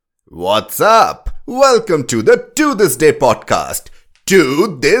What's up? Welcome to the To This Day podcast.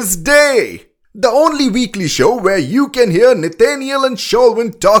 To This Day! The only weekly show where you can hear Nathaniel and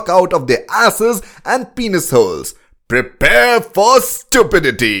Sheldon talk out of their asses and penis holes. Prepare for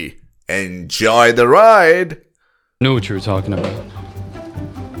stupidity. Enjoy the ride. I knew what you were talking about.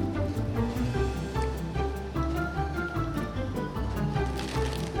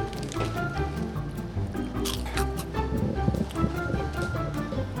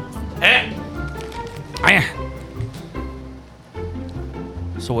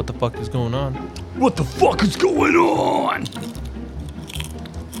 So what the fuck is going on? What the fuck is going on?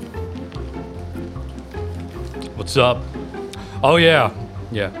 What's up? Oh yeah.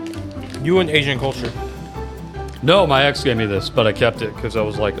 You and Asian culture. No, my ex gave me this, but I kept it because I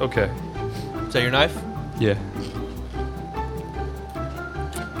was like, okay. Is that your knife? Yeah.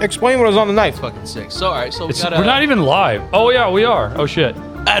 Explain what was on the knife. Fucking sick. So alright, so We're not even live. Oh yeah, we are. Oh shit.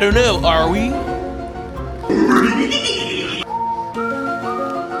 I don't know, are we?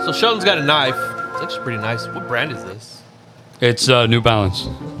 So Sheldon's got a knife. It's actually pretty nice. What brand is this? It's New Balance.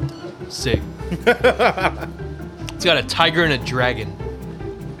 Sick. It's got a tiger and a dragon.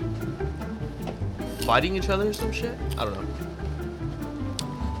 Fighting each other or some shit? I don't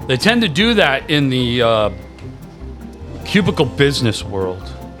know. They tend to do that in the cubicle business world.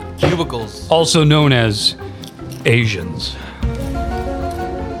 Cubicles. Also known as Asians.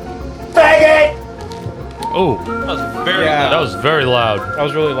 Faggot! Oh, That was very that was very loud. That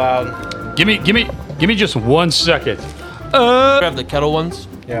was really loud. Give me just 1 second. Grab the kettle ones.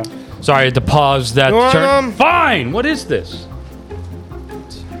 Yeah. Sorry, I had to pause that turn. Fine! What is this?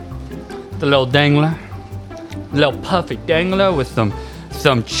 The little dangler. The little puffy dangler with some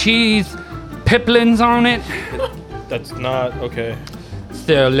cheese pipplins on it. That's not okay.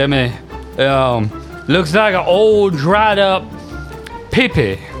 So let me, looks like an old dried up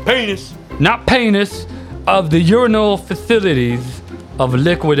pee-pee. Penis. Not penis, of the urinal facilities of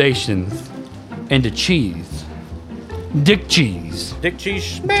liquidations and the cheese. Dick cheese. Dick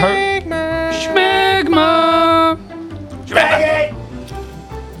cheese. Schmegma. Faggot!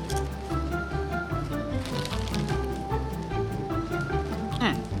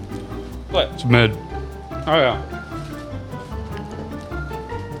 What? It's mid. Oh yeah.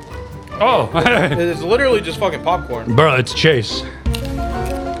 Oh, It's literally just fucking popcorn. bro, it's Chase.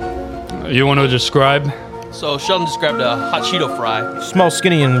 You want to describe? So Sheldon just grabbed a hot Cheeto fry. Small,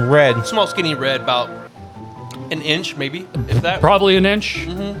 skinny, and red. Small, skinny red, about an inch maybe, if that. Probably an inch.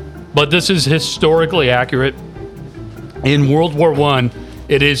 But this is historically accurate. In World War I,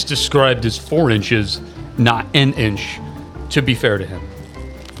 it is described as 4 inches, not an inch, to be fair to him.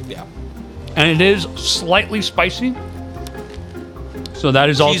 Yeah. And it is slightly spicy. So that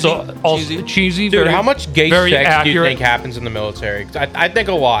is Cheesy. also cheesy. Dude, very, how much gay very sex accurate. do you think happens in the military? 'Cause I think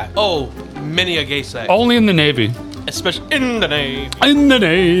a lot. Oh, many a gay sex. Only in the Navy. Especially in the Navy. In the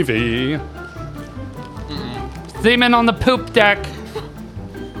Navy. Seamen on the poop deck.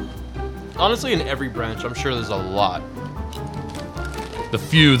 Honestly, in every branch, I'm sure there's a lot. The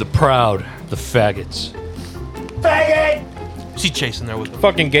few, the proud, the faggots. See Chase in there with them.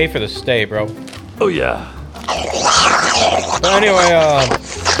 Fucking gay for the stay, bro. Oh yeah. But anyway,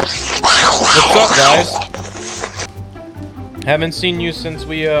 what's up, guys? Haven't seen you since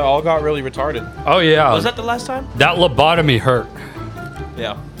we all got really retarded. Oh yeah. Was that the last time? That lobotomy hurt.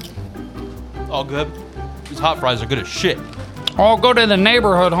 Yeah. All good. These hot fries are good as shit. I'll go to the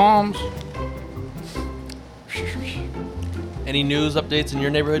neighborhood homes. Any news updates in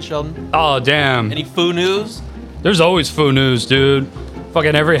your neighborhood, Sheldon? Oh damn. Any foo news? There's always foo news, dude.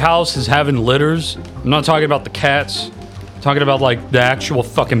 Fucking every house is having litters. I'm not talking about the cats. I'm talking about like the actual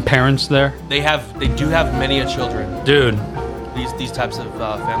fucking parents there. They do have many children. Dude, These types of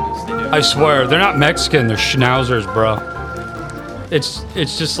families, they do. I swear, they're not Mexican, they're schnauzers, bro. It's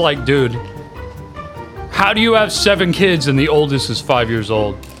just like, dude, how do you have 7 kids and the oldest is 5 years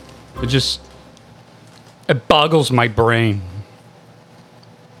old? It boggles my brain.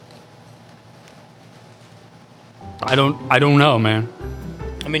 I don't know, man.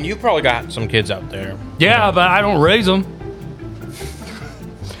 I mean, you probably got some kids out there. Yeah, but I don't raise them.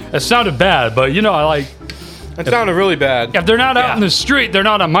 It sounded bad, but you know, I like. It sounded really bad. If they're not out in the street, they're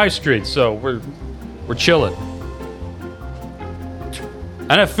not on my street, so we're chilling.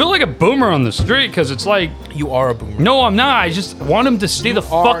 And I feel like a boomer on the street because it's like, You are a boomer. no, I'm not. I just want them to stay the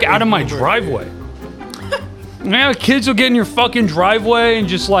fuck out of my driveway. Yeah, kids will get in your fucking driveway and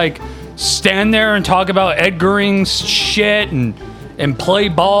just like stand there and talk about Edgaring's shit and play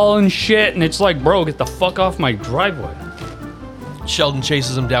ball and shit, and it's like, bro, get the fuck off my driveway. Sheldon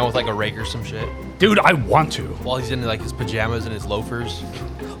chases him down with like a rake or some shit. Dude, I want to. While he's in like his pajamas and his loafers.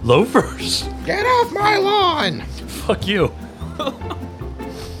 Loafers? Get off my lawn! Fuck you.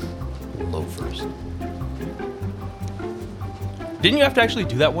 Loafers. Didn't you have to actually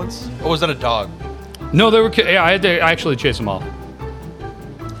do that once? Or was that a dog? No, they were. Yeah, I had to actually chase them off.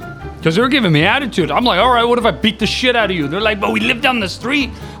 Because they were giving me attitude. I'm like, all right, what if I beat the shit out of you? They're like, but we live down the street.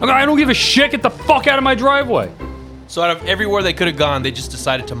 I'm like, I don't give a shit. Get the fuck out of my driveway. So out of everywhere they could have gone, they just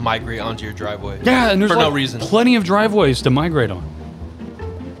decided to migrate onto your driveway. Yeah, and there's for like no reason. plenty of driveways to migrate on.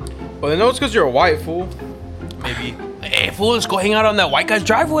 Well, they know it's because you're a white fool. Maybe. Hey, fool, let's go hang out on that white guy's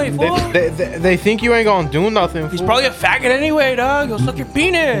driveway, fool. They think you ain't gonna do nothing. He's fool. probably a faggot anyway, dog. He'll suck your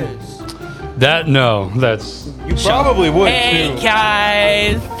penis. That's. You probably would Hey, too.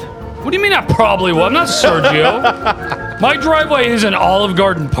 guys. What do you mean I probably will? I'm not Sergio. My driveway isn't Olive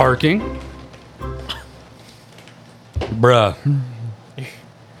Garden parking. Bruh.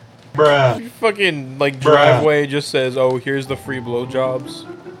 Your fucking like driveway just says, "Oh, here's the free blowjobs."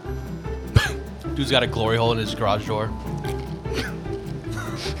 Dude's got a glory hole in his garage door.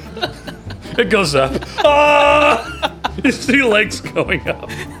 It goes up. Ah! You see legs going up.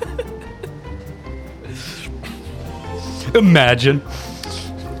 Imagine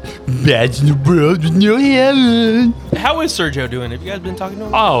the world with no heaven. How is Sergio doing? Have you guys been talking to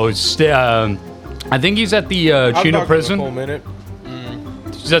him? Oh, I think he's at the I've Chino talked to him a prison. full minute.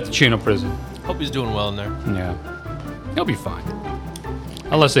 He's at the Chino prison. Hope he's doing well in there. Yeah. He'll be fine.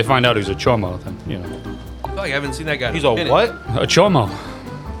 Unless they find out he's a chomo, then, you know. I feel like I haven't seen that guy. in He's a minute. what? A chomo.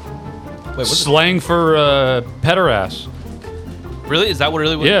 Wait, what's Slang for pederass. Really? Is that what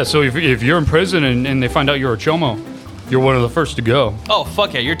really was? Yeah, so if you're in prison and they find out you're a chomo, you're one of the first to go. Oh,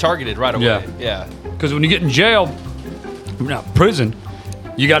 fuck yeah. You're targeted right away. Yeah. Yeah. Because when you get in jail, not prison,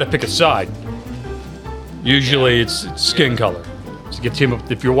 you got to pick a side. Usually it's skin color. So you get team up.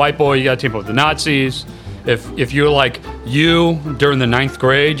 If you're a white boy, you got to team up with the Nazis. If you're like you during the 9th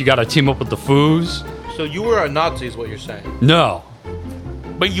grade, you got to team up with the Foos. So you were a Nazi, is what you're saying? No,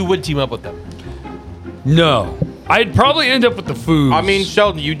 But you would team up with them. no. I'd probably end up with the Foos. I mean,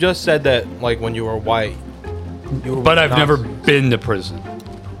 Sheldon, you just said that like when you were white. You were but with I've never Nazis. been to prison.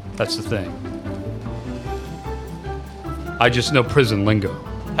 That's the thing. I just know prison lingo.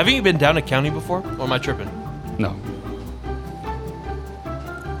 Haven't you been down to county before? Or am I tripping? No.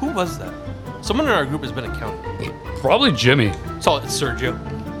 Who was that? Someone in our group has been at county. Probably Jimmy. So it's Sergio.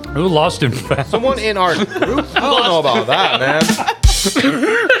 Who lost him fast. Someone in our group? I don't know about that, man.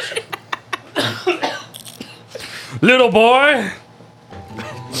 Little boy.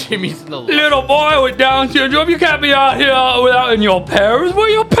 Jimmy's in the Little boy with Down syndrome. You can't be out here without your parents. Where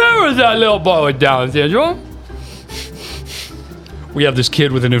your parents at, little boy with Down syndrome? We have this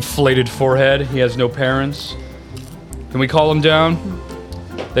kid with an inflated forehead. He has no parents. Can we call him down?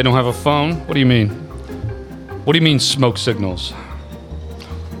 They don't have a phone? What do you mean? What do you mean smoke signals?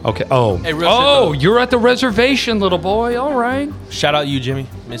 Okay. Oh. Hey, real shit, oh, though. you're at the reservation, little boy. All right. Shout out you, Jimmy.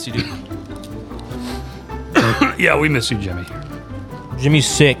 Miss you, dude. Yeah, we miss you, Jimmy. Jimmy's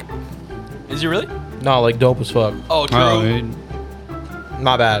sick. Is he really? No, like dope as fuck. Oh, true. Oh,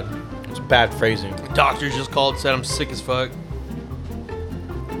 Not bad. It's bad phrasing. Doctor just called, said I'm sick as fuck.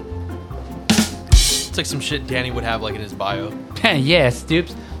 It's like some shit Danny would have like in his bio. yeah,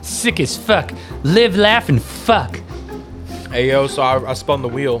 Stoops. Sick as fuck. Live, laugh, and fuck. Hey yo, so I spun the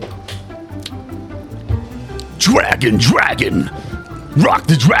wheel. Dragon, dragon. Rock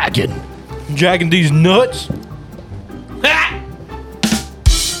the dragon. Dragging these nuts.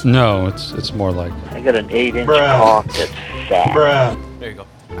 No, it's more like I got an 8-inch cock that's fat. There you go.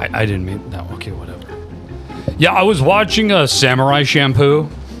 I didn't mean no. Okay, whatever. Yeah, I was watching a Samurai Shampoo.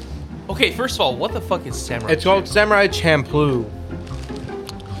 Okay, first of all, what the fuck is samurai? It's called Samurai Champloo.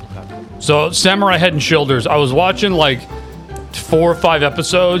 So Samurai Head and Shoulders. I was watching like 4 or 5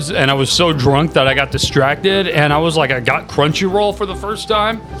 episodes, and I was so drunk that I got distracted, and I was like, I got Crunchyroll for the first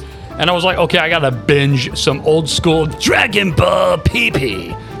time, and I was like, okay, I gotta binge some old school Dragon Ball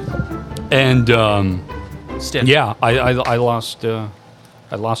PP. And Stand. yeah, I lost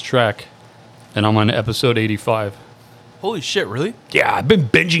track, and I'm on episode 85. Holy shit, really? Yeah, I've been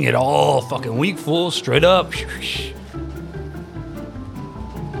binging it all fucking week, full straight up.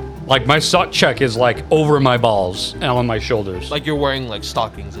 Like my sock check is like over my balls and on my shoulders. Like you're wearing like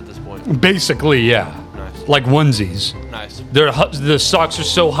stockings at this point. Basically, yeah. Nice. Like onesies. Nice. The socks are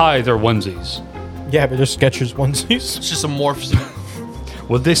so high, they're onesies. Yeah, but they're Skechers onesies. It's just a morph.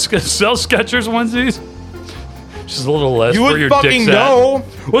 Would they sell Skechers onesies? Just a little less You where would your fucking dick's at. know.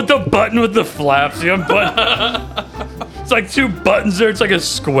 With the button with the flaps. You know, button. It's like 2 buttons there. It's like a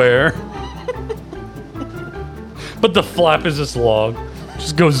square. But the flap is just long.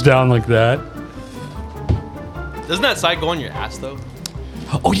 Just goes down like that. Doesn't that side go on your ass though?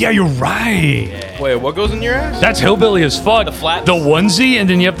 Oh yeah, you're right. Yeah. Wait, what goes in your ass? That's hillbilly as fuck. The flaps. The onesie, and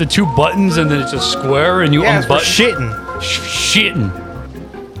then you have the 2 buttons, and then it's a square, and you Yeah, it's for unbutton. shitting.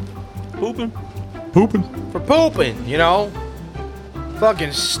 Shitting. Pooping. For pooping, you know? Fucking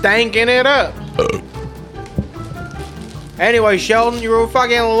stanking it up. Anyway, Sheldon, you were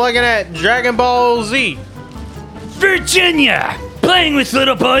fucking looking at Dragon Ball Z. Virginia! Playing with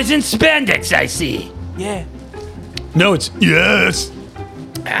little boys in spandex, I see. Yeah. No, it's yes.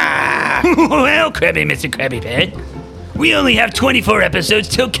 Well, Krabby, Mr. Krabby Pet. We only have 24 episodes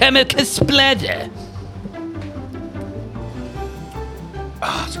till Chemical Splatter.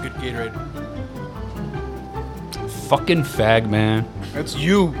 Ah, it's a good Gatorade. Fucking fag, man. That's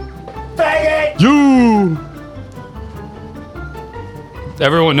you. You!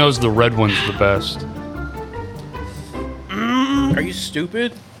 Everyone knows the red one's the best. Are you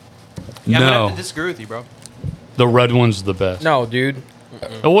stupid? Yeah, I'm gonna No, have to disagree with you, bro. the red one's the best. No, dude.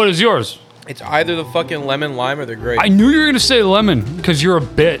 What is yours? It's either the fucking lemon lime or the grape. I knew you were gonna say lemon because you're a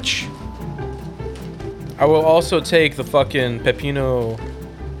bitch. I will also take the fucking pepino.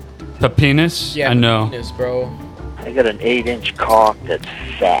 Penis? Yeah, I know. penis, bro. I got an 8-inch cock that's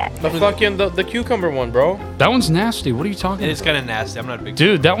fat. The fucking the cucumber one, bro. That one's nasty. What are you talking It's about? kind of nasty. I'm not a big.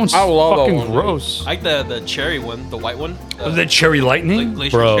 Dude, that one's I love that fucking one, dude. gross. I like the cherry one, the white one. The cherry lightning? like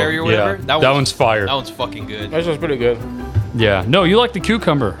glacier Bro, cherry or whatever? yeah. That one's fire. That one's fucking good. That was pretty good. Yeah. No, you like the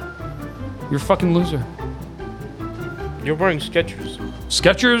cucumber. You're a fucking loser. You're wearing Skechers.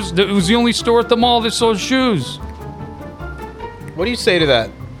 Skechers? It was the only store at the mall that sold shoes. What do you say to that?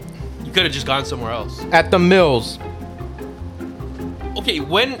 You could have just gone somewhere else. At the Mills. Okay,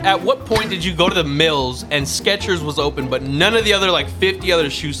 at what point did you go to the Mills and Skechers was open, but none of the other like 50 other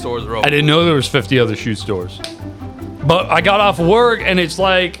shoe stores were I open? didn't know there was 50 other shoe stores. But I got off work and it's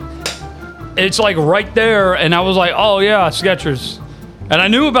like right there, and I was like, oh yeah, Skechers. And I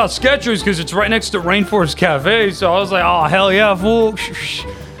knew about Skechers because it's right next to Rainforest Cafe, so I was like, oh hell yeah, fool.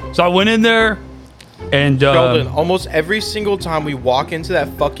 So I went in there, and Sheldon, almost every single time we walk into that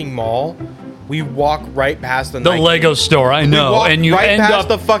fucking mall, we walk right past the the Nike. Lego store, I know, walked and you right end past up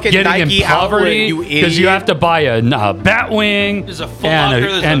the fucking getting Nike in poverty outlet, you because you idiot. have to buy a Batwing. There's a Foot Locker,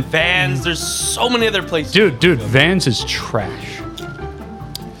 there's and a Vans, there's so many other places. dude, Vans is trash.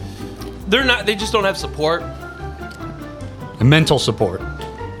 They're not, they just don't have support. Mental support,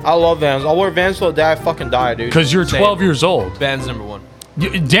 I love Vans. I'll wear Vans till the day I fucking die, dude. because you're Same. 12 years old. Vans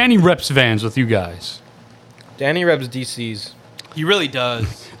 #1. Danny reps Vans with you guys. Danny reps DC's. He really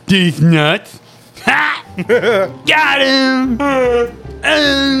does. These nuts. Ha! Got him.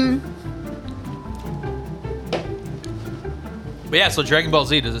 But yeah, so Dragon Ball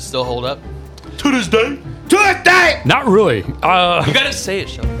Z, does it still hold up? To this day. Not really. You gotta say it,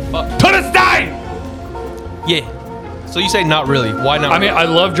 Sheldon. Fuck. To this day. Yeah. So you say not really. Why not? I mean, I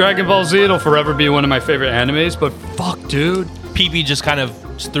love Dragon Ball Z. It'll forever be one of my favorite animes. But fuck, dude. PP just kind of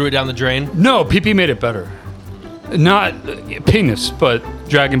just threw it down the drain. No, PP made it better. Not penis, but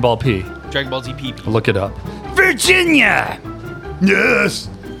Dragon Ball P. Dragon Ball Z PP. Look it up. Virginia. Yes.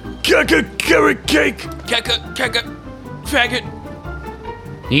 Carrot cake. Keka. Faggot.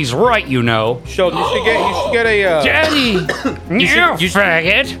 He's right, you know. Sheldon, you should get a. Daddy. You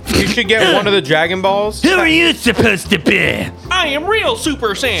faggot. You should get one of the Dragon Balls. Who are you supposed to be? I am real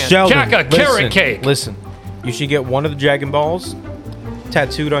Super Saiyan. Sheldon, Kaka, carrot cake. Listen, you should get one of the Dragon Balls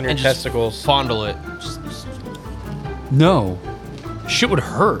tattooed on your And just testicles. fondle it. No. Shit would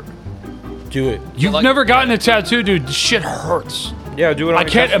hurt. Do it. You've like- never gotten a tattoo, dude. This shit hurts. Yeah, do it on I your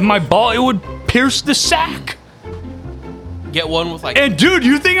can't. testicles. My ball, it would pierce the sack. Get one with like. And dude,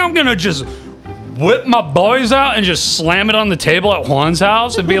 you think I'm gonna just whip my boys out and just slam it on the table at Juan's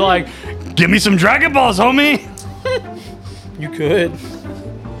house and be like, "Give me some Dragon Balls, homie"? You could.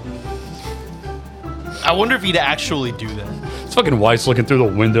 I wonder if he'd actually do that. It's fucking Weiss looking through the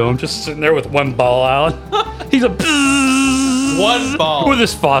window. I'm just sitting there with one ball out. He's a One ball. with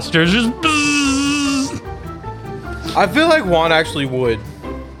his Fosters. Just I feel like Juan actually would.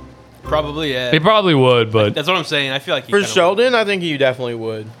 Probably, yeah. he probably would, but That's what I'm saying. I feel like he For kinda Sheldon, I think he definitely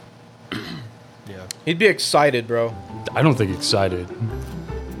would. would. Yeah. He'd be excited, bro. I don't think excited.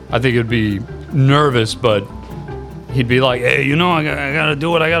 I think it'd be nervous, but he'd be like, "Hey, you know, I gotta do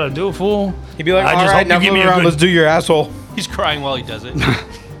what I gotta do, fool." He'd be like, I all just right, hope now you give move me a around, good- let's do your asshole. He's crying while he does it.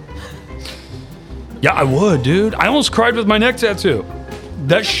 Yeah, I would, dude. I almost cried with my neck tattoo.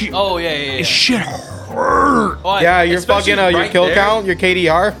 That shit. Oh, yeah. Shit hurt. Oh, Yeah, your especially fucking your right kill there. count, your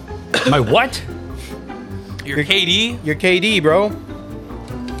KDR, My what? Your KD. your KD, bro.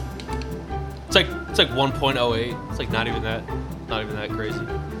 It's like 1.08. It's like not even that crazy.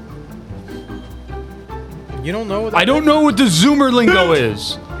 You don't know what I don't know what the Zoomer lingo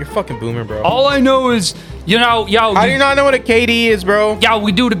is. You're fucking boomer, bro. All I know is, yo, How do you not know what a KD is, bro? yo,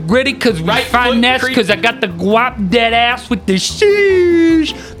 we do the gritty because we Right finesse, foot because I got the guap dead ass with the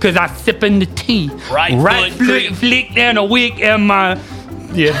sheesh, because I sipping the tea. Right foot creep. flick down a week and my,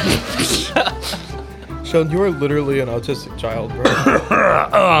 yeah. Sheldon, you are literally an autistic child,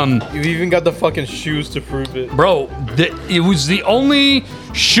 bro. You've even got the fucking shoes to prove it. Bro, it was the only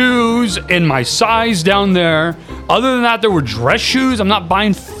shoes in my size down there. Other than that, there were dress shoes. I'm not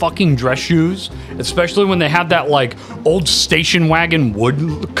buying fucking dress shoes, especially when they have that like old station wagon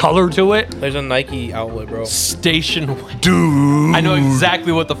wood color to it. There's a Nike outlet, bro. Station. Dude, I know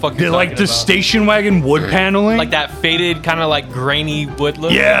exactly what the fuck they you're like talking the about. station wagon wood paneling. Like that faded, kind of like grainy wood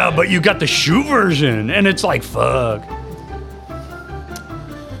look. Yeah, but you got the shoe version, and it's like fuck.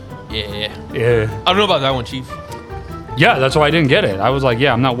 Yeah. Yeah, I don't know about that one, Chief. yeah. That's why I didn't get it. I was like,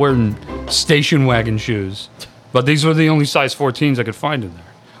 yeah, I'm not wearing station wagon shoes. But these were the only size 14s I could find in there.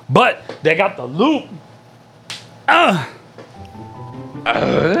 But they got the loop.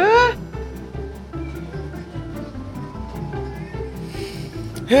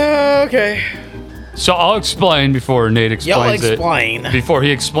 Okay. So I'll explain before Nate explains explain. it. Before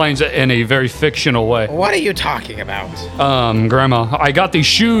he explains it in a very fictional way. What are you talking about? Grandma, I got these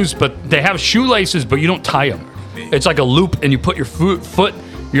shoes, but they have shoelaces, but you don't tie them. It's like a loop, and you put your foot through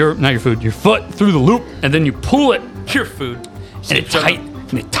the loop, and then you pull it, Your food. and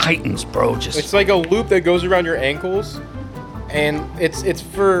it tightens, bro. Just It's like a loop that goes around your ankles, and it's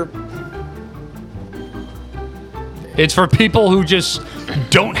for it's for people who just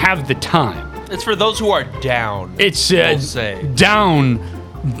don't have the time. It's for those who are down. It's We'll say. down.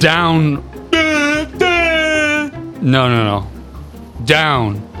 No.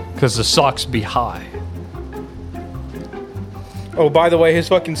 Down, because the socks be high. Oh, by the way, his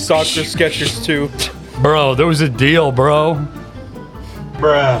fucking socks are Skechers too. Bro, there was a deal, bro.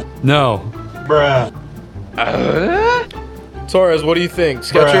 Bruh. No. Bruh. Torres, what do you think?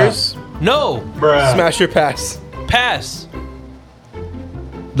 Skechers? No. Bruh. Smash your pass. Pass.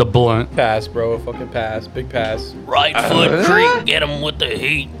 The blunt. Pass, bro. Fucking pass. Big pass. Right foot creep. Get him with the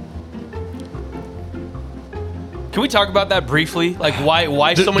heat. Can we talk about that briefly? Like why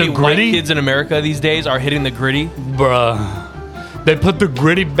so many the white gritty? kids in America these days are hitting the gritty? Bruh. They put the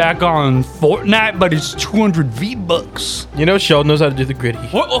gritty back on Fortnite, but it's 200 V-Bucks. You know Sheldon knows how to do the gritty.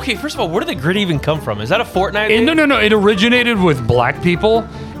 Okay, first of all, where did the gritty even come from? Is that a Fortnite thing? No. It originated with black people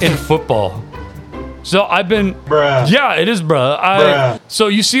in football. So I've been, Bruh. yeah, it is, bruh. Bruh. So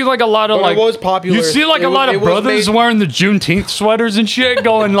you see like a lot of But it like, was popular. you see like It a was- lot it of was brothers made- wearing the Juneteenth sweaters and shit,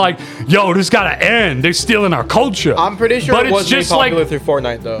 going like, "Yo, this gotta end. They're stealing our culture." I'm pretty sure but it it's was made just popular like, through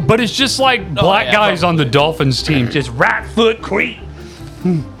Fortnite though. but it's just like black yeah, guys on the probably. Dolphins team, just right foot creep.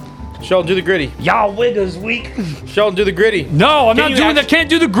 Sheldon, do the gritty. Y'all wiggers weak. Sheldon, do the gritty. No, I'm not you doing that. Can't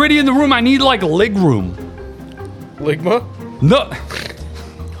do the gritty in the room. I need like leg room. Ligma? No.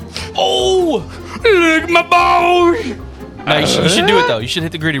 Oh! Leg my balls. No, you should do it though. You should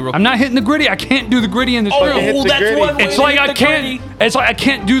hit the gritty real quick. I'm not hitting the gritty. I can't do the gritty in this room. hit the gritty. It's like I can't. It's like I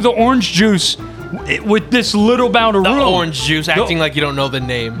can't do the orange juice with this little amount of The room. orange juice, acting like you don't know the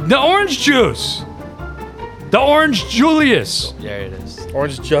name. The orange juice. The orange Julius. There it is.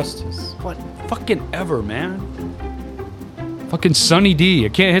 Orange Justice. What fucking ever, man. Fucking Sunny D. I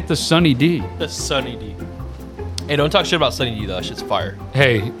can't hit the Sunny D. The Sunny D. Hey, don't talk shit about Sunny D though. That shit's fire.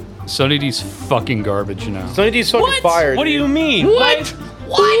 Hey, Sunny D's fucking garbage now. Sunny D's fucking fired. What do you mean? What?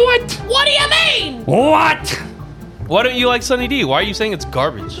 What? What do you mean? What? Why don't you like Sunny D? Why are you saying it's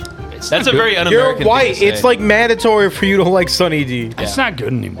garbage? That's not a good. very You're un-American white. thing to say. It's like mandatory for you to like Sunny D. It's not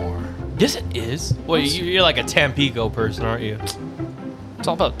good anymore. Yes, it is. Well, you're like a Tampico person, aren't you? It's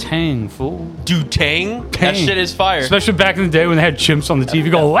all about Tang, fool. Dude, Tang? That Tang. shit is fire. Especially back in the day when they had chimps on the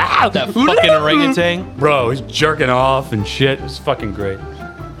TV go, wow! That fucking orangutan. Bro, he's jerking off and shit. It's fucking great.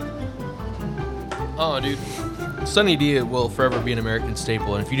 Oh, dude. Sunny D will forever be an American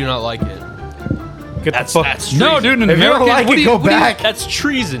staple, and if you do not like it, Get that's the fuck. treason. No, dude, in If you America, don't like it, go back. That's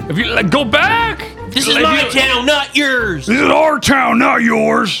treason. If you like, go back. This is If my you- town, not yours. This is our town, not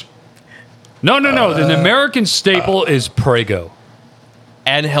yours. No. The American staple is Prego.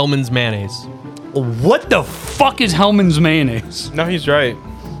 And Hellman's mayonnaise. What the fuck is Hellman's mayonnaise? No, he's right.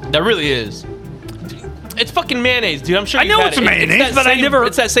 That really is. It's fucking mayonnaise, dude. I'm sure I you've know had it's it. mayonnaise, that but I same- never-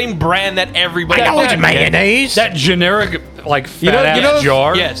 It's that same brand that everybody. I know it's mayonnaise. That generic, like You know- fat you ass know-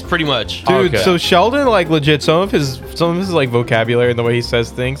 jar. Yes, pretty much. Dude, Okay. so Sheldon, like legit, some of his like vocabulary and the way he says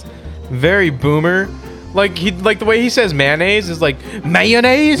things, very boomer. Like the way he says mayonnaise is like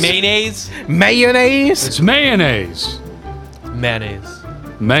mayonnaise, Mayonnaise. mayonnaise, It's mayonnaise. Mayonnaise.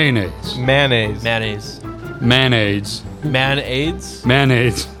 Mayonnaise. mayonnaise. Mayonnaise. Mayonnaise. Man-aids?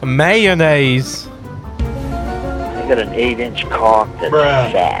 Mayonnaise. Mayonnaise. I got an 8-inch cock that's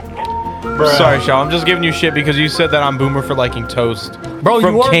Bruh. fat. Bruh. Sorry, Shaw. I'm just giving you shit because you said that I'm boomer for liking toast. Bro,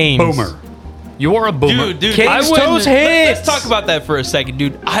 From you are Cane's. a boomer. You are a boomer. Dude, Cane's wouldn't- toast let's hits. talk about that for a second,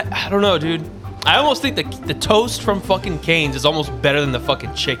 dude. I don't know, dude. I almost think the toast from fucking Cane's is almost better than the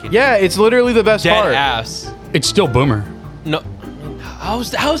fucking chicken. Yeah, it's literally the best Dead part. ass. It's still boomer. No.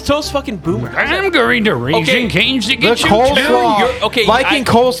 How's toast fucking boomer? I'm going to Raising Okay. Cane's to The get you coleslaw. You're- okay, Liking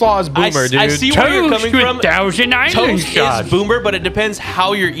coleslaw is boomer, dude. I see where you're toast coming with from. 1,000 island Toast shots. is boomer, but it depends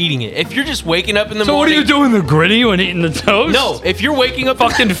how you're eating it. If you're just waking up in the So what morning, are you doing, the gritty when eating the toast? No, if you're waking up,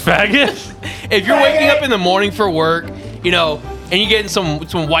 Fucking faggot. if you're waking up in the morning for work, you know, and you're getting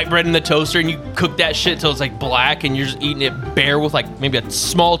some white bread in the toaster, and you cook that shit till it's like black, and you're just eating it bare with like maybe a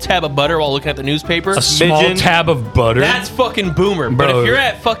small tab of butter while looking at the newspaper. A small Midget. tab of butter. That's fucking boomer. But Bro. if you're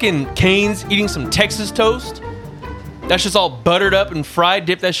at fucking Cane's eating some Texas toast, that's just all buttered up and fried,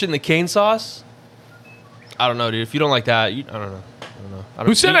 dip that shit in the cane sauce. I don't know, dude. If you don't like that, I don't know.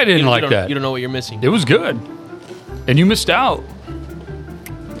 Who said I didn't like that? You don't know what you're missing. It was good. And you missed out.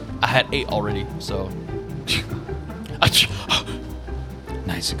 I had 8 already, so.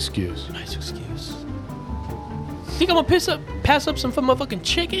 Nice excuse. Nice excuse. Think I'm gonna pass up some motherfucking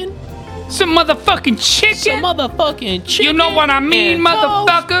chicken? Some motherfucking chicken. Some motherfucking chicken. You know what I mean, and toast?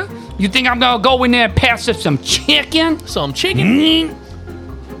 motherfucker? You think I'm gonna go in there and pass up some chicken? Some chicken? Mm.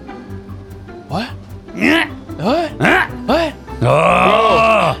 What? Yeah. What? Ah. What?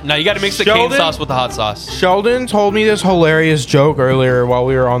 Oh. No, you gotta mix the cane Sheldon? sauce with the hot sauce. Sheldon told me this hilarious joke earlier while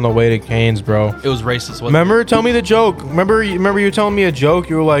we were on the way to Cane's, bro. It was racist, wasn't Remember? Tell me the joke. Remember you telling me a joke?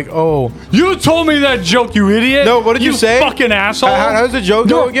 You were like, oh. You told me that joke, you idiot. No, what did you say? Fucking asshole. How does the joke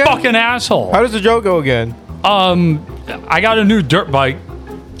go You're again? a fucking asshole. How does the joke go again? I got a new dirt bike.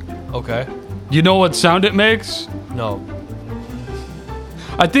 it? Okay. You know what sound it makes? No.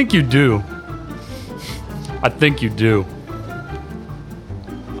 I think you do. I think you do.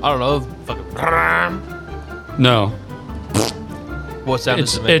 I don't know. Fucking. No. What sound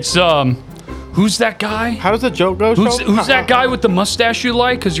It's does it make? it's who's that guy? How does the joke go? Who's Sheldon? who's that guy with the mustache you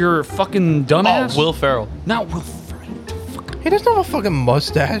like? Cause you're a fucking dumbass. Oh, Will Ferrell. Not Will. He doesn't have a fucking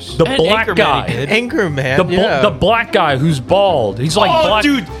mustache. The And black Anchorman guy. he did. Anchorman. The the black guy who's bald. He's like Oh, black.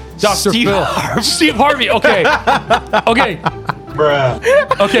 dude. Dr. Steve Phil. Harvey. Steve Harvey. Okay. Okay.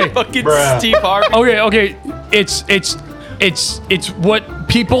 Bruh. Okay. Fucking Bruh. Steve Harvey. Okay. It's what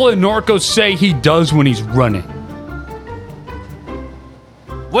people in Norco say he does when he's running.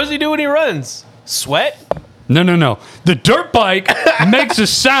 What does he do when he runs? Sweat? No. The dirt bike makes a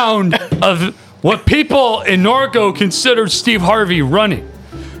sound of what people in Norco consider Steve Harvey running.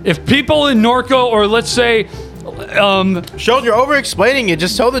 If people in Norco, or let's say, Sheldon, you're over-explaining it.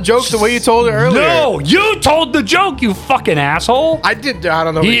 Just tell the joke the way you told it earlier. no, you told the joke, you fucking asshole. I did. I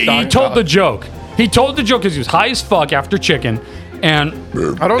don't know what He he's talking told about. the joke. He told the joke because he was high as fuck after chicken, and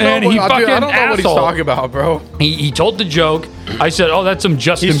I don't know. and What, he I fucking don't know what he's asshole. talking about, bro. He told the joke. I said, "Oh, that's some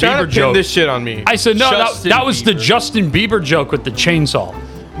Justin He's trying Bieber to pin joke." this shit on me. I said, "No, Justin that was the Bieber. Justin Bieber joke with the chainsaw."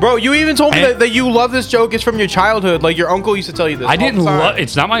 Bro, you even told me And- that you love this joke. It's from your childhood. Like, your uncle used to tell you this. I all the didn't time. love.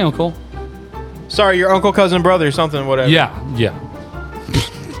 It's not my uncle. Sorry, your uncle, cousin, brother, something, whatever. Yeah.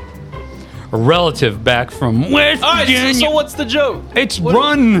 A relative back from West All right, Virginia. so what's the joke? It's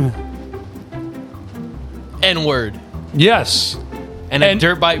run. N-word. Yes. And a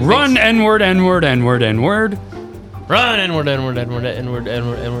dirt bike Run. makes- N-word. Run,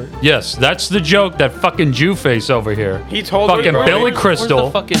 N-word. Yes, that's the joke. That fucking Jew face over here. He told me. Fucking bro. Billy Where's the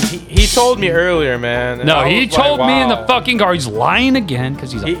Crystal. fucking... He told me earlier, man. and No, I he was like, told me in the wow. fucking car. He's lying again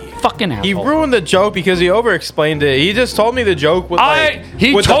because he's a fucking asshole. He ruined the joke because he over-explained it. He just told me the joke with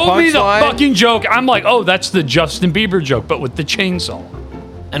He with told me the punchline. fucking joke. I'm like, oh, that's the Justin Bieber joke, but with the chainsaw.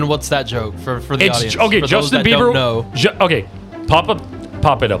 And what's that joke for the It's audience? okay. For Justin those that Bieber. don't know. Okay, pop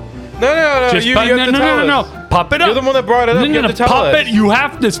it up. No. Just You pop- have to tell us. no. Pop it up. You're the one that brought it up. You have to tell pop us. it. You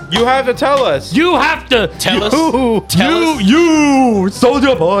have to. You have to tell us. You have to Tell us. You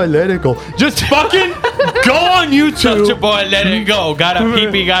soldier boy, let it go. Just fucking go on YouTube. Soldier boy, let it go. Gotta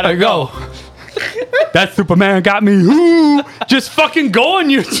pee-pee, gotta go. That Superman got me. Ooh. Just fucking go on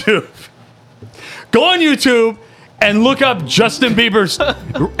YouTube. Go on YouTube and look up Justin Bieber's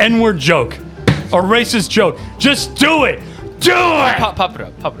N-word joke or racist joke. Just do it. Do it. Pop it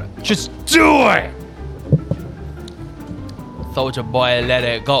up. Just do it. Soldier boy, let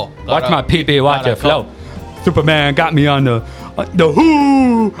it go. Watch my pee-pee, watch gotta it flow. Superman got me on the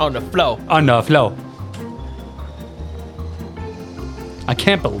who On the flow. on the flow. I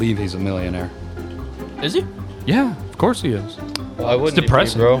can't believe he's a millionaire. Is he? Oh, Yeah, of course he is. Why wouldn't It's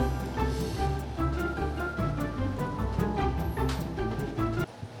depressing. bro?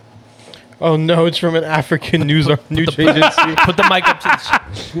 Oh no, it's from an African news agency. Put the mic up to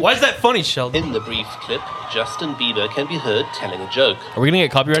the... Why is that funny, Sheldon? In the brief clip, Justin Bieber can be heard telling a joke. Are we gonna get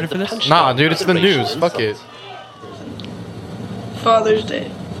copyrighted for this? Nah, dude, it's the news. Fuck it. Father's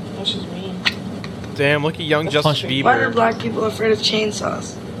Day. Damn, look at young Justin Bieber. Why are black people afraid of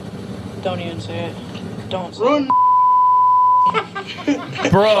chainsaws? Don't even say it. Don't say Run.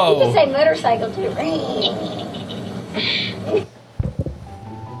 Bro. You can say motorcycle too.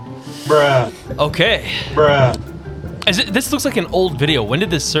 Bruh. Okay. Bruh. This looks like an old video. When did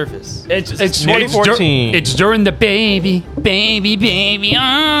this surface? It's 2014. It's during the baby.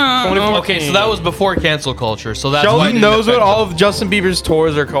 Oh. Okay, so that was before cancel culture. So that's why it Sheldon didn't knows what affect all of Justin Bieber's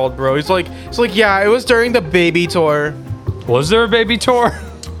tours are called, bro. He's like, yeah, it was during the baby tour. Was there a baby tour? him.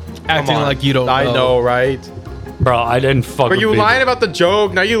 Acting Come on. like you don't know. I know, right? Bro, I didn't fuck Were with you Bieber. lying about the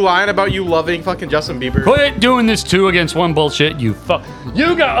joke? Now you lying about you loving fucking Justin Bieber. Quit doing this 2 against 1 bullshit, you fuck.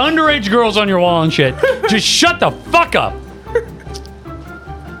 You got underage girls on your wall and shit. Just shut the fuck up.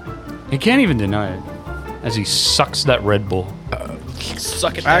 He can't even deny it as he sucks that Red Bull.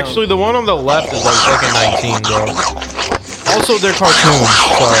 Suck it down. Actually, the one on the left is like fucking 19, bro. Also, they're cartoons,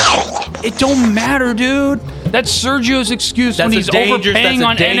 so. It don't matter, dude. That's Sergio's excuse when he's overpaying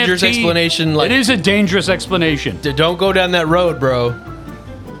on dangerous NFT. explanation. Like, It is a dangerous explanation. don't go down that road, bro.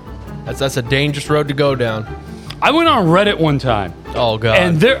 That's a dangerous road to go down. I went on Reddit one time, Oh god.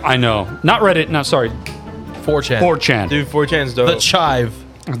 and I know, not Reddit, not sorry, 4chan. 4chan. Dude, 4chan's dope. The chive.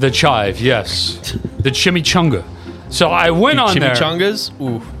 The chive, yes. The chimichanga. So I went on there. Chimichangas.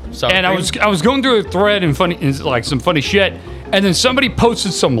 Ooh. Sour And cream. I was going through a thread and like some funny shit, and then somebody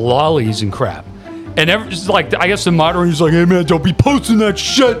posted some lollies and crap, and I guess the moderator's like, "Hey man, don't be posting that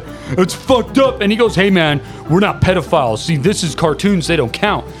shit. It's fucked up." And he goes, "Hey man, we're not pedophiles. See, this is cartoons. They don't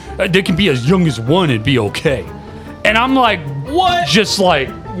count. They can be as young as 1 and be okay." And I'm like, What? Just like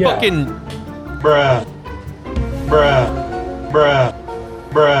Fucking. Bruh. Bruh. Bruh.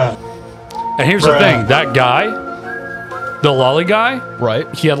 Bruh. And here's the thing: that guy, the lolly guy, Right.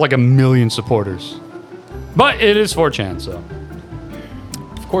 he had like 1 million supporters. But it is 4chan, so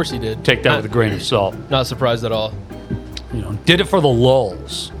Of course he did. take that with a grain of salt. Not surprised at all. You know, did it for the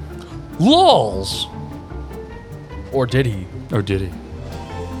lulz. Lulz! Or did he? Or did he?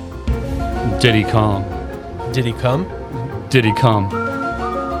 Did he come? Did he come? Did he come?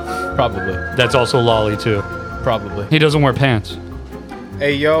 Probably. That's also lolly too. Probably. He doesn't wear pants.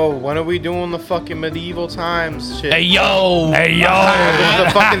 Hey, yo, when are we doing the fucking medieval times shit? Hey yo! Hey yo!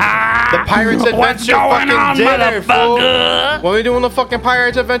 The fucking the Pirates What's Adventure going fucking on, dinner, fool. motherfucker? When are we doing the fucking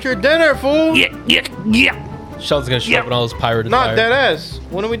Pirates Adventure dinner, fool? Yeah. Sheldon's gonna show up in all his pirate Not attire. dead ass.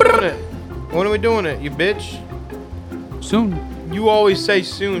 When are we doing it? When are we doing it, you bitch? Soon. You always say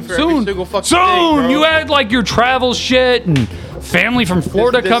soon for every Soon. single fucking Soon! thing, bro. You had like your travel shit and family from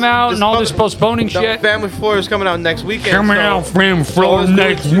Florida come out and all this postponing the shit. Family Florida is coming out next weekend. Coming so- out from so Florida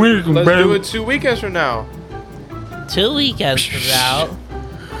let's do it next week, Let's baby. do it 2 weekends from now. 2 weekends from now.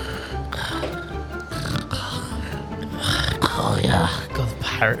 Oh yeah, go to the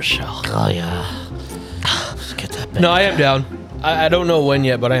pirate show. Oh yeah. Let's get that. No, I am down. I don't know when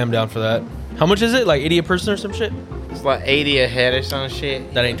yet, but I am down for that. How much is it? Like 80 a person or some shit? It's like 80 a head or some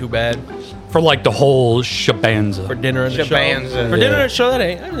shit. That ain't too bad. For like the whole shabanza. For dinner and the show. Shabanza. For dinner and a show, that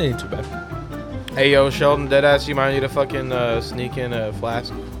ain't too bad. Hey yo, Sheldon, deadass, you might need to fucking sneak in a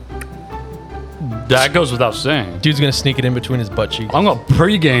flask. That goes without saying. Dude's gonna sneak it in between his butt cheeks. I'm gonna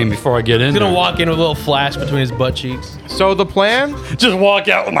pregame before I get in He's gonna there. walk in with a little flash between his butt cheeks. So the plan? Just walk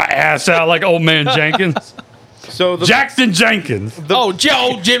out with my ass out like old man Jenkins. So the Jackson Jenkins. Joe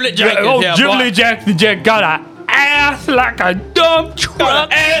Giblet Jenkins. Oh, yeah, Jubilee boy. Jackson Jenkins got a ass like a dump truck.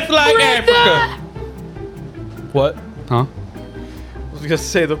 Got an ass like Africa. What? Huh? I was gonna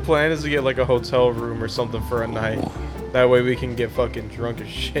say the plan is to get like a hotel room or something for a night. That way we can get fucking drunk as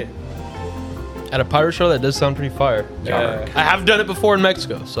shit. At a pirate show, that does sound pretty fire. Yeah. I have done it before in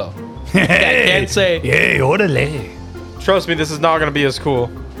Mexico, so I can't say Hey, orderly. Trust me, this is not gonna be as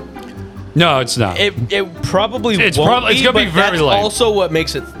cool. No, it's not. it probably It's won't prob- it's gonna be but very that's lame. also what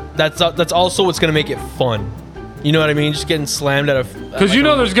makes it. That's also what's gonna make it fun. You know what I mean? Just getting slammed at a Because you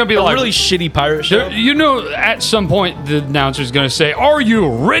know there's gonna be a like really shitty pirate show. there, you know, at some point the announcer's gonna say, "Are you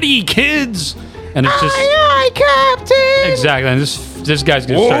ready, kids?" And it's just Aye, Captain. exactly. And this guy's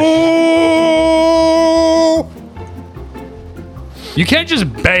gonna start. You can't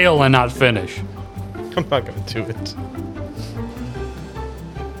just bail and not finish. I'm not gonna do it.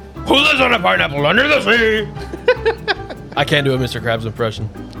 Who lives on a pineapple under the sea? I can't do a Mr. Krabs impression.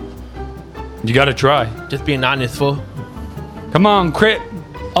 You gotta try. Just being honest, fool. Come on, crit.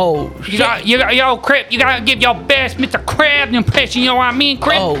 Oh, Yo, Crip, you gotta give your best Mr. Krabs impression, you know what I mean,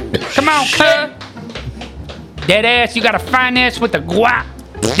 Crip? Oh, come on, cuz. Dead ass, you gotta finance with the guap.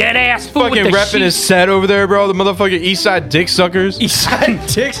 Dead ass fool with Fucking the repping his set over there, bro. The motherfucking Eastside dick suckers.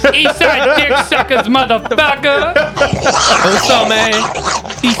 Eastside dicks. Eastside dick suckers, motherfucker. What's up, man?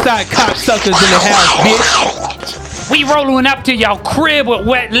 Eastside cocksuckers in the house, bitch. We rolling up to your crib with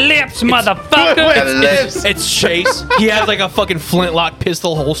wet lips, motherfucker. It's Chase. He has like a fucking flintlock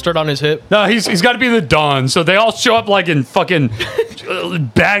pistol holstered on his hip. No, he's got to be the Don. So they all show up like in fucking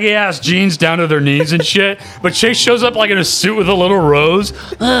baggy ass jeans down to their knees and shit. But Chase shows up like in a suit with a little rose.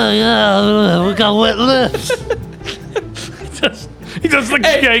 Oh, yeah, we got wet lips. He does like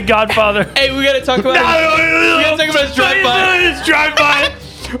gay Godfather. Hey, we gotta talk about we gotta talk about his drive-by. His drive-by.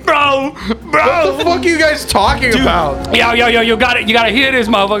 Bro. What the fuck are you guys talking about? Yo, you gotta hear this,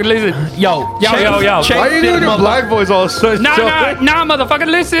 motherfucker. Listen. Yo. Why are you doing your black voice all of a sudden? Nah, motherfucker.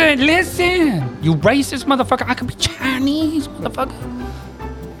 Listen. You racist, motherfucker. I could be Chinese, motherfucker.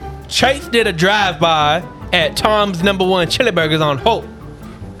 Chase did a drive-by at Tom's #1 Chili Burgers on Hope.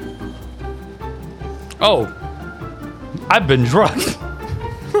 Oh. I've been drugged.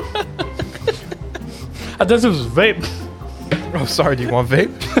 I thought this was vape. Oh, sorry. Do you want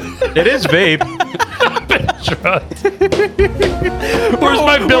vape? It is vape. I've been drugged. Where's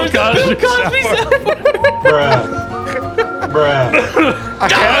my Bill Cosby sound? Bruh.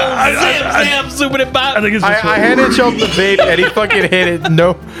 Zam, zooming it by. I think it's this I handed Sheldon the vape and he fucking hit it.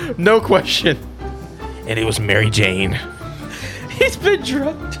 No question. And it was Mary Jane. He's been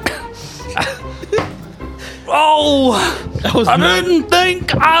drugged. Oh, I didn't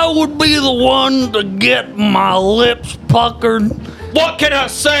think I would be the one to get my lips puckered. What can I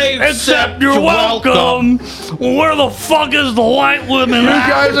say except you're welcome. Where the fuck is the white women? You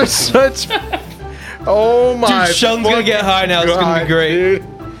guys are such... Oh my... Dude, Sheldon's gonna get high now. It's gonna be great. Dude.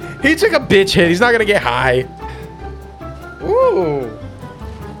 He took a bitch hit. He's not gonna get high. Ooh.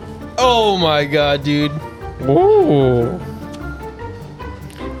 Oh my god, dude. Ooh.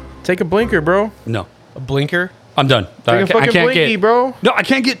 Take a blinker, bro. No, A blinker? I'm done. Take a fucking blinky, bro. No, I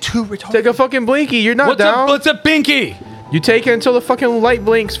can't get too retarded. Take a fucking blinky. You're not down. What's a binky? You take it until the fucking light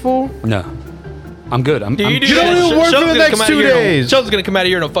blinks, fool. No, I'm good. I'm You don't even work for the next 2 days. Sheldon's gonna come out of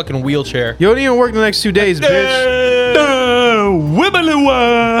here in a fucking wheelchair. You don't even work the next 2 days, bitch.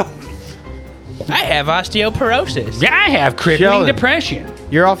 Wibbly-wah. I have osteoporosis. I have crippling Sheldon. depression.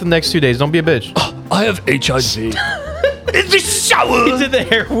 You're off the next 2 days. Don't be a bitch. I have HIV. It's a shower. He's in the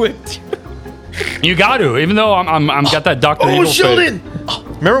hair whip. You got to, even though I'm got that Dr. Oh, Evil face. Sheldon!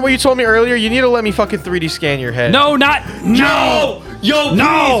 Remember what you told me earlier? You need to let me fucking 3D scan your head. No. Yo,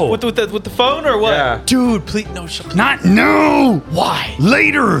 No. please. With the phone or what? Yeah. Dude, please. No, Sheldon. Not no. Why?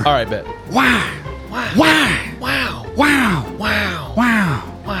 Later. All right, bet. Why? Wow.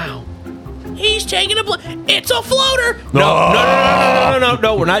 Wow. He's taking a it's a floater. No.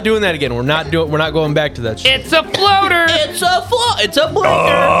 We're not doing that again. We're not going back to that shit. It's a floater. It's a blinker.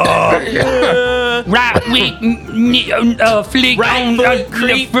 Right, fleek Right on foot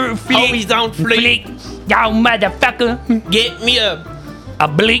creep. Always on fleek. Y'all motherfucker. Get me a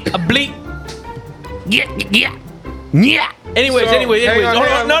bleak. Yeah. Anyways. hang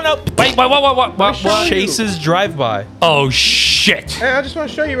on. No. Wait, what? Chase's drive-by. Oh shit. Hey, I just want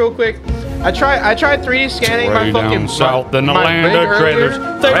to show you real quick. I tried 3D scanning my Way fucking down south in the my land rig of trailers.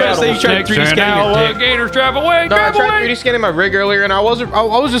 earlier. Thought you were gonna say you tried 3D scanning your dick. Alligators drive away. No, I drive tried away. 3D scanning my rig earlier, and I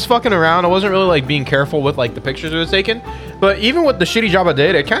was just fucking around. I wasn't really like being careful with like the pictures it was taking. But even with the shitty job I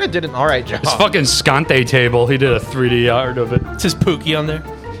did, it kind of did an alright job. It's fucking Scante table. He did a 3D art of it. It says Pookie on there.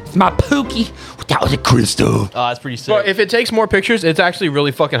 It's my Pookie. That was a crystal. Oh, that's pretty sick. But if it takes more pictures, it's actually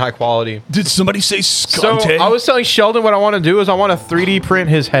really fucking high quality. Did somebody say So I was telling Sheldon what I want to do is I want to 3D print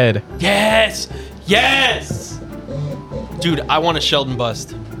his head. Yes. Dude, I want a Sheldon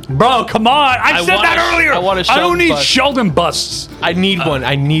bust. Bro, come on. I said want that a- earlier. I want a I don't Sheldon need bust. Sheldon busts. I need one.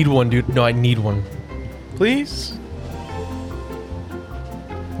 I need one, dude. No, I need one. Please?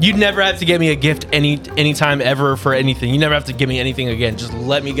 You'd never have to get me a gift anytime ever for anything. You never have to give me anything again. Just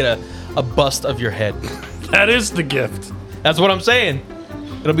let me get a bust of your head. That is the gift. That's what I'm saying.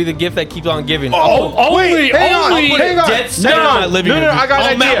 It'll be the gift that keeps on giving. Only. hang on, Dead center in my living room. No, I got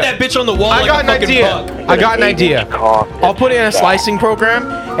I'll an mount idea. that bitch on the wall I like got a an fucking idea. bug. I got an idea. I'll put it in a slicing program,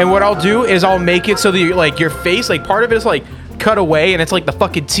 and what I'll do is I'll make it so that your face, like part of it is like cut away, and it's like the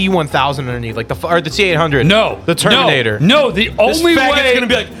fucking T1000 underneath, like or the T800. No. the Terminator. No, the only faggot's way. gonna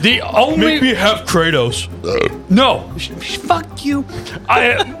be like, the only. Make me have Kratos. No. Fuck you.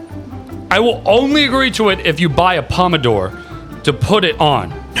 I will only agree to it if you buy a Pomodoro to put it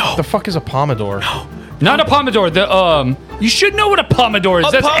on. What the fuck is a Pomodoro? Not a Pomodoro. The You should know what a pompadour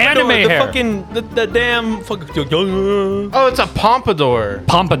is. That's anime the hair. Fucking the damn fucking. Oh, it's a pompadour.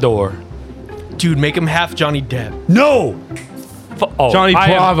 Pompadour. Dude, make him half Johnny Depp. No. Oh, Johnny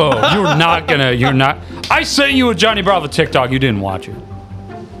Bravo. You're not gonna. You're not. I sent you a Johnny Bravo TikTok. You didn't watch it.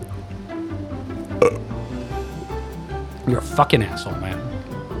 You're a fucking asshole, man.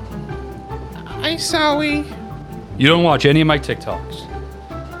 Hi, sorry. You don't watch any of my TikToks.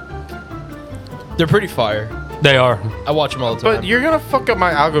 They're pretty fire. They are. I watch them all the time. But you're gonna fuck up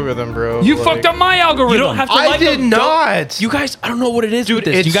my algorithm, bro. You fucked up my algorithm. You don't have to I like did them. not. You guys, I don't know what it is with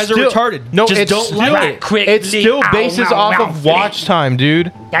this. It's You guys still- are retarded. No, just it's don't still- like it. It still bases off of watch time,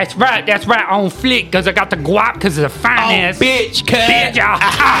 dude. That's right. That's right. On flick, because I got the guap because of the finance. Bitch, Bitch,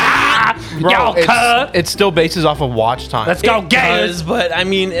 y'all cuz. It still bases off of watch time. Let's go, It guys. does, but I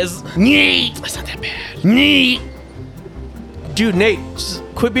mean, it's Neat. not that bad. Neat. Dude, Nate, just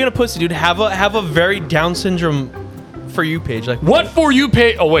quit being a pussy, dude. Have a very Down syndrome For You page. Like What For You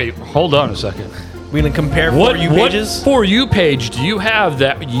page? Oh, wait. Hold on a second. we gonna compare What For You pages? What For You page do you have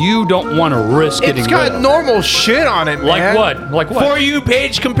that you don't want to risk getting It's rid got of? normal shit on it, Like man. what? Like what? For You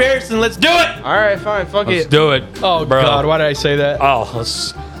page comparison. Let's do it. All right, fine, fuck Let's it. do it. Oh bro. God, why did I say that? Oh,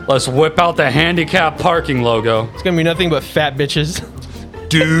 let's whip out the handicap parking logo. It's gonna be nothing but fat bitches.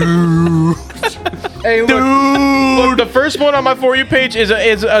 Dude. Hey, look, the first one on my For You page is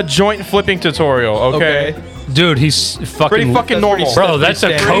a joint flipping tutorial. Okay. Dude, he's fucking Pretty fucking normal. Bro, that's a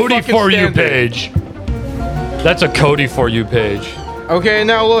Pretty Cody fucking For You standard. page. That's a Cody For You page. Okay,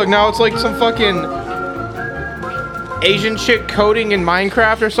 now look, now it's like some fucking Asian chick coding in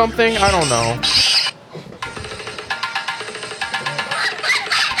Minecraft or something. I don't know.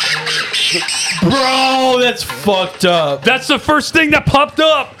 Bro, that's fucked up. That's the first thing that popped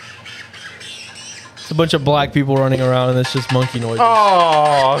up. It's a bunch of black people running around and it's just monkey noises.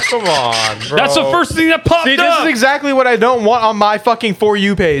 Oh, come on, bro. That's the first thing that popped See, this up. is exactly what I don't want on my fucking For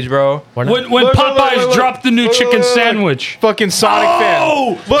You page, bro. when Look, Popeyes look. dropped the new Look, chicken look, look. sandwich. Fucking Sonic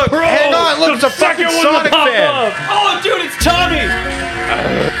fan. Look, bro, hang on, look, it's a fucking second one to Sonic pop fan. up. Oh, dude, it's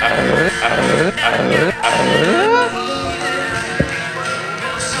Tommy.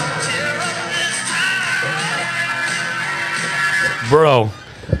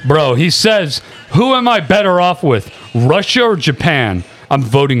 Bro, he says, who am I better off with, Russia or Japan? I'm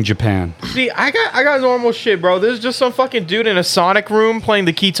voting Japan. See, I got normal shit, bro. This is just some fucking dude in a Sonic room playing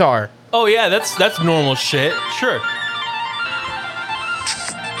the guitar. Oh yeah, that's normal shit. Sure.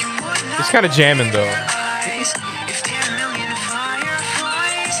 It's kind of jamming though.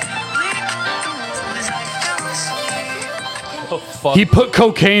 Oh fuck. He put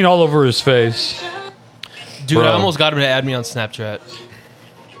cocaine all over his face. Dude, Bro. I almost got him to add me on Snapchat.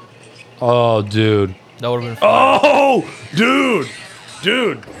 Oh, dude. That would have been fun. Oh, dude.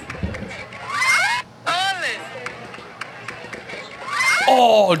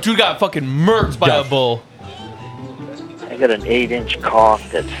 Oh, dude got fucking murked by a bull. I got an 8-inch cock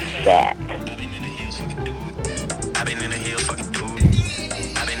that's fat.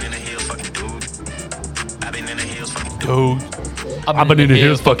 Dude. I've been in the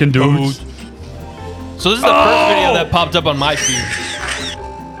hills fucking dudes. So this is the first video that popped up on my feed.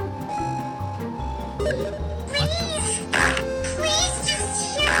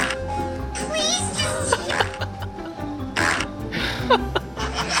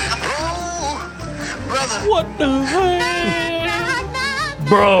 What the heck?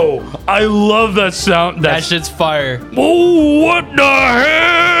 Bro, I love that sound. That shit's fire. Oh, what the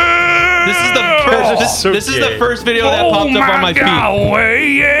hell? This is the first. This is the first video that popped up on my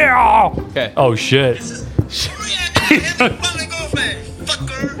feed. Yeah. Okay. Oh shit.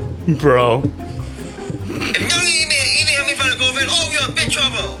 Bro.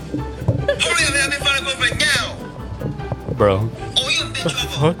 Bro.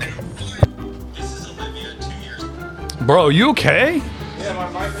 Bro, you okay? Yeah, my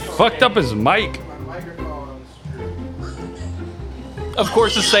microphone. Fucked up his mic. Of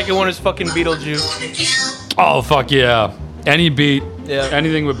course, the second one is fucking Beetlejuice. Oh fuck yeah. Any beat. Yeah.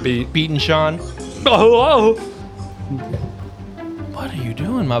 Anything with beat. Beating Sean. Oh. What are you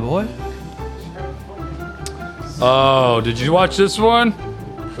doing, my boy? Oh, did you watch this one?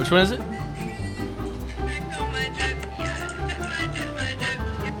 Which one is it?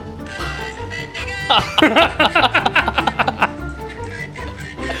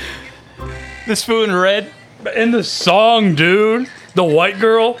 This fool in red. In the song, dude. The white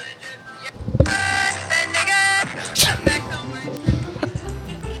girl.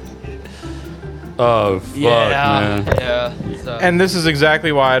 Oh fuck, man. Yeah. And this is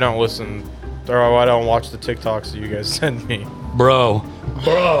exactly why I don't listen, or why I don't watch the TikToks that you guys send me. Bro.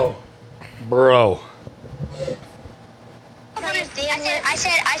 I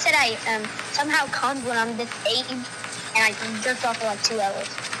said I somehow cummed when I'm this age, and I jerked off for like 2 hours.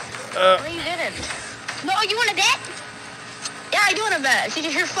 No, you didn't. No, you want to bet? Yeah, I do want to bet.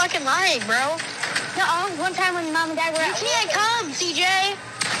 CJ, you're fucking lying, bro. No, one time when mom and dad were You can't come, CJ.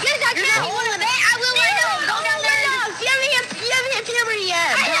 Yes, I can. You want to bet? I will right now. Go down there. You haven't hit puberty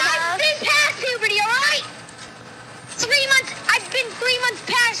yet. I've been past puberty, all right? 3 months. I've been 3 months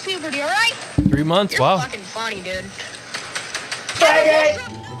past puberty, all right? 3 months. You're Wow. fucking funny, dude.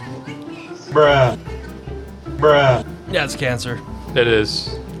 Bruh. Bruh. Yeah, it's cancer. It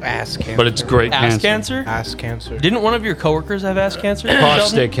is. Ass cancer. But it's great Ass cancer. cancer? Ass cancer. Didn't one of your coworkers have ass cancer?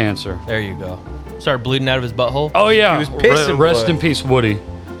 Prostate cancer. There you go. Started bleeding out of his butthole. Oh, yeah. He was pissing Rest blood. in peace, Woody.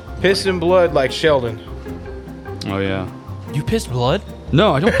 Piss and blood like Sheldon. Oh, yeah. You pissed blood?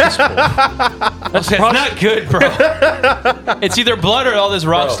 No, I don't piss blood. That's not good, bro. It's either blood or all this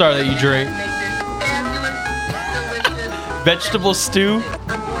rock star that you drink. Vegetable stew.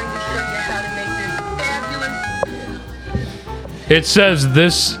 It says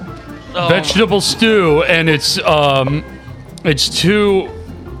this vegetable stew, and it's two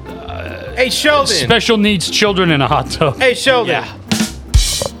Hey, Sheldon. special needs children in a hot tub. Hey, Sheldon. Yeah.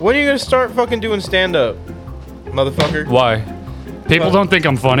 When are you gonna start fucking doing stand-up, motherfucker? Why? People don't think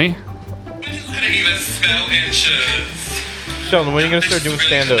I'm funny. Sheldon, when are you gonna start doing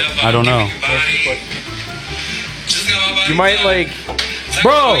stand-up? I don't know. You might like.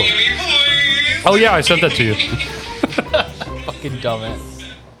 Bro! Oh, yeah, I sent that to you. Fucking dumbass.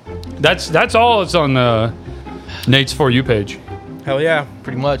 That's all it's on Nate's For You page. Hell yeah.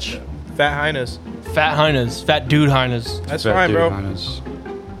 Pretty much. Fat highness. Fat hyenas. Fat dude hyenas. That's Fat fine, dude, bro. Highness.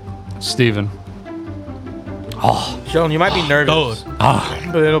 Steven. Sheldon, you might be nervous,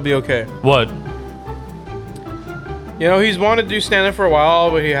 but it'll be okay. What? You know, he's wanted to do stand-up for a while,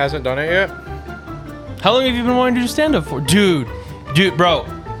 but he hasn't done it yet. How long have you been wanting to do stand up for? Dude, bro.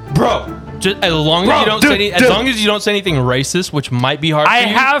 Just as long as you don't say anything racist, which might be hard for you. I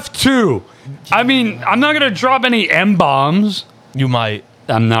have to. I mean, I'm not going to drop any M-bombs. You might.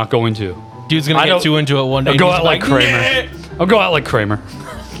 I'm not going to. Dude's going to get too into it one day. I'll go out like Kramer. I'll go out like Kramer.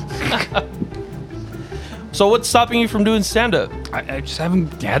 So what's stopping you from doing stand up? I just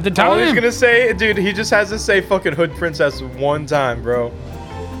haven't had the time. All he's gonna say, dude, he just has to say fucking Hood Princess one time, bro.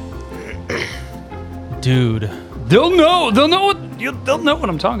 Dude. They'll know what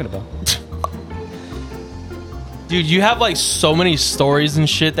I'm talking about. Dude, you have like so many stories and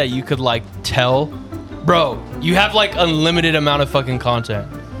shit that you could like tell. Bro, you have like unlimited amount of fucking content.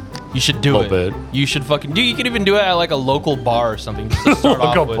 You should do it. Bit. You should fucking do. You could even do it at like a local bar or something. Just to start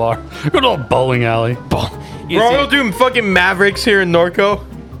off with. Bar. Go to a bowling alley. Bro, we'll do fucking Mavericks here in Norco.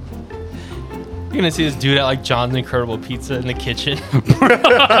 You're gonna see this dude at like John's Incredible Pizza in the kitchen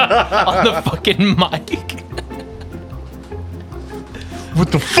on the fucking mic.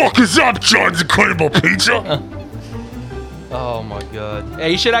 What the fuck is up, John's Incredible Pizza? Oh my god.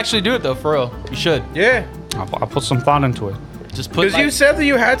 Hey, you should actually do it though, for real. You should. Yeah. I'll put some thought into it. Just put. Because you said that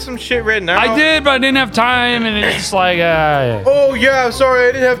you had some shit written out. I did, but I didn't have time, and it's just like, Oh yeah, I'm sorry,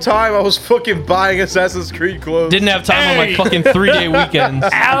 I didn't have time. I was fucking buying Assassin's Creed clothes. Didn't have time on my fucking 3-day weekends.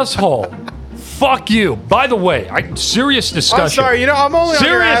 Asshole. Fuck you. By the way, serious discussion. I'm sorry, you know, I'm only on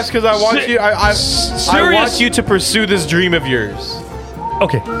your ass because I want you. I want you to pursue this dream of yours.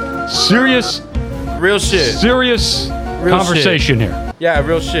 Okay. Serious. Real shit. Serious Real conversation shit. here. Yeah,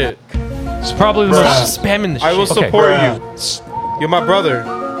 real shit. It's probably the most spamming the shit. I will support you. You're my brother.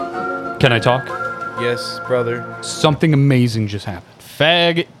 Can I talk? Yes, brother. Something amazing just happened.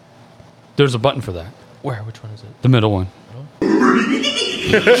 Fag. There's a button for that. Where? Which one is it? The middle one.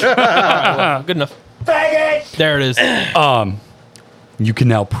 Right, well, good enough. Faggot. There it is. You can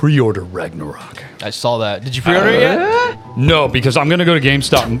now pre-order Ragnarok. I saw that. Did you pre-order it yet? No, because I'm gonna go to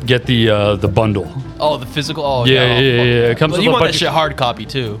GameStop and get the bundle. Oh, the physical. Oh, Yeah. It comes with you a want bunch that shit hard copy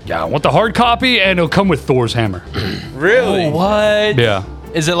too? Yeah, I want the hard copy, and it'll come with Thor's hammer. Really? Oh, what? Yeah.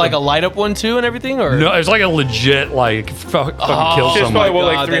 Is it like a light up one too and everything, or No, it's like a legit fucking kill Shit's someone. probably what,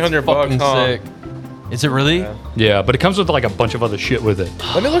 like that's $300 fucking huh? sick. Is it really? Yeah, but it comes with like a bunch of other shit with it.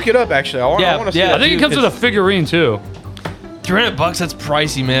 Let me look it up. Actually, I want to see. Yeah, I think it comes with a figurine too. $300. That's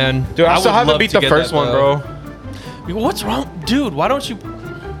pricey, man. Dude, I still would haven't love beat to the get first that, one, though. bro. What's wrong, dude? Why don't you?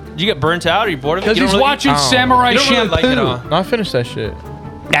 Did you get burnt out? Are you bored of it? Because You he's don't really- watching Oh. Samurai You don't really Shampoo. like it, huh? No, I finished that shit.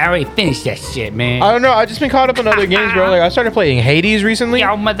 I already finished that shit, man. I don't know. I just been caught up in other games, bro. Like I started playing Hades recently.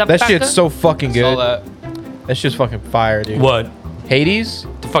 Yo, That motherfucker. shit's so fucking Saw good. that. That shit's fucking fire, dude. What Hades?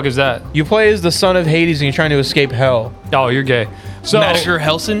 the fuck is that? You play as the son of Hades and you're trying to escape hell. Oh, you're gay. So Manager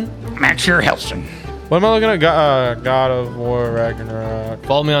Helson. Max Helson. What am I looking at? God of War Ragnarok.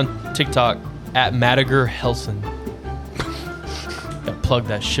 Follow me on TikTok at Madiger Helson. Got plug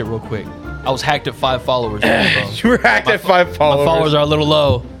that shit real quick. I was hacked at 5 followers. Bro. You were hacked at 5 followers. My followers are a little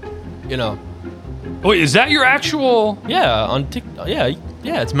low. You know. Wait, is that your actual? Yeah, on TikTok. Yeah,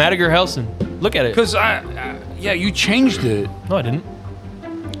 it's Madiger Helson. Look at it. Because yeah, you changed it. No, I didn't.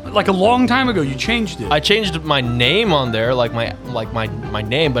 Like a long time ago, you changed it. I changed my name on there, like my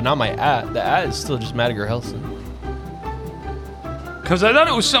name, but not my @ The @ is still just Madiger Helson. Because I thought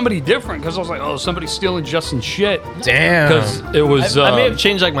it was somebody different. Because I was like, oh, somebody's stealing Justin's shit. Damn. Because it was. I may have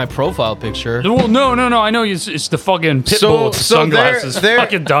changed like my profile picture. Well, no. I know it's the fucking pit bull with the sunglasses.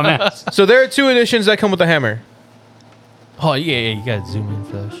 Fucking dumbass. So there are 2 editions that come with the hammer. Oh yeah, you gotta zoom in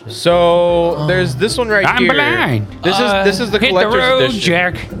for that shit. So there's this one right here. I'm blind. This is the hit collector's the road, edition.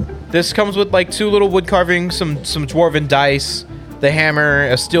 Jack. This comes with like 2 little wood carvings, some dwarven dice, the hammer,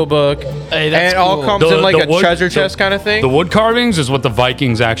 a steel book, Hey, and that's it all cool. comes in like a treasure chest kind of thing. The wood carvings is what the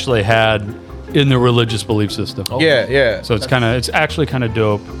Vikings actually had in their religious belief system. Yeah. So it's actually kind of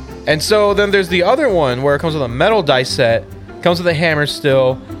dope. And so then there's the other one where it comes with a metal dice set, comes with a hammer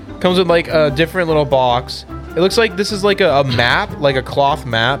still, comes with like a different little box. It looks like this is like a map, like a cloth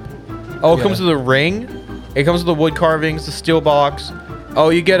map. Oh, it comes with a ring. It comes with the wood carvings, the steel box. Oh,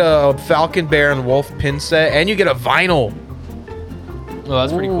 you get a falcon, bear, and wolf pin set, and you get a vinyl. Oh,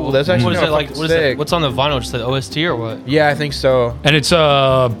 that's pretty cool. That's actually what is it like? fucking What is it? sick. What's on the vinyl? Just the OST or what? Yeah, I think so. And it's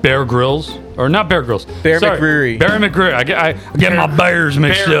Bear Grylls, or not Bear Grylls. Bear Sorry, McCreary. Barry McCreary. I get my bears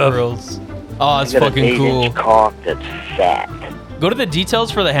mixed Bear up. Grylls. Oh, that's I got fucking an 8-inch cool. cock that's fat. Go to the details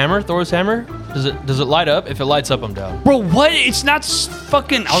for the hammer, Thor's hammer. Does it light up? If it lights up, I'm down. Bro, what? It's not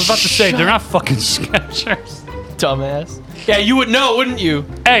fucking. I was about to say they're not fucking Skechers. Dumbass. Yeah, you would know, wouldn't you?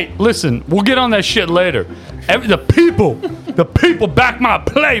 Hey, listen, we'll get on that shit later. The people back my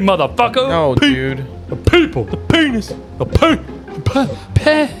play, motherfucker. No, dude. The people, the penis, the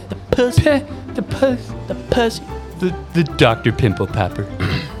pussy, the Dr. Pimple Popper.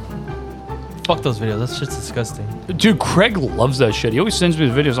 Fuck those videos. That shit's disgusting. Dude, Craig loves that shit. He always sends me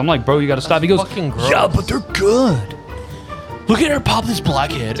the videos. I'm like, bro, you gotta stop. He goes, fucking gross. yeah, but they're good. Look at her pop this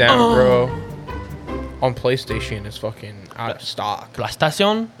blackhead. Damn, bro. On PlayStation, it's fucking out of stock.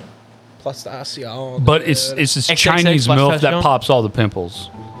 PlayStation. PlayStation. But it's this XXX Chinese MILF that PlayStation? pops all the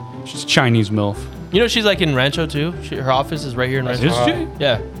pimples. She's Chinese MILF. You know she's like in Rancho too. Her office is right here in Rancho. Is she?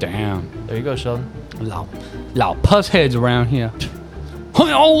 Yeah. Damn. There you go, Sheldon. Loud puss heads around here.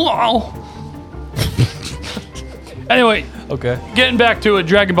 Anyway, Okay. getting back to it,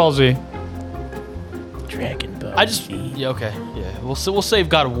 Dragon Ball Z. Dragon Ball. Okay. Yeah. We'll save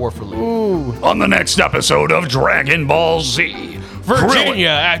God of War for later. On the next episode of Dragon Ball Z, Virginia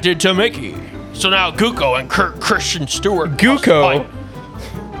acted Tamiki. So now Guko and Christian Stewart. Guko?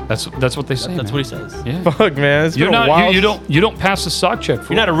 That's what they say. That's man. what he says. Yeah. Fuck, man. It's You're been a not. while. You don't pass the sock check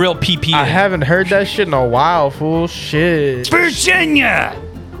for. You're not a real PP. I haven't heard that shit in a while, fool. Shit. Virginia!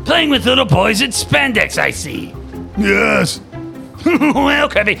 Playing with little boys at spandex, I see. Yes. Well,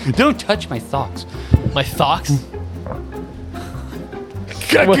 Kevin, don't touch my socks. My thoughts.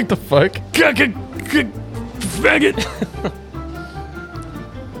 What the fuck? Faggot.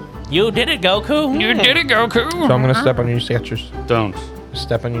 You did it, Goku. You did it, Goku. So I'm gonna step on your Skechers. Don't.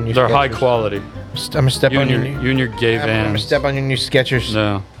 Step on your new They're Skechers. high quality. I'm gonna step You on and your your, new. you and your gay I'm gonna vans. step on your new Skechers.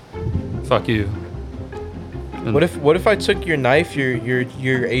 No. Fuck you. What if I took your knife,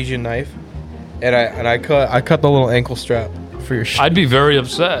 your Asian knife, and I cut the little ankle strap for your shit? I'd be very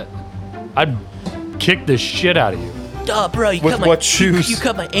upset. I'd kick the shit out of you. Duh, bro. You With what shoes? You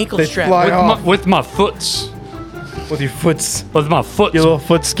cut my ankle They strap. fly off. With my foots. With your foots. With my foots. Your little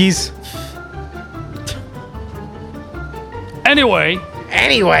foot skis. Anyway,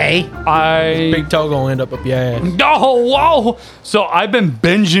 Big toe gonna end up your ass. Oh, whoa! So I've been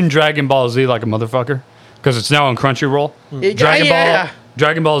binging Dragon Ball Z like a motherfucker because it's now on Crunchyroll.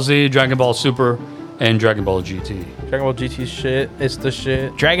 Dragon Ball Z, Dragon Ball Super, and Dragon Ball GT. Dragon Ball GT shit. It's the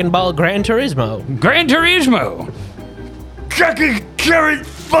shit. Dragon Ball Gran Turismo. Gran Turismo. Carrot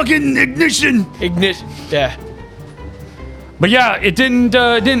fucking ignition. Yeah. But yeah, it didn't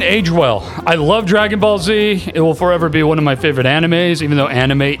age well. I love Dragon Ball Z. It will forever be one of my favorite animes, even though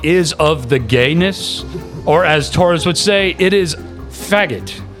anime is of the gayness, or as Torres would say, it is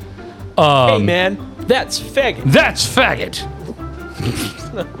faggot. Hey man, that's faggot. That's faggot.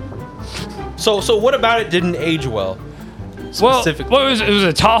 So what about it didn't age well? Well, Specifically. what was it? Was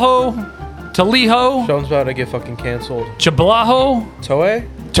it Tahoe? Taliho? Sean's about to get fucking canceled. Chablaho? Toei?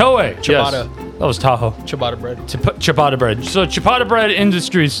 Toei. Ciabatta. Yes. That was Tahoe. Ciabatta bread. Ciabatta bread. So Ciabatta bread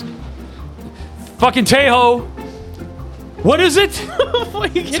industries. Fucking Tejo. What is it?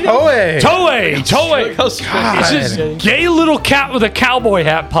 Toei. Toei. Look how smart It's this gay little cat with a cowboy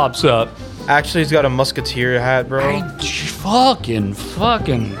hat pops up. Actually, he's got a musketeer hat, bro. Fucking.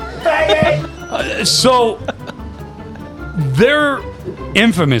 So they're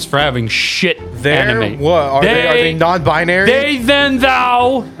infamous for having shit anime. What? Are they non-binary? They, then,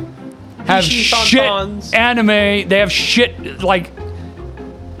 thou have Ishi, shit tampons. anime. They have shit like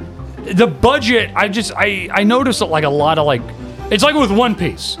the budget. I noticed like a lot of like it's like with One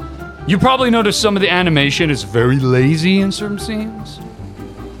Piece. You probably noticed some of the animation is very lazy in certain scenes.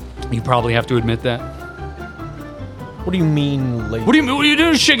 You probably have to admit that. What do you mean, late? What are you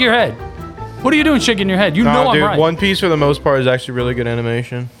doing? Shake your head. What are you doing shaking your head? You know dude, I'm right. One Piece for the most part is actually really good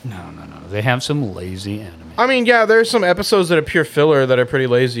animation. No. They have some lazy anime. I mean, yeah, there's some episodes that are pure filler that are pretty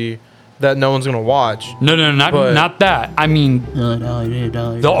lazy that no one's gonna watch. No, not that. I mean,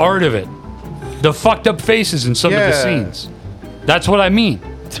 the art of it, the fucked up faces in some of the scenes. That's what I mean.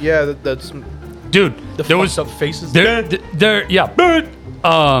 Yeah, that's. Dude, The there was fucked up faces. there. Yeah.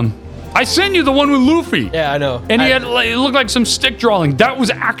 I sent you the one with Luffy. Yeah, I know. And he had like, it looked like some stick drawing. That was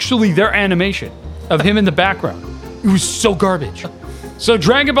actually their animation of him in the background. It was so garbage. So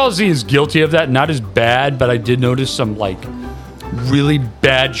Dragon Ball Z is guilty of that. Not as bad, but I did notice some like really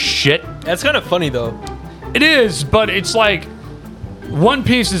bad shit. That's kind of funny though. It is, but it's like One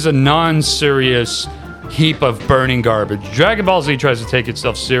Piece is a non-serious heap of burning garbage. Dragon Ball Z tries to take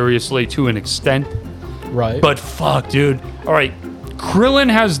itself seriously to an extent. Right. But fuck, dude. All right. Krillin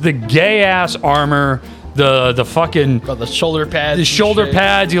has the gay-ass armor, the fucking... the shoulder pads. The shoulder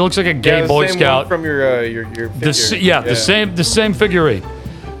pads. He looks like a gay Boy Scout. From your figure. The same figurine.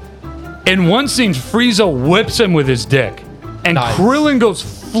 In one scene, Frieza whips him with his dick. And Krillin goes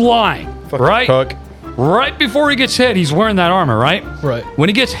flying. Fucking right? cook. Right before he gets hit, he's wearing that armor, right? Right. When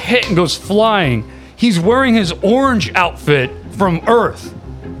he gets hit and goes flying, he's wearing his orange outfit from Earth.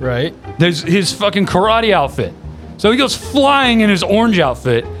 Right. There's his fucking karate outfit. So he goes flying in his orange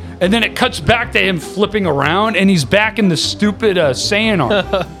outfit, and then it cuts back to him flipping around, and he's back in the stupid Saiyan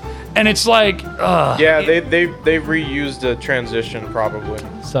armor. And it's like, yeah, they've reused the transition probably.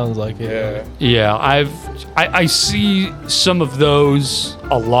 Sounds like it. Yeah, I see some of those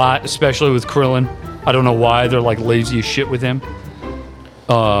a lot, especially with Krillin. I don't know why they're like lazy as shit with him.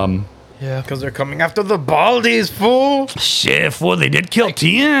 Yeah, because they're coming after the Baldies, fool. Shit, fool, they did kill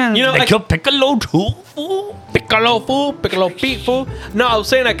Tien. You know, they killed Piccolo too, fool. Piccolo Pete, fool. No, I was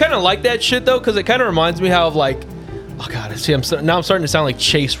saying I kind of like that shit though, because it kind of reminds me how of like, oh god, see, I'm starting to sound like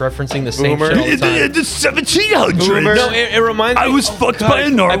Chase referencing the same shit all the time. The 1700s. No, it reminds me. I was fucked by a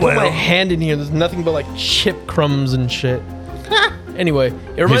narwhal. I put my hand in here. There's nothing but like chip crumbs and shit. Anyway,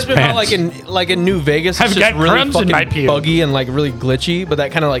 it reminds me about like in New Vegas. It's just really fucking buggy and like really glitchy, but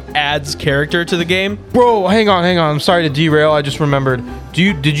that kind of like adds character to the game. Bro, hang on. I'm sorry to derail. I just remembered.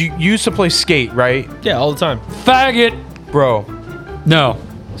 Did you used to play Skate, right? Yeah, all the time. Faggot, bro. No.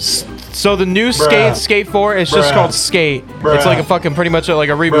 So the new Skate 4 is just called Skate. It's like a fucking pretty much like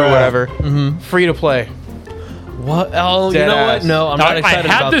a reboot or whatever. Mm-hmm. Free to play. What? Oh, you know what? No, I'm not excited about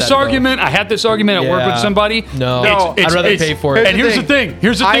that. I had this argument at work with somebody. No, I'd rather pay for it. And here's the thing,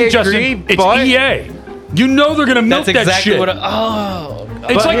 Justin. It's EA. You know they're gonna milk that shit.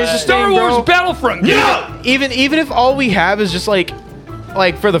 It's like Star Wars Battlefront. Yeah. Even if all we have is just like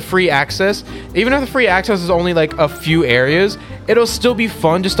for the free access, even if the free access is only like a few areas, it'll still be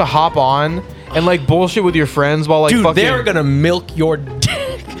fun just to hop on and like bullshit with your friends while like fucking. They're gonna milk your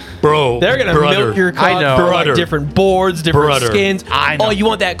dick. Bro, they're gonna milk your cock for like different boards, different skins. I know. Oh, you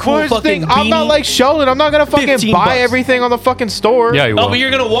want that cool fucking beanie? I'm not like Sheldon. I'm not gonna fucking buy everything on the fucking store. Yeah, you will. Oh, but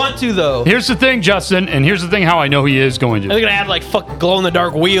you're gonna want to though. Here's the thing, Justin, and here's the thing how I know he is going to. They're gonna add like fucking glow in the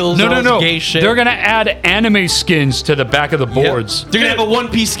dark wheels. No. Gay shit. They're gonna add anime skins to the back of the boards. They're gonna have a One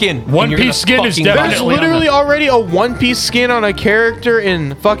Piece skin. One Piece skin is definitely. There's literally already a One Piece skin on a character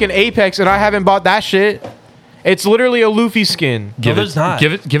in fucking Apex, and I haven't bought that shit. It's literally a Luffy skin. Give it time.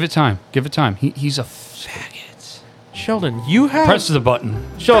 Give it time. He's a faggot. Sheldon, you have press the button.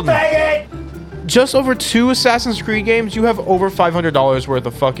 Sheldon, just over 2 Assassin's Creed games, you have over $500 worth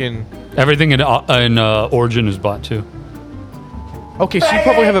of fucking everything in Origin is bought too. Okay, so you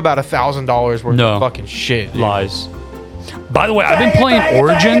probably have about $1,000 worth of fucking shit. Dude. Lies. By the way, I've been playing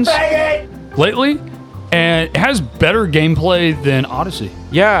Origins lately. And it has better gameplay than Odyssey.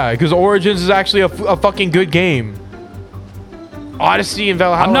 Yeah, because Origins is actually a fucking good game. Odyssey and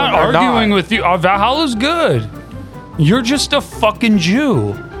Valhalla. I'm not arguing with you. Valhalla's good. You're just a fucking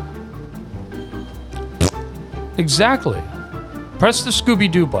Jew. Exactly. Press the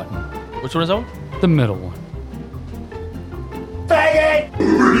Scooby-Doo button. Which one is that one? The middle one. Faggot!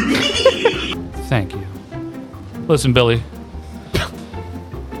 Thank you. Listen, Billy.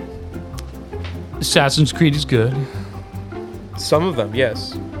 Assassin's Creed is good. Some of them,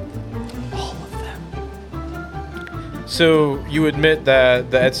 yes. so you admit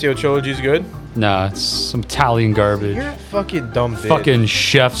that the Ezio trilogy is good? Nah, it's some Italian garbage. You're a fucking dumb bitch. Fucking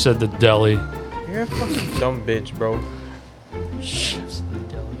chefs at the deli. You're a fucking dumb bitch, bro. Chefs at the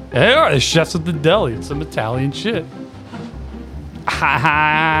deli. They are the chefs at the deli. It's some Italian shit.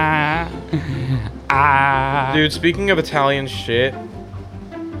 Dude, speaking of Italian shit,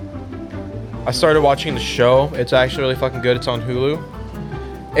 I started watching the show. It's actually really fucking good. It's on Hulu.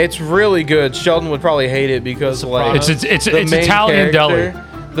 It's really good. Sheldon would probably hate it because like it's the main Italian deli.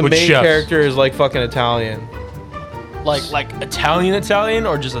 The with main chefs. character is like fucking Italian. Like Italian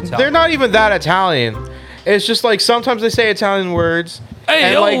or just Italian? They're not even that Italian. It's just like sometimes they say Italian words. Hey,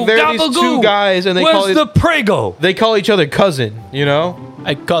 and yo, like they're these two Gabagoo. guys and they Where's call the prego? They call each other cousin, you know?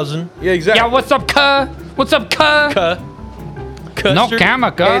 Hey, cousin. Yeah, exactly. Yeah, what's up, cuh? What's up, cuh? No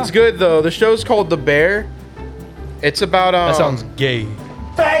camera, cuh. It's good though. The show's called The Bear. It's about That sounds gay.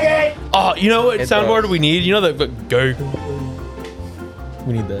 Faggot! Oh, you know what soundboard we need? You know that gay.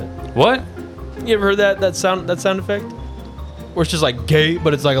 We need that. What? You ever heard that sound effect? Where it's just like gay,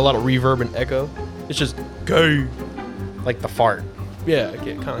 but it's like a lot of reverb and echo. It's just gay. Like the fart. Yeah,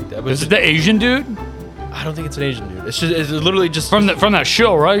 kind of like that. But Is it the Asian dude? I don't think it's an Asian dude. It's literally just from that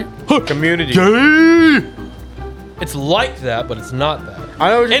show, right? Community. Gay. It's like that, but it's not that. I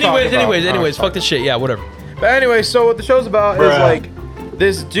know what you're talking about. Anyways, fuck this shit. Yeah, whatever. But anyway, so what the show's about is like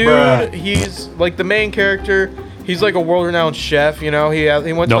this dude. Bruh. He's like the main character. He's like a world-renowned chef. You know, he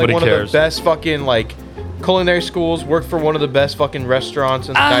went to Nobody like one cares. of the best fucking like culinary schools. Worked for one of the best fucking restaurants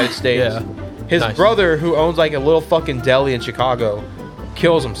in the United States. Yeah. His Nice. brother, who owns like a little fucking deli in Chicago,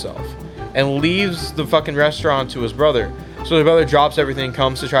 kills himself and leaves the fucking restaurant to his brother. So his brother drops everything,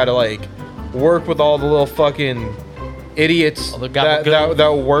 comes to try to like work with all the little fucking idiots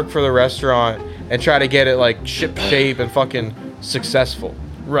that work for the restaurant and try to get it like ship shape and fucking successful.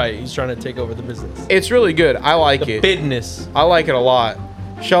 Right, he's trying to take over the business. It's really good. I like it. Business. I like it a lot.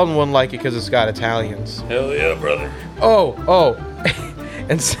 Sheldon wouldn't like it because it's got Italians. Hell yeah, brother. Oh,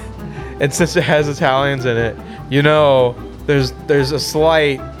 and since it has Italians in it, you know, there's a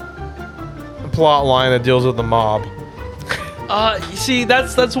slight plot line that deals with the mob. You see,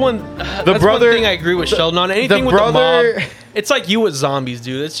 that's one. The brother one thing I agree with Sheldon on. Anything with the mob, it's like you with zombies,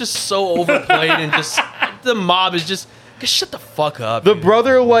 dude. It's just so overplayed and just the mob is just shut the fuck up. The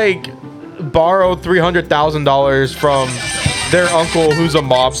brother like borrowed $300,000 from their uncle, who's a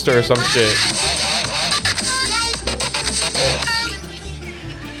mobster or some shit.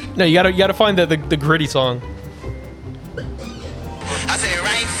 No, you gotta find the gritty song.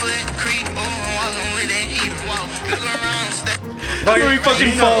 Where he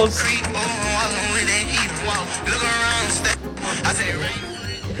fucking falls.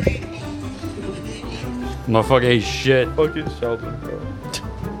 Motherfucker ate shit. Fucking Sheldon, bro.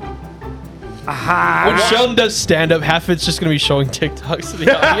 When Sheldon does stand up, half of it's just gonna be showing TikToks to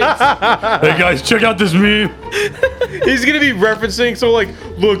the audience. Hey guys, check out this meme. He's gonna be referencing, so like,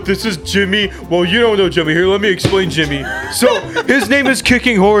 look, this is Jimmy. Well, you don't know Jimmy. Here, let me explain Jimmy. So his name is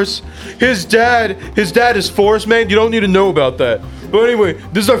Kicking Horse. His dad is Forest Man. You don't need to know about that. But anyway,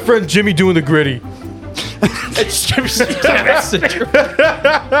 this is our friend Jimmy doing the gritty. It's Jimmy's messenger.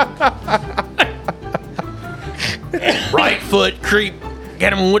 Right foot creep.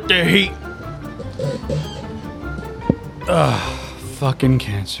 Get him with the heat. Fucking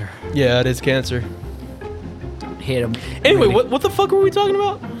cancer. Yeah, it is cancer. Hit him. Anyway, what the fuck were we talking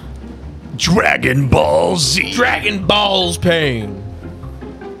about? Dragon Ball Z. Dragon Ball's pain.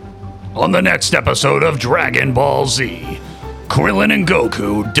 On the next episode of Dragon Ball Z, Krillin and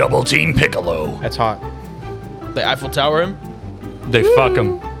Goku double team Piccolo. That's hot. They Eiffel Tower him? They fuck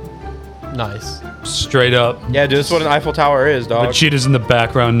him. Nice. Straight up. Yeah, dude, this is what an Eiffel Tower is, The dog. cheetah's in the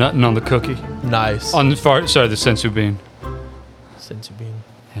background, nutting on the cookie. Nice. On the far, sorry, the sensu bean. Sensu bean.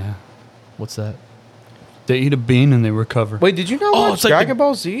 Yeah. What's that? They eat a bean and they recover. Wait, did you know watch it's like Dragon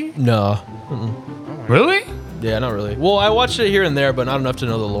Ball Z? No. Really? Yeah, not really. Well, I watched it here and there, but not enough to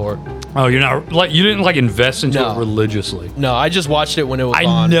know the lore. Oh, you're not like you didn't like invest into No. it religiously. No, I just watched it when it was I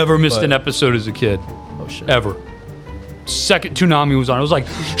on. never missed but- an episode as a kid. Oh shit. Ever. Second Toonami was on. I was like,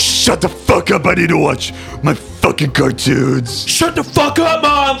 Shut the fuck up, I need to watch my fucking cartoons. Shut the fuck up,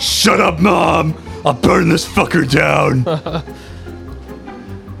 Mom! Shut up, Mom. I'll burn this fucker down.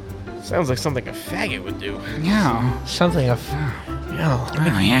 Sounds like something a faggot would do. Yeah. Something of.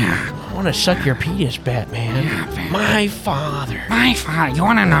 Oh, yeah. I want to suck your penis, Batman. My father. My father. You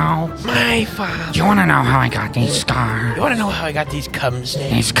want to know? My father. You want to know how I got these scars? You want to know how I got these cum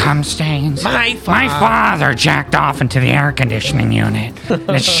stains? These cum stains? My My father jacked off into the air conditioning unit. And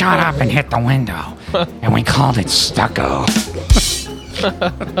it shot up and hit the window. And we called it stucco.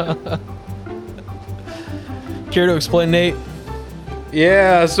 Care to explain, Nate?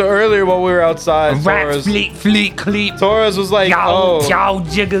 Yeah, so earlier while we were outside, Rats, fleet, cleep. Torres was like, Y'all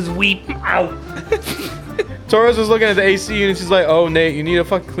jiggers weep out. Torres was looking at the AC unit. She's like, oh, Nate, you need to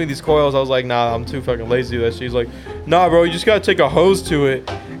fucking clean these coils. I was like, nah, I'm too fucking lazy to do that. She's like, nah, bro, you just gotta take a hose to it.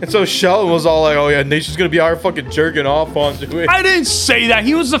 And so Sheldon was all like, oh, yeah, Nate's just gonna be out here fucking jerking off onto it. I didn't say that.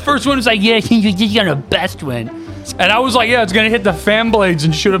 He was the first one who's like, yeah, you're the best one. And I was like, yeah, it's going to hit the fan blades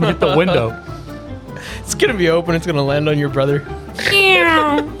and shoot him hit the window. It's going to be open. It's going to land on your brother.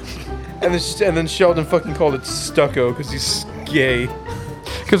 and then Sheldon fucking called it stucco because he's gay.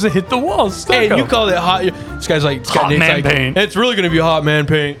 Because it hit the wall. Stucco. Hey, and you called it hot. This guy's like, hot man paint. It's really going to be hot man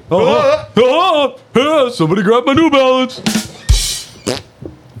paint. Somebody grab my New Balance.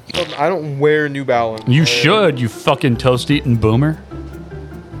 I don't wear New Balance. You should, you fucking toast-eating boomer.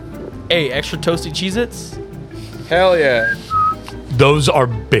 Hey, extra toasty Cheez-Its? Hell yeah. Those are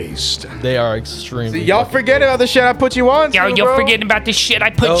based. They are extremely. See, y'all forget about the shit I put you on. Yo, you're forgetting about the shit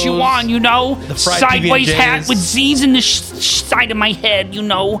I put you on, you know? The fried Sideways PB&Js. hat with Z's in the side of my head, you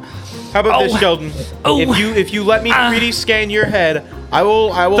know? How about this, Sheldon? If you let me 3D scan your head, I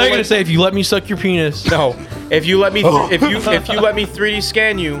will. They're gonna say if you let me suck your penis. No, if you let me if you let me 3D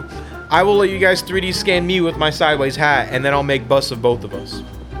scan you, I will let you guys 3D scan me with my sideways hat, and then I'll make busts of both of us.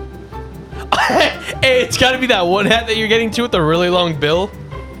 Hey, it's got to be that one hat that you're getting to with the really long bill.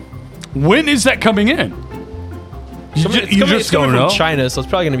 When is that coming in? It's coming from China, so it's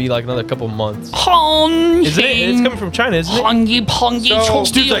probably going to be like another couple months. It's coming from China, isn't it?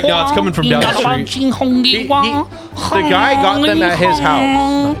 Dude's like, no, it's coming from down the street. The guy got them at his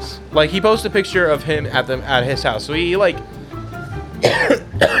house. Nice. Like, he posted a picture of him at his house. So he like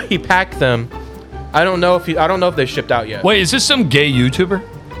he packed them. I don't know if they shipped out yet. Wait, is this some gay YouTuber?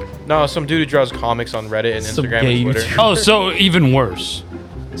 No, some dude who draws comics on Reddit and Instagram and Twitter. Oh, so even worse.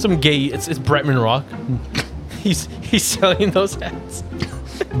 Some gay. It's Bretman Rock. He's selling those hats.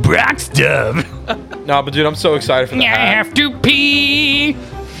 Brock's dub. Nah, but dude, I'm so excited for that. I have to pee.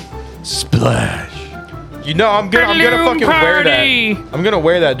 Splash. You know, I'm gonna fucking wear that. I'm gonna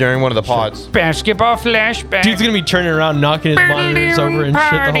wear that during one of the pods. Basketball flashback. Dude's gonna be turning around, knocking his monitors over and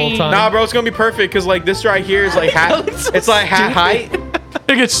shit the whole time. Nah, bro, it's gonna be perfect because like this right here is like hat. It's like hat height.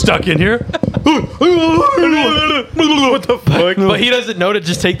 It gets stuck in here. What the fuck? But he doesn't know to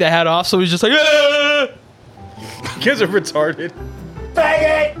just take the hat off, so he's just like, ah! You guys are retarded.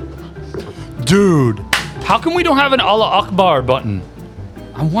 Dude, how come we don't have an Allah Akbar button?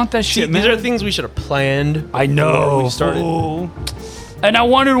 I want that shit, man. These are things we should have planned. I know. We started. And I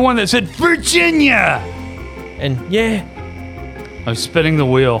wanted one that said Virginia. And yeah. I'm spinning the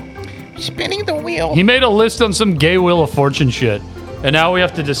wheel. Spinning the wheel. He made a list on some gay Wheel of Fortune shit. And now we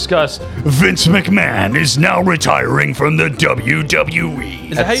have to discuss Vince McMahon is now retiring from the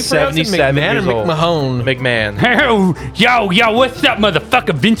WWE. Is that how you pronounce it? McMahon or McMahon? McMahon. Oh, yo, what's up,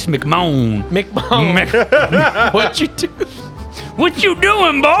 motherfucker? Vince McMahon. McMahon. What'd you do? What you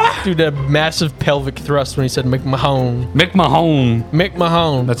doing, boy? Dude, a massive pelvic thrust when he said McMahon.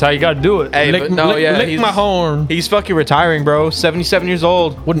 McMahon. That's how you gotta do it. Hey, but no, yeah, lick my horn. He's fucking retiring, bro. 77 years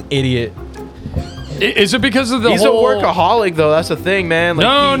old. What an idiot. Is it because of the He's whole... a workaholic, though. That's the thing, man. Like,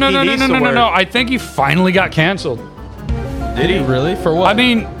 No. No. I think he finally got canceled. Did he really? For what? I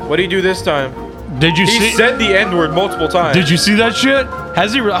mean... What did he do this time? Did you see... He said the N-word multiple times. Did you see that shit?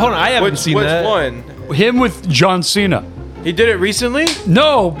 Has he... Hold on, I haven't seen that. Which one? Him with John Cena. He did it recently?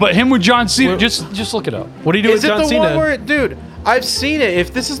 No, but him with John Cena. Just look it up. What do you do with John Cena? Is it the one where... Dude, I've seen it.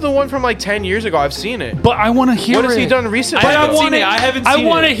 If this is the one from like 10 years ago, I've seen it. But I want to hear it. What has he done recently? I haven't seen it. I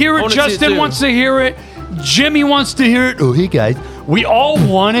want to hear it. Justin wants to hear it. Jimmy wants to hear it. Oh, hey, guys. We all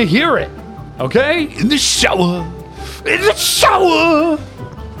want to hear it. Okay? In the shower. In the shower.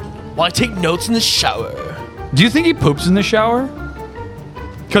 Well, I take notes in the shower. Do you think he poops in the shower?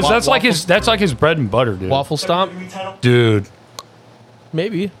 Because that's like his bread and butter, dude. Waffle stomp? Dude.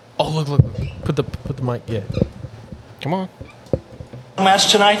 Maybe. Oh, look. Put the mic. Yeah. Come on.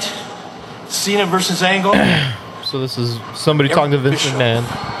 Match tonight. Cena versus Angle. So this is somebody talking to Vince McMahon.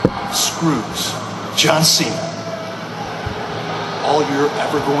 Screws John Cena. All you're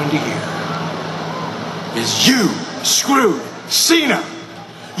ever going to hear is you screwed Cena.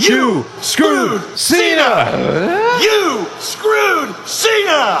 You screwed Cena. You screwed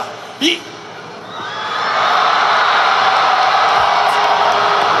Cena.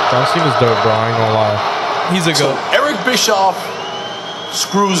 John Cena's dope, bro. I ain't gonna lie. He's a goat. Eric Bischoff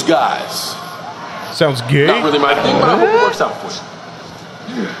screws guys. Sounds gay. Not really my thing, but I hope it works out for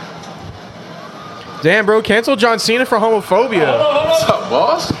you. Damn, bro. Cancel John Cena for homophobia. What's up,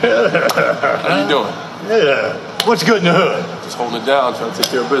 boss? How you doing? Yeah. What's good in the hood? Just holding it down, trying to take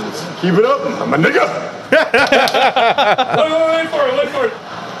care of business. Keep it up, I'm a nigga. Wait for it.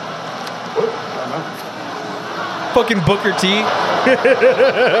 What? Fucking Booker T.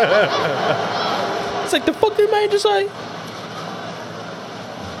 It's like the fuck did man just say?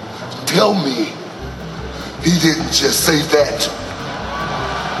 Tell me, he didn't just say that.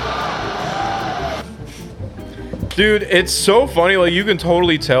 Dude, it's so funny. Like, you can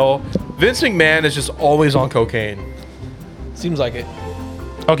totally tell Vince McMahon is just always on cocaine. Seems like it.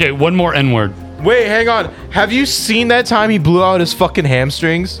 Okay, one more N-word. Wait, hang on. Have you seen that time he blew out his fucking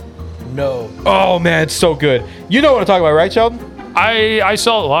hamstrings? No. Oh, man, it's so good. You know what I'm talking about, right, Sheldon? I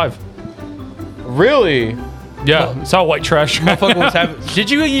saw it live. Really? Yeah, saw white trash. Motherfucker was having. Did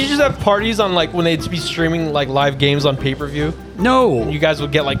you just have parties on like when they'd be streaming like live games on pay-per-view? No. You guys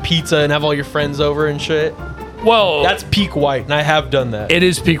would get like pizza and have all your friends over and shit. Well, that's peak white, and I have done that. It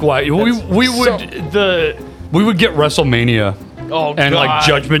is peak white. We would get WrestleMania. Oh, and God. like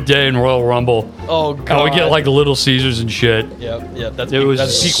Judgment Day and Royal Rumble. Oh god. And we get like Little Caesars and shit. Yep. That's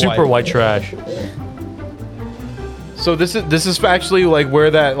peak super white trash. So this is actually like where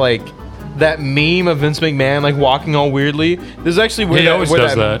that meme of Vince McMahon like walking all weirdly. This is actually where he always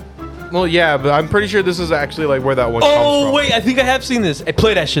does that. Well, yeah, but I'm pretty sure this is actually like where that one comes from. Oh wait, I think I have seen this. Hey,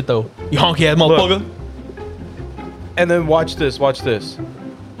 play that shit though. You honky ass motherfucker. And then watch this. Blows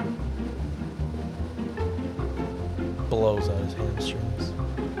out his hamstrings.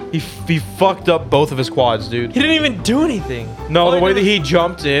 He fucked up both of his quads, dude. He didn't even do anything. No, the way that he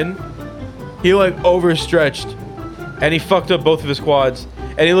jumped in, he like overstretched, and he fucked up both of his quads.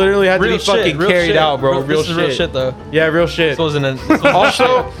 And he literally had to be fucking carried out, bro. Real shit. Real shit, though. Yeah, real shit. This wasn't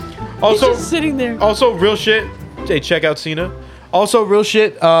also, He's just sitting there. Also, real shit. Hey, check out Cena. Also, real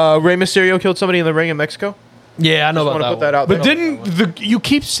shit. Rey Mysterio killed somebody in the ring in Mexico. Yeah, I know about that. Put that out But there. you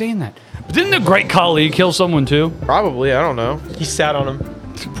keep saying that. But didn't the Great Khali kill someone too? Probably. I don't know. He sat on him.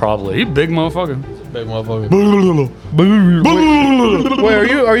 Probably. He big motherfucker. Big motherfucker.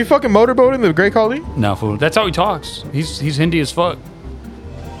 Wait, are you fucking motorboating the Great Khali? No, fool. That's how he talks. He's Hindi as fuck.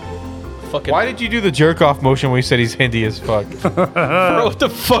 Fucking. Why did you do the jerk off motion when you said he's Hindi as fuck? Bro, what the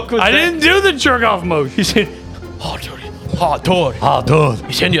fuck was that? I didn't do the jerk off motion. He said, "Oh, dude, dude, dude.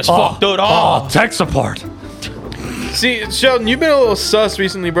 he's Hindi as fuck, dude." Oh, text apart. See, Sheldon, you've been a little sus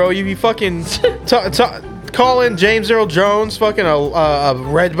recently, bro. You be fucking calling James Earl Jones fucking a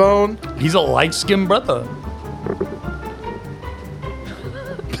red bone. He's a light-skinned brother.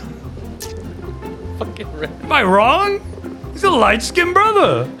 fucking red. Am I wrong? He's a light-skinned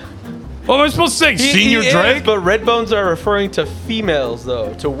brother. What am I supposed to say? Senior Drake? Is, but red bones are referring to females,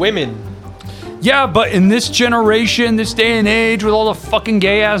 though, to women. Yeah, but in this generation, this day and age, with all the fucking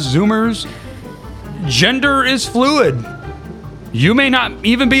gay-ass Zoomers, gender is fluid. You may not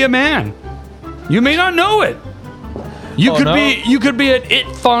even be a man. You may not know it. You could be at it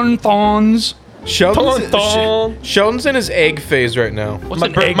thons. Sheldon's in his egg phase right now.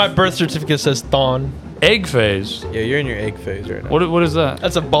 My birth certificate says thon. Egg phase. Yeah, you're in your egg phase right now. What is that?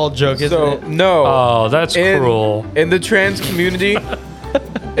 That's a bald joke, isn't it? No. Oh, that's cruel. In the trans community,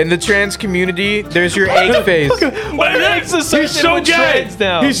 there's your egg phase. He's so gay.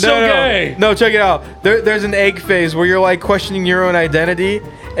 Now. He's so gay. No, check it out. There's an egg phase where you're like questioning your own identity,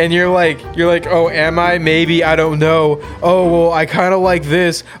 and you're like, oh, am I? Maybe, I don't know. Oh, well, I kind of like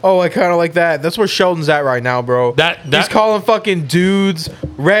this. Oh, I kind of like that. That's where Sheldon's at right now, bro. He's calling fucking dudes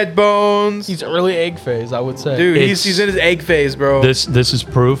red bones. He's early egg phase, I would say. Dude, he's in his egg phase, bro. This is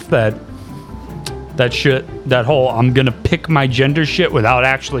proof that whole I'm gonna pick my gender shit without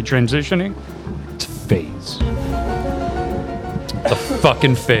actually transitioning. It's a phase. It's a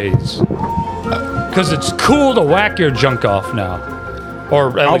fucking phase. Because it's cool to whack your junk off now.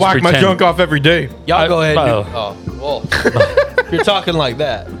 Or at I'll least whack pretend. my junk off every day. Y'all go ahead. Oh. Well, you're talking like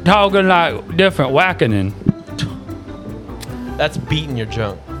that. Talking like different whacking in. That's beating your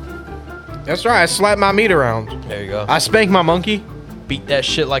junk. That's right. I slap my meat around. There you go. I spank my monkey. Beat that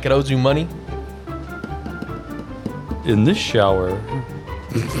shit like it owes you money. In this shower.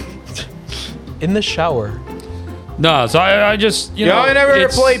 In the shower. No, so I just, Y'all never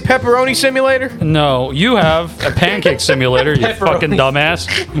played Pepperoni Simulator? No, you have a pancake simulator, you fucking dumbass.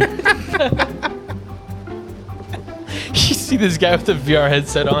 You see this guy with the VR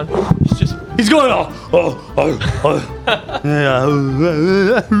headset on? He's going,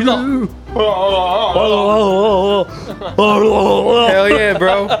 Hell yeah,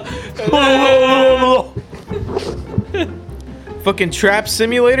 bro. Fucking Trap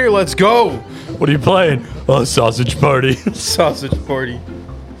Simulator, let's go. What are you playing? Oh, Sausage Party. Sausage Party.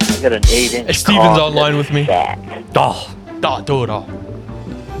 I got an 8-inch. Steven's online with me. Oh. Dude,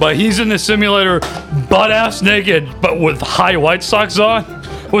 but he's in the simulator butt ass naked, but with high white socks on,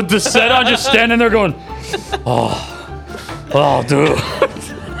 with the set on, just standing there going, oh, dude.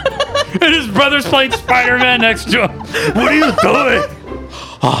 And his brother's playing Spider-Man next to him. What are you doing?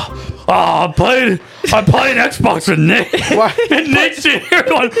 I'm playing Xbox with Nick. And Nick's in here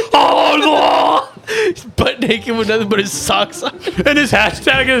going, oh, He's butt naked with nothing but his socks on. and his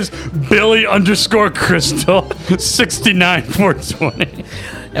hashtag is Billy_Crystal69420.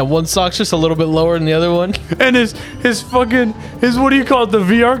 And one sock's just a little bit lower than the other one. And his what do you call it, the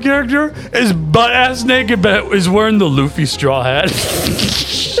VR character is butt ass naked, but is wearing the Luffy straw hat.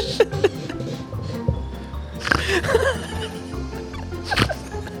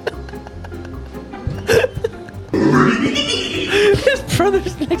 His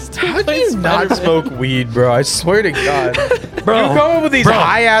brother's next to him. How do you not smoke weed, bro? I swear to God. Bro, you come up with these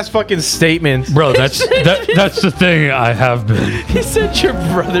high-ass fucking statements. Bro, that's the thing I have been. He said your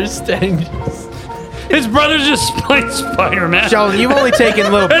brother's standing. His brother's just playing Spider-Man. Sheldon, you've only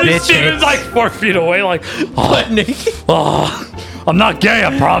taken little and bitch Steven's like 4 feet away, like, I'm not gay,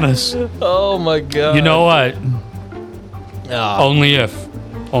 I promise. Oh my God. You know what? Only if.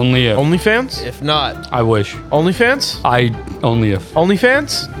 OnlyFans? If not. I wish. OnlyFans? Only if.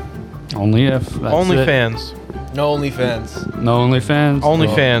 OnlyFans? Only if. That's OnlyFans. No OnlyFans. No OnlyFans?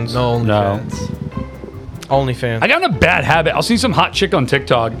 OnlyFans. No OnlyFans. OnlyFans. I got in a bad habit. I'll see some hot chick on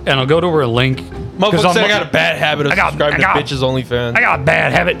TikTok, and I'll go to her link. Motherfucker said I got a bad habit of subscribing to bitches OnlyFans. I got a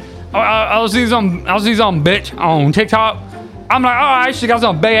bad habit. I'll see some bitch on TikTok. I'm like, all right, she got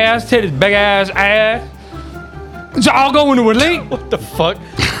some big ass titties, big ass ass. So I'll go into a link. What the fuck?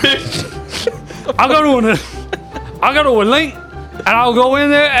 I'll go to a link, and I'll go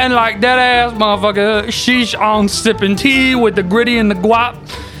in there and like that ass motherfucker. Sheesh on sipping tea with the gritty and the guap.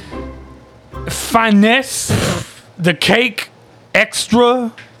 Finesse the cake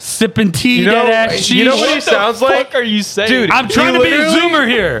extra sipping tea. You know, that ass. you know what he sounds like? What are you saying? Dude, I'm trying to be a zoomer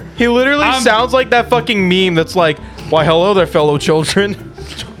here. He literally sounds like that fucking meme that's like, why hello there, fellow children.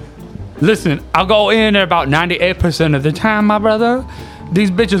 Listen, I'll go in there about 98% of the time, my brother. These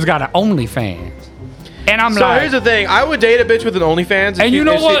bitches got an OnlyFans. And I'm so like... here's the thing. I would date a bitch with an OnlyFans. And you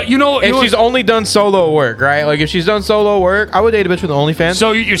know what? If she's only done solo work, right? Like, if she's done solo work, I would date a bitch with an OnlyFans.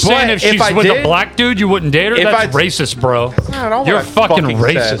 So you're saying if she's with a black dude, you wouldn't date her? That's racist, bro. You're fucking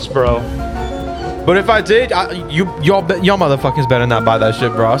racist, bro. But if I did, y'all motherfuckers better not buy that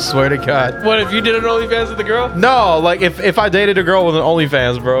shit, bro. I swear to God. What, if you did an OnlyFans with a girl? No, like, if I dated a girl with an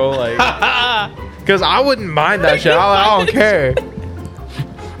OnlyFans, bro, like... Because I wouldn't mind that shit. I don't care.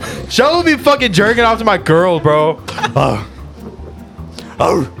 Sheldon would be fucking jerking off to my girl, bro.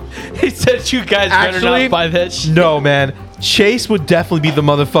 He said you guys better not buy that shit. No, man. Chase would definitely be the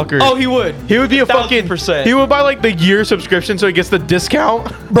motherfucker. Oh, he would. He would be a fucking... 1,000%. He would buy, like, the year subscription so he gets the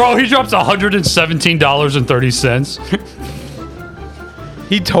discount. Bro, he drops $117.30.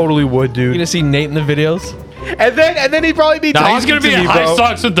 He totally would, dude. You gonna see Nate in the videos? And then he'd probably be talking he's gonna to be me, in high bro.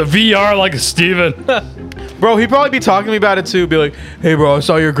 socks with the VR like a Steven. Bro, he'd probably be talking to me about it too. Be like, hey, bro, I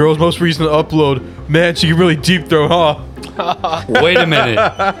saw your girl's most recent upload. Man, she can really deep throw, huh? Wait a minute.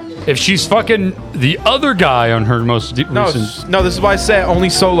 If she's fucking the other guy on her most recent... No, this is why I said only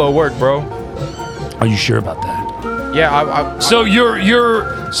solo work, bro. Are you sure about that? Yeah, So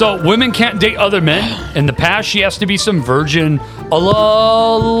so women can't date other men? In the past, she has to be some virgin in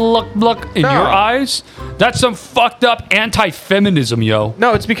your eyes? That's some fucked up anti-feminism, yo.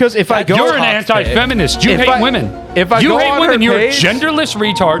 No, it's because if I go... You're an anti-feminist. You hate women. If I you go hate on women, her you're a page, genderless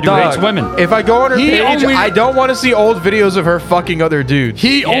retard who hates women. If I go on her He page, only- I don't want to see old videos of her fucking other dudes.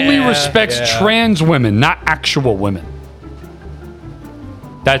 He only respects trans women, not actual women.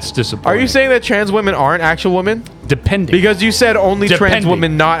 That's disappointing. Are you saying that trans women aren't actual women? Depending. Because you said only trans Depending.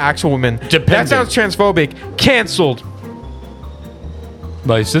 women, not actual women. Depending. That sounds transphobic. Cancelled.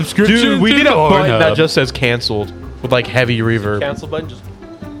 My subscription. Dude, we need a button that Pornhub. just says cancelled with like heavy reverb. Cancel button, just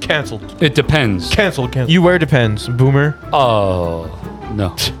canceled. It depends. Canceled. You wear depends, boomer. Oh,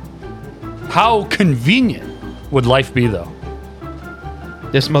 no. How convenient would life be, though?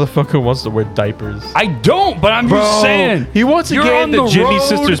 This motherfucker wants to wear diapers. I don't, but I'm just saying. He wants to You're get on into the Jimmy road.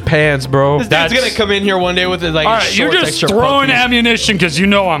 Sister's pants, bro. This dude's gonna come in here one day with his like All right, you're shorts, just extra throwing puffy. ammunition because you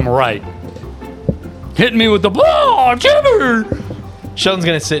know I'm right. Hit me with the Jimmy. Sheldon's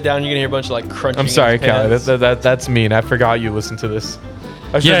gonna sit down. You're gonna hear a bunch of like crunching. I'm sorry, in his Callie. pants. That's mean. I forgot you listened to this.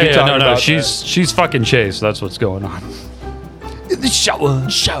 I shouldn't be Yeah, talking no. about She's fucking Chase. That's what's going on. In the shower.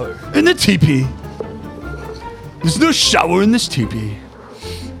 In the teepee. There's no shower in this teepee.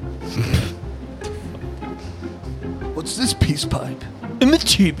 What's this peace pipe? In the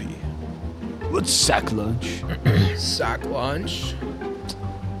teepee. What's sack lunch? Sack lunch.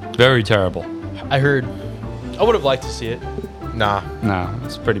 Very terrible. I heard. I would have liked to see it. Nah. No,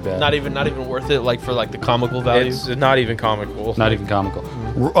 it's pretty bad. Not even worth it. Like for like the comical value. It's not even comical. Not even comical.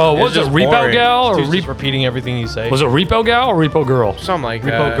 Was it Repo boring. Gal or Just repeating everything you say? was it Repo Gal or Repo Girl? Something like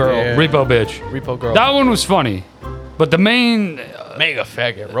Repo that. Girl. yeah. Repo Bitch. Repo Girl. That one was funny, but the main Mega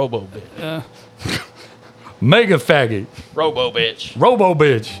faggot. Robo bitch. mega faggot, Robo bitch. Robo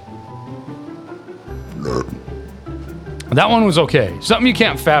Bitch. That one was okay. Something you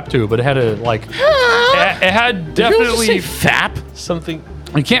can't fap to, but it had a like. it had definitely fap. Something.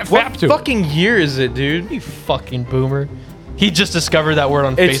 You can't fap What to. fucking year is it, dude? You fucking boomer. He just discovered that word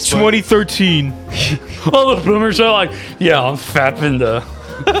on It's Facebook. 2013. All the boomers are like, yeah, I'm fapping the.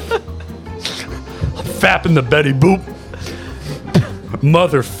 I'm fapping the Betty Boop.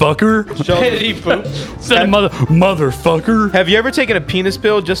 Motherfucker. Betty Boop. Said motherfucker. Have you ever taken a penis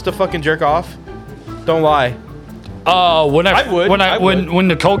pill just to fucking jerk off? Don't lie. When I would. when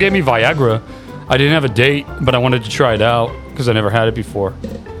Nicole gave me Viagra, I didn't have a date, but I wanted to try it out because I never had it before.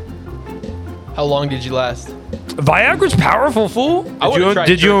 How long did you last? Viagra's powerful, fool.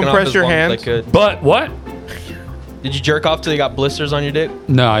 Did you impress your hands? But what? Did you jerk off till you got blisters on your dick?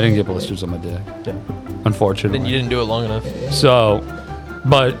 No, I didn't get blisters on my dick. Yeah. Unfortunately. Then you didn't do it long enough. So,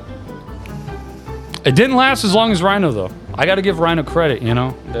 but it didn't last as long as Rhino though. I got to give Rhino credit. You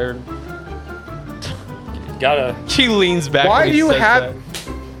know, they're gotta. She leans back. Why when he do you says have?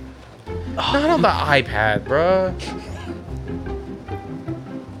 that. Not on the iPad, bruh.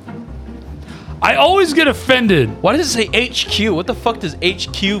 I always get offended. Why does it say HQ? What the fuck does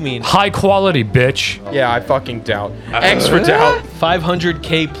HQ mean? High quality, bitch. Yeah, I fucking doubt. X for doubt.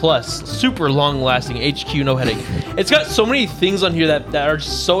 500K plus, super long lasting HQ, no headache. It's got so many things on here that are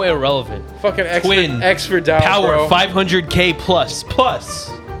just so irrelevant. Fucking Twin, X for doubt, power, bro. 500K plus.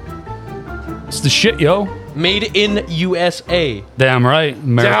 It's the shit, yo. Made in USA. Damn right,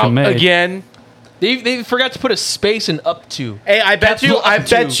 American Doubt made. again. They forgot to put a space in up to. Hey, I bet you,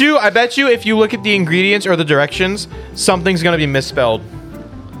 if you look at the ingredients or the directions, something's gonna be misspelled.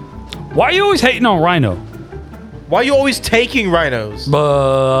 Why are you always hating on Rhino? Why are you always taking rhinos?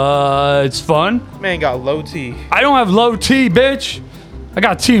 But it's fun. Man got low T. I don't have low T, bitch. I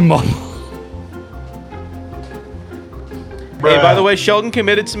got T-Mobile. Hey, by the way, Sheldon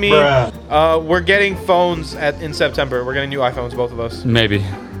committed to me. We're getting phones in September. We're getting new iPhones, both of us. Maybe.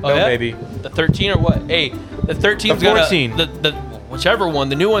 Oh, No, yeah? maybe. The 13 or what? Hey, the 13's The got 14. the whichever one.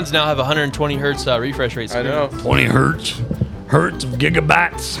 The new ones now have 120 hertz refresh rates. I know. 20 hertz of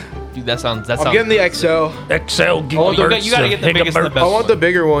gigabytes. Dude, that sounds. I'm getting the XL. XL gigabytes. Oh, you got to get the biggest and the best. I want the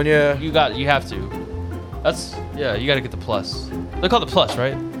bigger one, yeah. You have to. You got to get the plus. They're called the plus,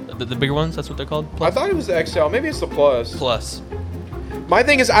 right? The bigger ones. That's what they're called. I thought it was the XL. Maybe it's the Plus. Plus. My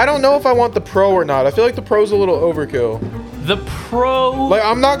thing is, I don't know if I want the Pro or not. I feel like the Pro's a little overkill. The Pro. Like,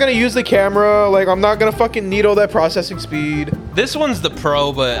 I'm not gonna use the camera. Like, I'm not gonna fucking need all that processing speed. This one's the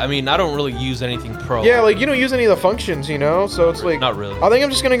Pro, but I mean, I don't really use anything Pro. Yeah, like, you don't use any of the functions, you know? So it's like... Not really. I think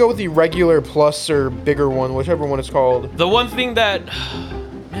I'm just gonna go with the regular Plus or bigger one, whichever one it's called. The one thing that...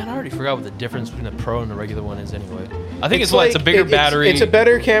 Man, I already forgot what the difference between the Pro and the regular one is anyway. I think it's a bigger battery. It's a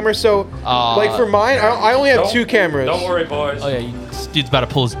better camera, so... like, for mine, I only have two cameras. Don't worry, boys. Oh, yeah, this dude's about to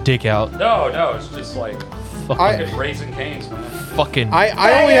pull his dick out. No, it's just like fucking Raising Cane's, man. Fucking...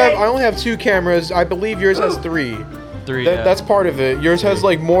 I only have two cameras. I believe yours has three. Yeah. That's part of it. Yours has,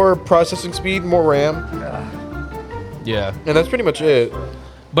 like, more processing speed, more RAM. Yeah. And that's pretty much it.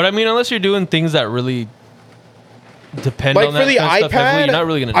 But, I mean, unless you're doing things that really... depend Like on for that the kind of stuff heavily, iPad, you're not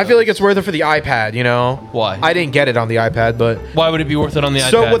really gonna. I feel like it's worth it for the iPad. You know why? I didn't get it on the iPad, but why would it be worth it on the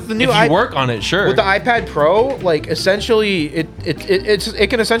iPad? So with the new if you work on it, sure. With the iPad Pro, like essentially, it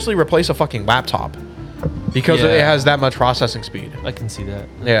can essentially replace a fucking laptop because it has that much processing speed. I can see that.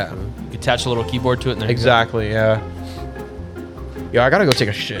 Yeah, you can attach a little keyboard to it. And exactly. Yeah. Yo, I gotta go take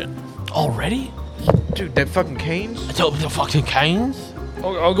a shit. Already? Dude, that fucking Canes. I told the fucking Canes.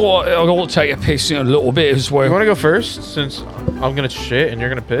 I'll go take a piss in a little bit as well. You want to go first, since I'm gonna shit and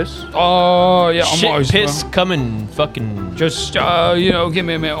you're gonna piss? Oh yeah, I Shit, might as piss, well. come and fucking. Just give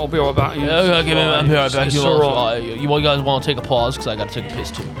me a minute. I'll be right back. Give me a minute. I'll be right back. It's You alright. guys want to take a pause because I gotta take a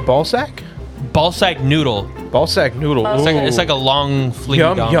piss too. Ball sack? Ball sack noodle. Ball sack noodle. It's like a long flingy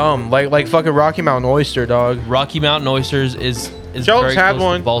Yum dong. yum, like fucking Rocky Mountain oyster, dog. Rocky Mountain oysters is Sheldon's very had close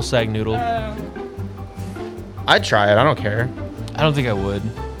one. to ball sack noodle. I'd try it. I don't care. I don't think I would.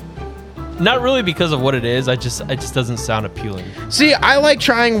 Not really because of what it is. It just doesn't sound appealing. See, I like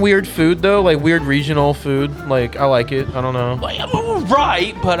trying weird food though, like weird regional food. Like I like it. I don't know.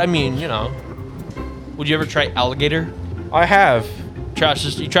 Right, but I mean, you know. Would you ever try alligator? I have.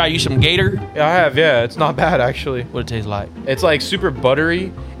 You try to use some gator? Yeah, I have. Yeah, it's not bad actually. What it tastes like? It's like super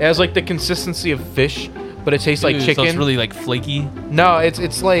buttery. It has like the consistency of fish, but it tastes like chicken. So it's really like flaky. No,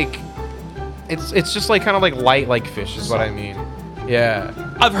 it's like it's just like kind of like light like fish is what I mean. Yeah.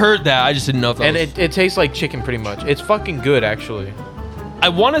 I've heard that. I just didn't know if that and was... it tastes like chicken pretty much. It's fucking good actually. I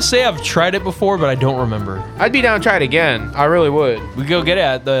want to say I've tried it before, but I don't remember. I'd be down to try it again. I really would. We go get it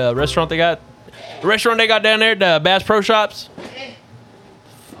at the restaurant they got. The restaurant they got down there, the Bass Pro Shops. What the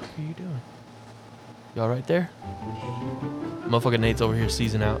fuck are you doing? Y'all right there? Motherfucking Nate's over here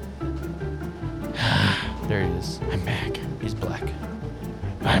seizing out. There he is. I'm back. He's black.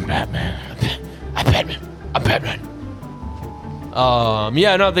 I'm Batman. I'm Batman. I'm Batman.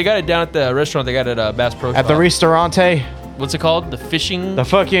 Yeah, no, they got it down at the restaurant. They got it at Bass Pro Shop. At the Ristorante. What's it called? The fishing... The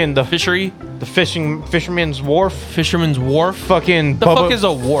fishery? The Fisherman's Wharf. Fisherman's Wharf? Fucking the fuck is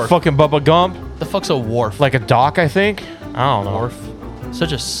a wharf? Fucking Bubba Gump. The fuck's a wharf? Like a dock, I think? I don't know. Wharf?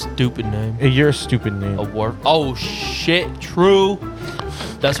 Such a stupid name. You're a stupid name. A wharf? Oh, shit. True.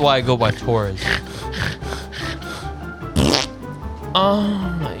 That's why I go by Torres.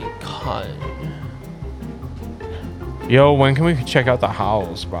 Oh, my God. Yo, when can we check out the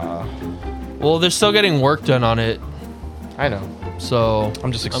house, bro? Well, they're still getting work done on it. I know. So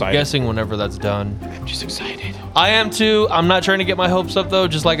I'm just excited. I'm guessing whenever that's done. I'm just excited. I am too. I'm not trying to get my hopes up though,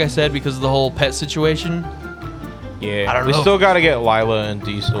 just like I said, because of the whole pet situation. Yeah. I don't we know. still gotta get Lila and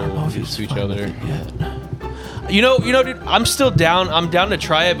Diesel used to each other. You know, dude, I'm still down. I'm down to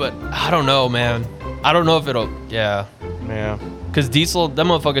try it, but I don't know, man. I don't know if it'll. Yeah. Yeah. Because Diesel, that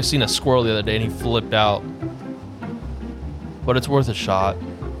motherfucker seen a squirrel the other day and he flipped out. But it's worth a shot.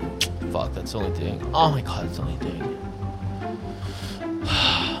 Fuck, that's the only thing. Oh my God, that's the only thing.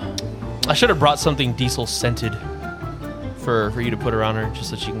 I should have brought something Diesel scented for you to put around her, just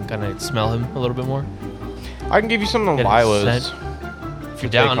so she can kind of smell him a little bit more. I can give you some of Lila's. If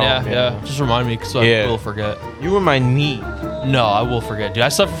you're down, yeah. Just remind me, because I will forget. You were my knee. No, I will forget, dude. I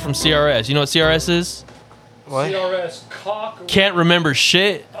suffer from CRS. You know what CRS is? What? CRS cock. Can't remember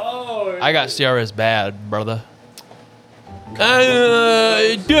shit. Oh. I got CRS bad, brother.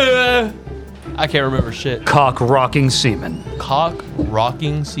 I can't remember shit. Cock rocking semen. Cock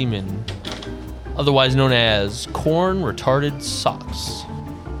rocking semen. Otherwise known as corn retarded socks.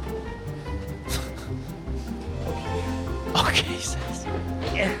 Okay, sis.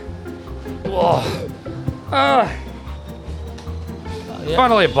 Yeah.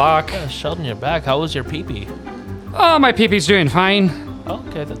 Finally back. Yeah, Sheldon, you're back. How was your pee-pee? Oh, my pee-pee's doing fine.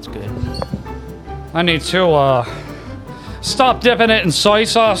 Okay, that's good. I need to, stop dipping it in soy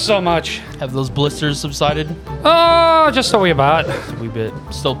sauce so much. Have those blisters subsided? Oh, just a wee bit. A wee bit.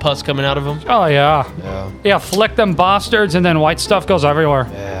 Still pus coming out of them? Oh, yeah. Yeah. Yeah, flick them bastards and then white stuff goes everywhere.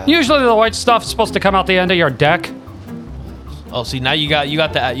 Yeah. Usually the white stuff's supposed to come out the end of your deck. Oh, see, now you got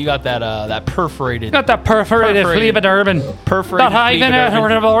that perforated. Got that perforated flebodermin. Perforated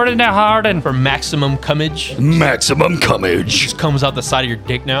flebodermin. For maximum cummage. Maximum cummage. Just comes out the side of your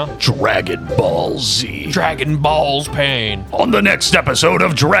dick now. Dragon Ball Z. Dragon Ball's pain. On the next episode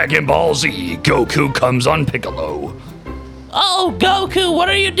of Dragon Ball Z, Goku comes on Piccolo. Oh, Goku, what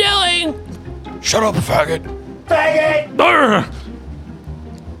are you doing? Shut up, faggot. Faggot!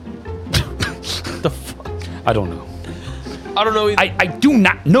 The fuck? I don't know. I don't know either. I do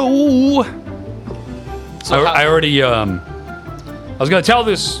not know. So I already I was gonna tell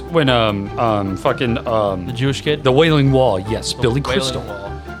this when the Jewish kid, the Wailing Wall, yes, Billy Crystal.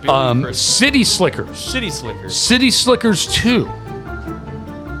 City Slickers. City Slickers. City Slickers 2.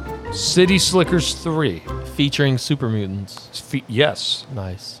 City Slickers 3. Featuring super mutants. Yes.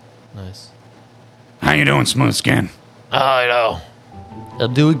 Nice. How you doing, Smooth Skin? I know.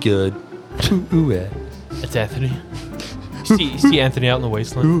 I'm doing good. It's Anthony. See Anthony out in the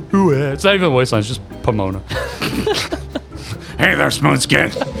wasteland. It's not even the wasteland, it's just Pomona. Hey there, Smooth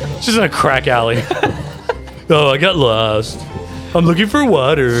Skin. She's in a crack alley. Oh, I got lost. I'm looking for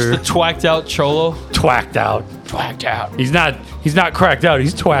water. The twacked out cholo. Twacked out. He's not cracked out,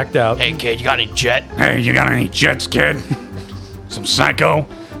 he's twacked out. Hey kid, you got any jet? Hey, you got any jets, kid? Some psycho?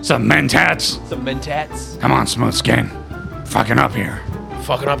 Some mentats? Some mentats? Come on, Smooth Skin. Fucking up here.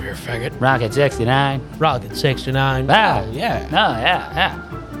 Fucking up here, faggot. Rocket 69. Rocket 69. Wow. Oh, yeah. Oh, yeah.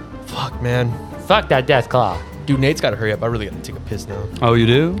 Fuck, man. Fuck that Death Claw. Dude, Nate's gotta hurry up. I really gotta take a piss now. Oh, you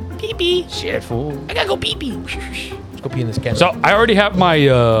do? Pee-pee. Shit, fool. I gotta go pee-pee. Let's go pee in this can. So, I already have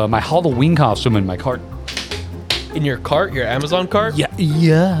my my Halloween costume in my cart. In your cart? Your Amazon cart? Yeah.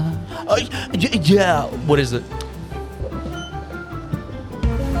 Yeah. What is it?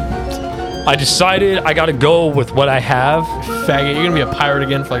 I decided I gotta go with what I have. Faggot, you're gonna be a pirate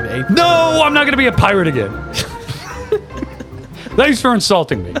again for like the 8th. No, I'm not gonna be a pirate again. Thanks for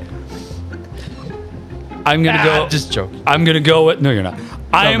insulting me. I'm gonna go. Just joking. I'm gonna go with. No, you're not.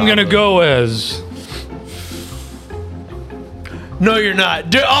 I am gonna go as. No, you're not.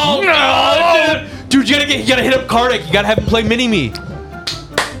 Dude, oh, no. Dude, you gotta hit up Kardec. You gotta have him play Mini-Me.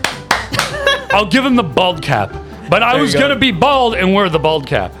 I'll give him the bald cap. But I was gonna be bald and wear the bald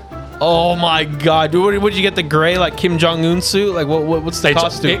cap. Oh my god, dude! Would you get the gray like Kim Jong Un suit? Like what's the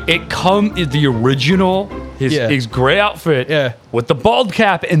costume? The original his gray outfit with the bald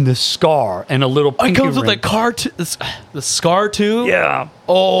cap and the scar and a little. It comes with the scar too. Yeah.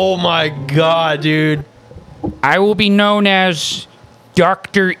 Oh my god, dude! I will be known as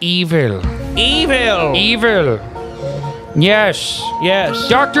Dr. Evil. Evil. Yes.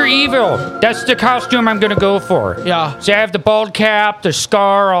 Dr. Evil. That's the costume I'm going to go for. Yeah. So I have the bald cap, the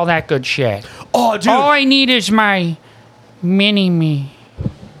scar, all that good shit. Oh, dude. All I need is my mini-me.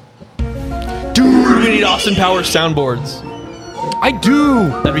 Dude, we need Austin Powers soundboards. I do.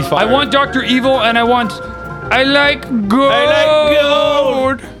 That'd be fire. I want Dr. Evil and I like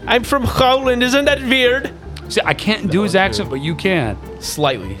gold. I'm from Holland. Isn't that weird? See, I can't do his accent, but you can.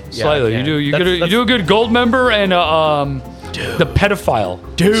 Slightly. Slightly. You do. You do a good gold member and the pedophile.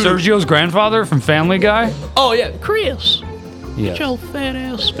 Dude. Sergio's grandfather from Family Guy. Oh yeah, Chris. Yeah. Get your fat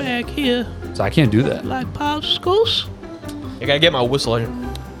ass back here. So I can't do that. Like popsicles. I gotta get my whistle in.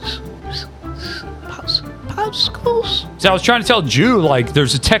 Popsicles. So I was trying to tell Jew like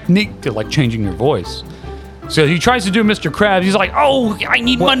there's a technique to like changing your voice. So he tries to do Mr. Krabs. He's like, "Oh, I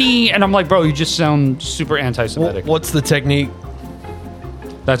need money," and I'm like, "Bro, you just sound super anti-Semitic." What's the technique?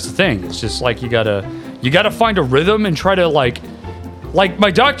 That's the thing. It's just like you gotta find a rhythm and try to like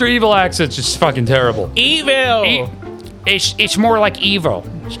my Dr. Evil accent's just fucking terrible. Evil. It's more like evil.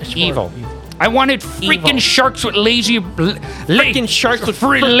 Evil. I wanted freaking sharks with sharks with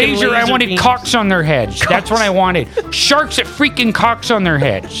laser. I wanted cocks on their heads. That's what I wanted. Sharks with freaking cocks on their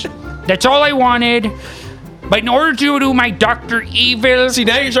heads. That's all I wanted. But in order to do my Dr. Evil... See,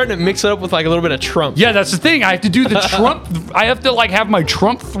 now you're starting to mix it up with like a little bit of Trump. Yeah, that's the thing. I have to do the Trump... I have to like have my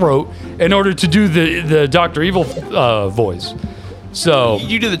Trump throat in order to do the Dr. Evil voice. So...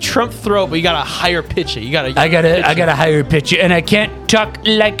 You do the Trump throat, but you gotta higher pitch it. I gotta higher pitch it. And I can't talk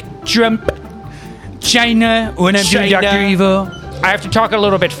like Trump. China when I'm doing Dr. Evil. I have to talk a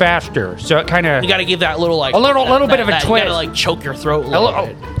little bit faster, so it kind of... You gotta give that little like... A little bit of a twist. You gotta like choke your throat a little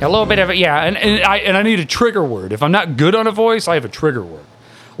bit. A little bit of it, yeah. And I need a trigger word. If I'm not good on a voice, I have a trigger word.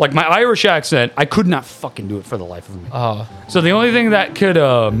 Like my Irish accent, I could not fucking do it for the life of me. So the only thing that could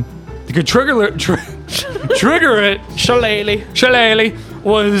trigger it, shillelagh,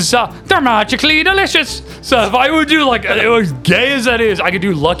 was they're magically delicious. So if I would do like, it was gay as that is, I could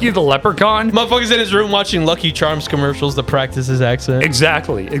do Lucky the Leprechaun. Motherfucker's in his room watching Lucky Charms commercials to practice his accent.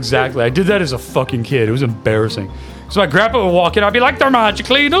 Exactly. I did that as a fucking kid. It was embarrassing. So my grandpa would walk in, I'd be like, they're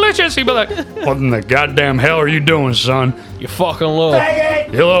magically delicious. He'd be like, what in the goddamn hell are you doing, son? You fucking little...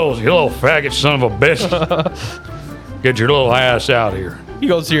 Faggot! You little faggot son of a bitch. Get your little ass out here. You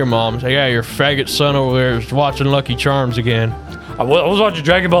go see your mom and say, yeah, your faggot son over there is watching Lucky Charms again. I was watching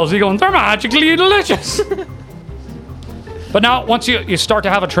Dragon Ball Z going, they're magically delicious. But now, once you start to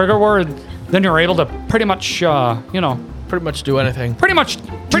have a trigger word, then you're able to pretty much, pretty much do anything. Pretty much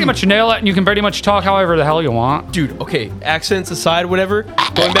nail it, and you can pretty much talk however the hell you want. Dude, okay, accents aside, whatever,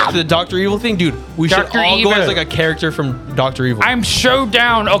 going back to the Dr. Evil thing, dude, we should all go as like a character from Dr. Evil. I'm so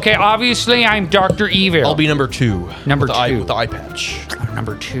down. Okay, obviously, I'm Dr. Evil. I'll be number 2. Number 2. With the eye patch.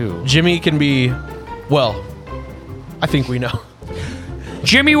 Number 2. Jimmy can be, well, I think we know.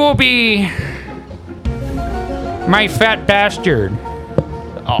 Jimmy will be my fat bastard.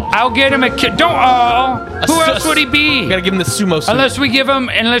 Oh. I'll get him a kid. Who else would he be? You gotta give him the sumo suit. Unless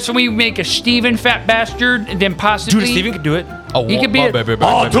we make a Steven fat bastard, and then possibly. Dude, Steven could do it. He could be baby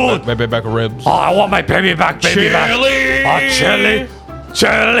back ribs. Oh, I want my baby back, baby back. Chili.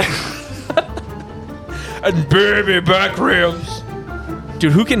 And baby back ribs.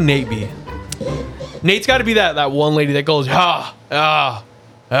 Dude, who can Nate be? Nate's got to be that one lady that goes, Ivana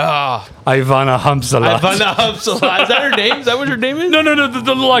Humpsalat. Ivana Humpsalat. Is that her name? Is that what her name is? No.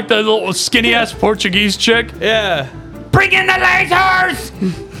 The little skinny ass Portuguese chick. Yeah. Bring in the lasers!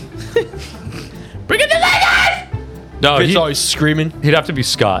 Bring in the lasers! No, he's always screaming. He'd have to be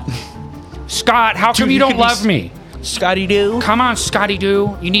Scott. Scott, how come you don't love me? Scotty Doo. Come on, Scotty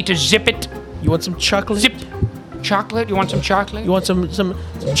Doo. You need to zip it. You want some chocolate? Zip. Chocolate? You want some chocolate? You want some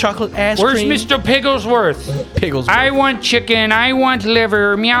chocolate ass Where's cream? Mr. Pigglesworth? I want chicken. I want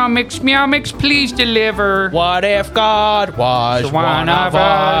liver. Meow mix, please deliver. What if God was one of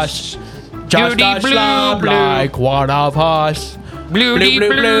us? Just Bloody a slum like one of us. Bloody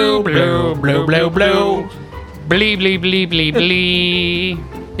blue. Blee, blee, blee, blee, blee.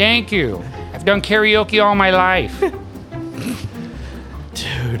 Thank you. I've done karaoke all my life.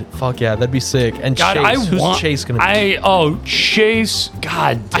 Dude, fuck yeah, that'd be sick. And God, Chase, who's Chase gonna be? Chase.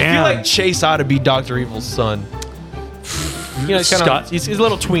 God damn. I feel like Chase ought to be Dr. Evil's son. You know, he's a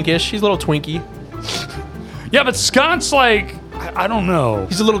little twinkish. He's a little twinky. Yeah, but Scott's like, I don't know.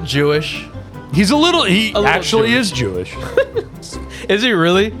 He's a little Jewish. He actually is Jewish. Is he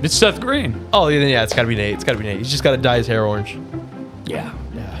really? It's Seth Green. Oh, yeah, it's gotta be Nate. It's gotta be Nate. He's just gotta dye his hair orange. Yeah.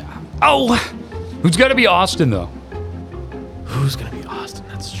 Oh, who's gotta be Austin, though? Who's gonna be Austin?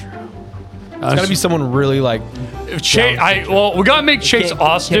 That's true. It's gotta be someone really like. We gotta make Chase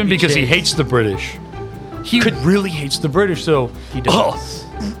Austin because he hates the British. He really hates the British, so he does.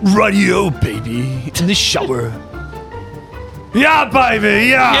 Radio, baby, in the shower. Yeah, baby,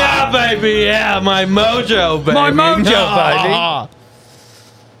 yeah. Yeah, baby, yeah. My mojo, baby. My mojo, baby.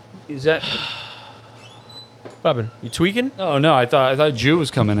 Is that? What happened? You tweaking? Oh no, I thought Jew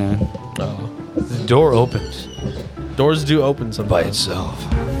was coming in. Oh, the door opens. Doors do open sometimes. By itself.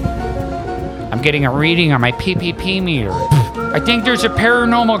 I'm getting a reading on my PPP meter. I think there's a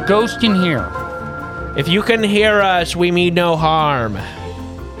paranormal ghost in here. If you can hear us, we mean no harm.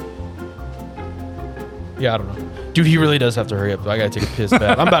 Yeah, I don't know. Dude, he really does have to hurry up. I gotta take a piss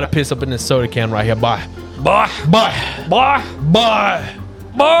bath. I'm about to piss up in this soda can right here. Bye. Bye. Bye. Bye. Bye.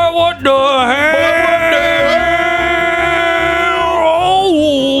 Bye. What the hell?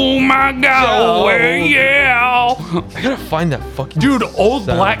 Oh my God. Yeah. I gotta find that fucking dude. Old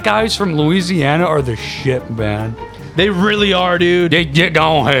black guys from Louisiana are the shit, man. They really are, dude. They jet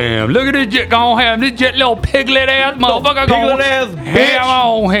gone ham. Look at this jet gone ham. This jet little piglet ass motherfucker. Piglet ass ham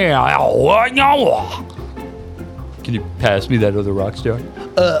on ham. Can you pass me that other rock star?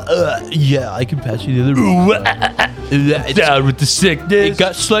 Yeah, I can pass you the other rock. Down with the sickness. It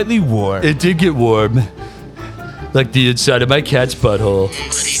got slightly warm. It did get warm. Like the inside of my cat's butthole.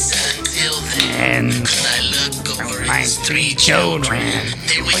 And my 3 children.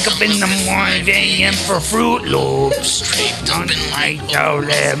 They wake up in the morning, AM for Fruit Loops. On my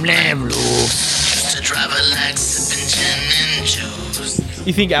lamb loops. To drive a like sipping gin and juice.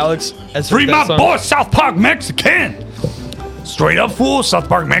 You think Alex has Free my boy, South Park Mexican. Straight up, fool. South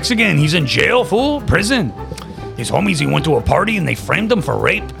Park Mexican. He's in jail, fool. Prison. His homies, he went to a party and they framed him for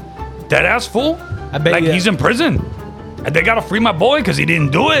rape. Dead ass, fool. I bet like he's in prison. And they gotta free my boy because he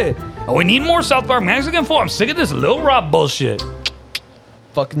didn't do it. And we need more South Park Mexican, fool. I'm sick of this Lil Rob bullshit.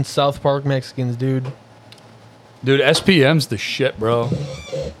 Fucking South Park Mexicans, dude. Dude, SPM's the shit, bro.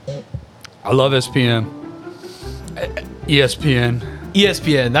 I love SPM. ESPN.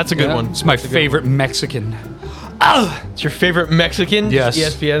 ESPN, that's a good one. It's my favorite Mexican. It's your favorite Mexican? Yes.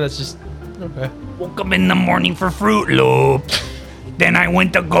 ESPN, that's just... Okay. Woke up in the morning for Fruit Loops. Then I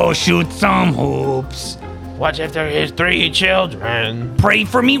went to go shoot some hoops. Watch after his 3 children. Pray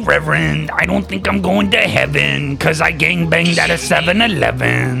for me, Reverend. I don't think I'm going to heaven, cause I gangbanged at a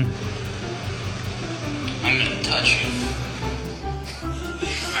 7-Eleven. I'm gonna touch you.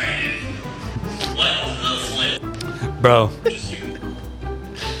 Bro,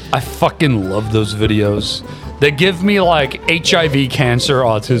 I fucking love those videos. They give me like HIV, cancer,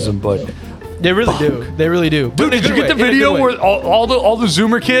 autism, but they really do. They really do. Dude, did you get the video where all the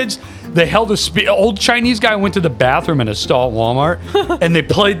Zoomer kids? They held a old Chinese guy went to the bathroom in a stall at Walmart, and they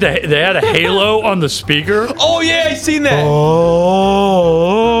played they had a Halo on the speaker. Oh yeah, I seen that.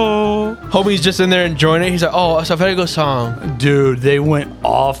 Oh, homie's just in there enjoying it. He's like, oh, it's a very good song. Dude, they went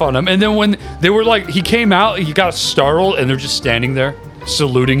off on him, and then when they were like, he came out, he got startled, and they're just standing there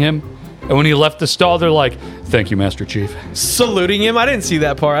saluting him. And when he left the stall, they're like, "Thank you, Master Chief." Saluting him? I didn't see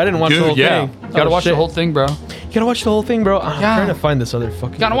that part. I didn't watch the whole thing. You gotta watch the whole thing, bro. You gotta watch the whole thing, bro. I'm trying to find this other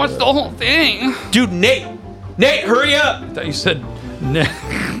fucking... Gotta watch the whole thing. Dude, Nate, hurry up. I thought you said Nick.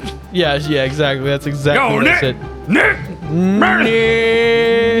 Yeah, exactly. That's exactly what I said. Nick!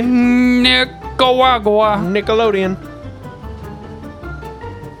 Nickelodeon.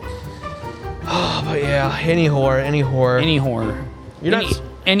 Oh, but yeah, any whore. Any whore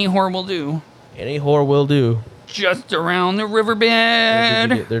will do. Any whore will do. Just around the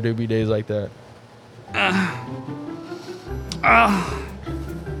riverbed. There do be days like that.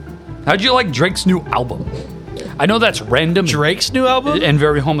 How'd you like Drake's new album? I know that's random. Drake's new album? And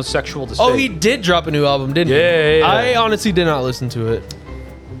very homosexual to say. Oh, he did drop a new album, didn't he? Yeah. I honestly did not listen to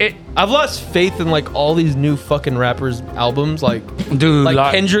it. I've lost faith in like all these new fucking rappers' albums. Like, dude,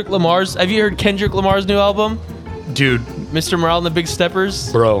 like Kendrick Lamar's. Have you heard Kendrick Lamar's new album? Dude. Mr. Morale and the Big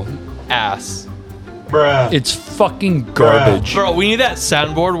Steppers? Bro. Ass. Bruh. It's fucking garbage. Bro, we need that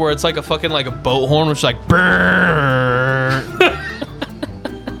soundboard where it's like a fucking like a boat horn, which is like brrrr.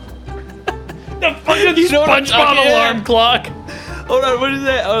 The fucking said the SpongeBob alarm clock. Hold on, what is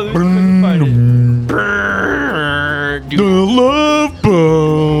that? Oh, let me find it. Dude, The Love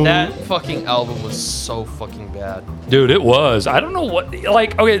Bone. that fucking album was so fucking bad. Dude, it was. I don't know what.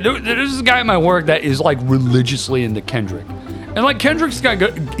 Like, okay, there's this guy at my work that is like religiously into Kendrick. And like Kendrick's got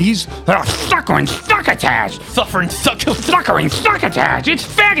good, he's suckering succotash. Suffering Suckering succotash. It's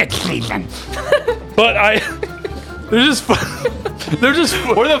faggot season. But they're just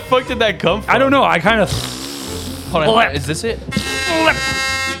Where the fuck did that come from? I don't know. I kind of Hold on, is this it?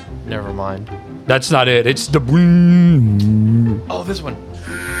 Never mind. That's not it. It's the Oh, this one.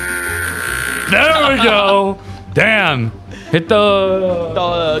 There we go. Damn. Hit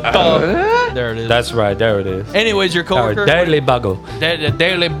the There it is. That's right. There it is. Anyways, your coworker. Daily Bugle.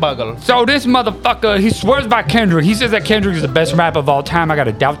 Daily Bugle. So this motherfucker, he swears by Kendrick. He says that Kendrick is the best rapper of all time. I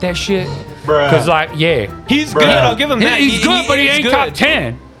gotta doubt that shit. Cause like, yeah, He's good. I'll give him that. he's good, but he ain't good. top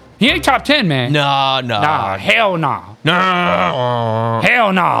 10. He ain't top 10, man. Nah. Nah, hell no. Nah.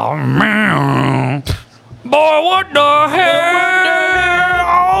 Hell no. Boy, what the hell?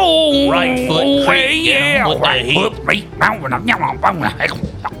 Oh, Right foot creep, yeah. with the Right heat. foot creep.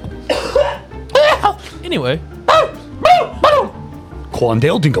 Anyway,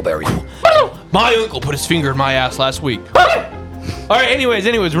 Quandale Dingleberry. my uncle put his finger in my ass last week. All right. Anyways,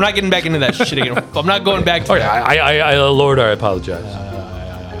 we're not getting back into that shit again. I'm not going back to Okay, that. Lord, I apologize.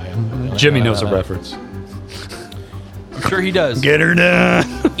 Jimmy knows the reference. I'm sure he does. Get her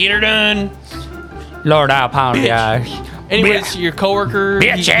done. Get her done. Lord, I apologize. Anyways, your coworker,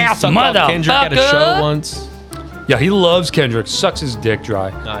 Bitch he ass sucked off Kendrick at a motherfucker. show once. Yeah, he loves Kendrick. Sucks his dick dry.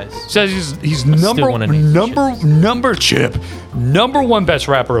 Nice. Says he's still wanna name number one best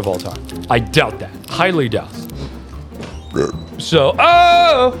rapper of all time. I doubt that. Highly doubt. So,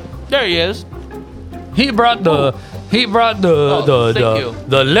 There he is. he brought the thank you.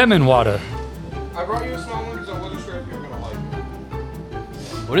 the lemon water. I brought you a small one because I wasn't sure if you were gonna like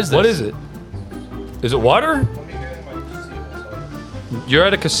it. What is this? What is it? Is it water? Let me get in my casino. You're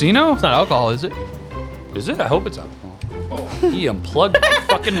at a casino? It's not alcohol, is it? Is it? I hope it's alcohol. He unplugged the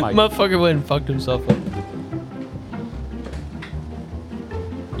fucking mic. Motherfucker went and fucked himself up.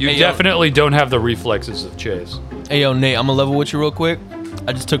 You Hey, yo. definitely don't have the reflexes of Chase. Hey, yo, Nate, I'm gonna level with you real quick.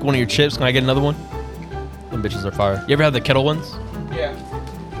 I just took one of your chips. Can I get another one? Them bitches are fire. You ever have the kettle ones? Yeah.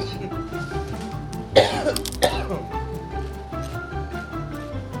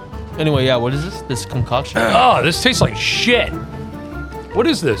 Anyway, yeah, what is this? This concoction? Oh, this tastes like shit. What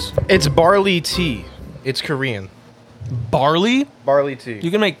is this? It's barley tea. It's Korean. Barley? Barley tea.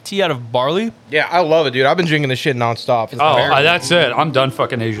 You can make tea out of barley? Yeah, I love it, dude. I've been drinking this shit nonstop. It's terrible. That's it. I'm done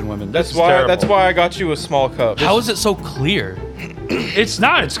fucking Asian women. That's why. That's why I got you a small cup. How is it so clear? It's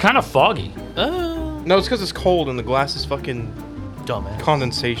not. It's kind of foggy. No, it's because it's cold and the glass is fucking Dumbass.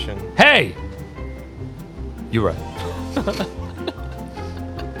 condensation. Hey! You're right.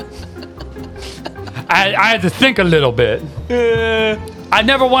 I had to think a little bit. I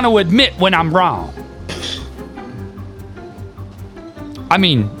never want to admit when I'm wrong. I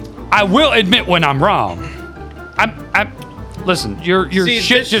mean, I will admit when I'm wrong. Listen, your See,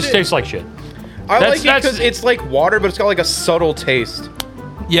 shit this just shit- tastes like shit. I like it because it's like water, but it's got like a subtle taste.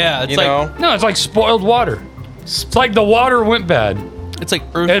 Yeah, it's You like know? No, it's like spoiled water. It's like the water went bad. it's like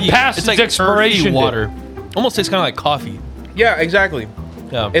earthy. It passed it's its like expiration earthy date. water. Almost tastes kind of like coffee. Yeah, exactly.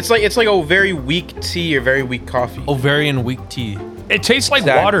 Yeah. It's like a very weak tea or very weak coffee. Ovarian weak tea. It tastes like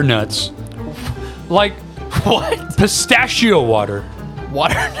Exactly. water nuts. Like What? pistachio water.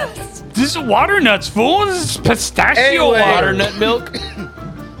 Water nuts? This is water nuts, fool. This is pistachio Anyway. water. Water nut milk?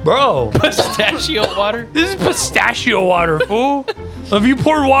 Bro. Pistachio water? This is pistachio water, fool. If you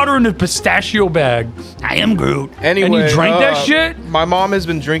poured water in a pistachio bag, I am Groot. Anyway, and you drank that shit? My mom has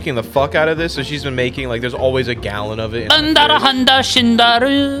been drinking the fuck out of this, so she's been making like there's always a gallon of it. in the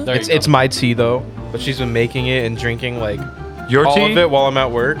fridge. There you It's my tea though, but she's been making it and drinking like Your all tea? of it while I'm at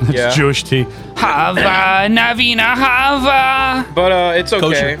work. It's Yeah, Jewish tea. Hava, Navina, Hava. but it's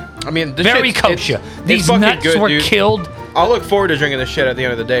okay. Kosher. I mean, this Very shit's- kosher. it's These fucking nuts good, were dude. killed. I'll look forward to drinking this shit at the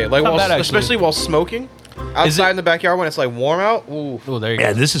end of the day. Like, Not while, bad, actually. especially while smoking outside in the backyard when it's like warm out. Ooh. Oh, there you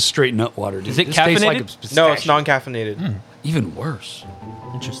Yeah, go. this is straight nut water, dude. Is it This tastes like caffeinated? a pistachio. No, it's non-caffeinated. Even worse.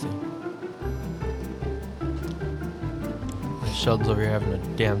 Interesting. Sheldon's over here having a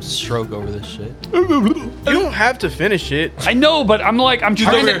damn stroke over this shit. You don't have to finish it. I know, but I'm trying I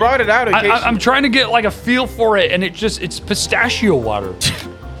just brought it out in case. I'm trying to get like a feel for it, and it's pistachio water.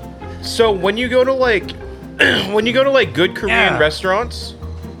 So when you go to like good Korean Yeah. restaurants,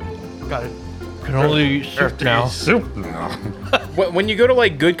 Got it. Can only eat soup now. Soup now. when you go to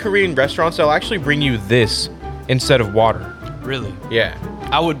like good Korean restaurants, they'll actually bring you this instead of water. Really? Yeah.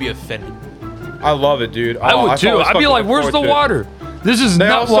 I would be offended. I love it, dude. I would too. I'd be like, "Where's the water? This is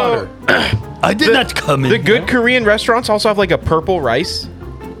not water." I did not come in. The good Korean restaurants also have like a purple rice.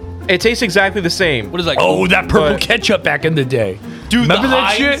 It tastes exactly the same. What is that? Oh, that purple ketchup back in the day. Dude, remember the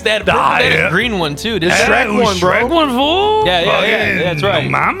that Heinz, shit? They had a green one too. Didn't they? Shrek one, bro. Shrek one, fool. Yeah, that's right.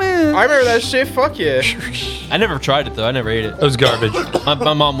 Mama. I remember that shit. Fuck yeah. I never tried it though. I never ate it. It was garbage.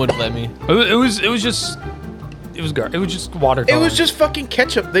 My mom wouldn't let me. It was just garbage. It was just water. It was just fucking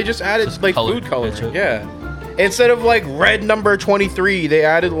ketchup. They just added Just like color food coloring. ketchup. Yeah. Instead of like red number 23, they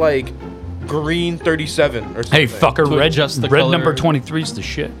added like green 37 or something. Hey, fucker, To adjust the red color. number 23 is the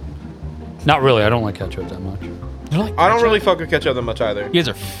shit. Not really. I don't like ketchup that much. I don't really fuck with ketchup that much either. You guys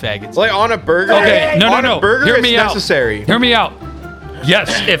are faggots. Like on a burger. Okay, no. On a burger, Hear it's me out. necessary. Hear me out.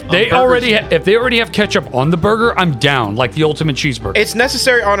 Yes, if they already have ketchup on the burger, I'm down. Like the ultimate cheeseburger. It's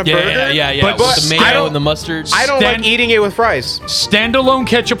necessary on a burger. Yeah. But With the I mayo don't- and the mustard. I don't like eating it with fries. Standalone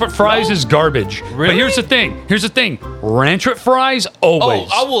ketchup at fries is garbage. Really? But here's the thing. Ranch at fries, always.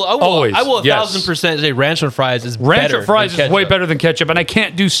 Oh, Always. I will Yes. 1000% say ranch on fries is Ranch better at fries than is way ketchup. better than ketchup, and I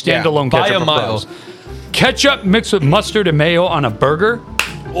can't do standalone by ketchup a at mile. fries. Ketchup mixed with mustard and mayo on a burger.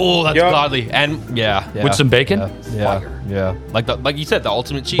 Oh, that's Yup. godly. And yeah. With some bacon? Yeah. Like you said, the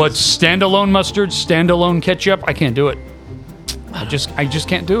ultimate cheese. But standalone mustard, standalone ketchup, I can't do it. I just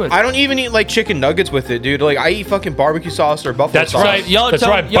can't do it. I don't even eat like chicken nuggets with it, dude. Like I eat fucking barbecue sauce or buffalo That's sauce. right. Y'all That's tell-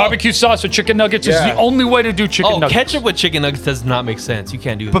 right. y'all- Barbecue sauce or chicken nuggets is Yeah. the only way to do chicken nuggets. ketchup with chicken nuggets does not make sense. You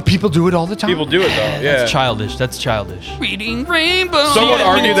can't do that. But people do it all the time. People do it though. Yeah. That's childish. That's childish. Reading rainbow. Some would Yeah,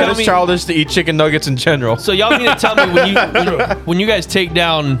 argue you that tell it's me- childish to eat chicken nuggets in general. So y'all need to tell me when you guys take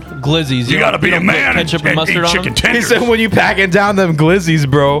down glizzies, You gotta be a don't put man and ketchup and eat mustard on chicken them? He tenders. said when you packing down them glizzies,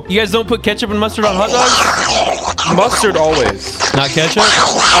 bro. You guys don't put ketchup and mustard on hot dogs? Mustard always. Not ketchup?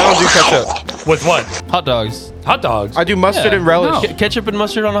 I don't do ketchup. With what? Hot dogs. Hot dogs. I do mustard Yeah. and relish. No. Ketchup and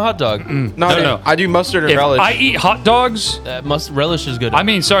mustard on a hot dog. No. I do mustard and If relish. I eat hot dogs, Relish is good. I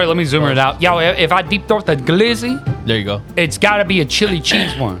mean, sorry, let me zoom it out. Yo, if I deep throat the glizzy, there you go. it's got to be a chili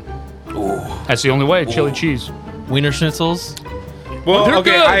cheese one. That's the only way, chili cheese. Wiener schnitzels. well, they're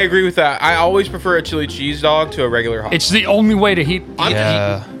okay, good. I agree with that. I always prefer a chili cheese dog to a regular hot. It's the only way to heat. I'm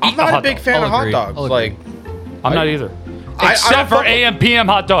Yeah. I'm not a hot big dog. fan I'll of hot agree. dogs. I'll Like, I'm not either. I Except don't for fuck with- AM PM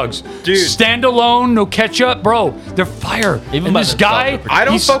hot dogs. Dude. Standalone, no ketchup, bro. They're fire. Even and by this themselves, guy, they're pretty- I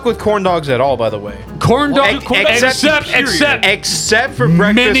don't he's fuck with corn dogs at all. By the way, corn dog. except for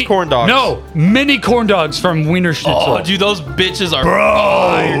breakfast corn dogs. No, mini corn dogs from Wiener Schnitzel. Oh, dude, those bitches are Bro,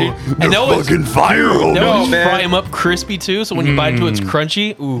 fire, dude. And they're fucking fire, homie. They No, always man. fry them up crispy too, so when you bite into it, it's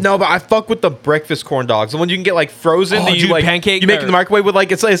crunchy. Ooh. No, but I fuck with the breakfast corn dogs. The one you can get like frozen. Oh, that you dude, like pancake You make it in the or- microwave with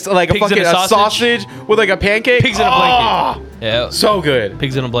like it's like a Pigs in fucking a a sausage? sausage with like a pancake. Pigs in a blanket. Yeah. So good.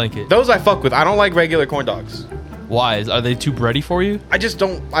 Pigs in a blanket. Those I fuck with. I don't like regular corn dogs. Why? Are they too bready for you? I just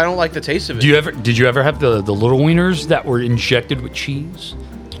don't. I don't like the taste of it. Did you ever have the little wieners that were injected with cheese?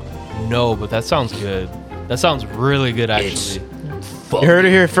 No, but that sounds good. That sounds really good, actually. You heard it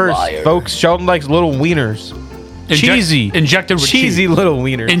here first, folks. Sheldon likes little wieners. Cheesy. Injected with Cheesy cheese. little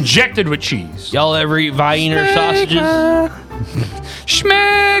wieners. Injected with cheese. Y'all ever eat Wiener sausages?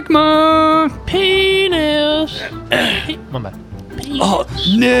 Schmegma. Penis. My bad. Oh,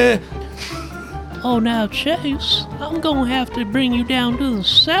 nah. Oh, now, Chase, I'm gonna have to bring you down to the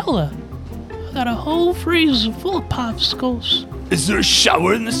cellar. I got a whole freezer full of popsicles. Is there a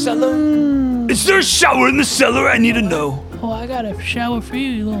shower in the cellar? Is there a shower in the cellar? I need to know. Oh, I got a shower for you,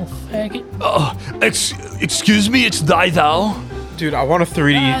 you little faggot. Excuse me, it's thou. Dude, I want a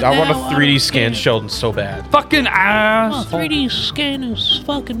 3D. I want a 3D scan Sheldon so bad. Fucking Oh, ass. 3D scan his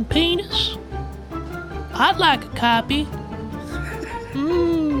fucking penis? I'd like a copy.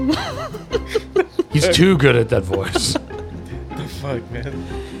 He's too good at that voice. The fuck, man.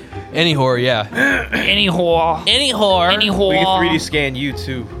 Any whore, yeah. Any whore. Any whore. Any We whore. can 3D scan you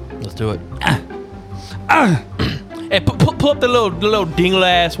too. Let's do it. Hey, pull up the little dingle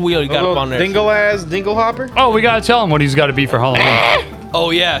ass wheel you got up on there. Dingle ass, dingle hopper. Oh, we gotta tell him what he's got to be for Halloween. Oh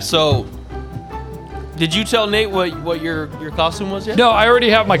yeah. So, did you tell Nate what your costume was yet? No, I already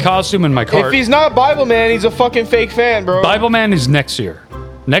have my costume in my If cart. he's not Bible Man, he's a fucking fake fan, bro. Bible Man is next year.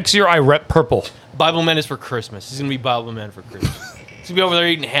 Next year I rep purple. Bible Man is for Christmas. He's gonna be Bible Man for Christmas. He's gonna be over there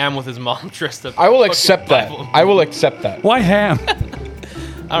eating ham with his mom dressed up. I will fucking accept that. Bible. I will accept that. Why ham?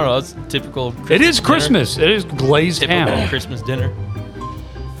 I don't know. It's typical. Christmas It is dinner. Christmas. It is glazed Typical ham. Christmas dinner.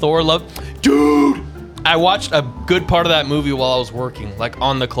 Thor love, dude. I watched a good part of that movie while I was working, like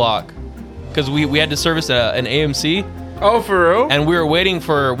on the clock, because we had to service an AMC, Oh, for real? And we were waiting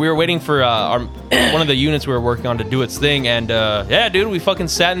for our one of the units we were working on to do its thing. And yeah, dude, we fucking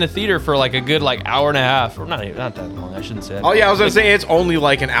sat in the theater for like a good like hour and a half, or not that long. I shouldn't say that. Oh yeah, I was gonna say it's only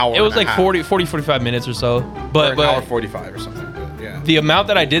like an hour. It was like 45 minutes or so. But an hour 45 or something. But yeah. The amount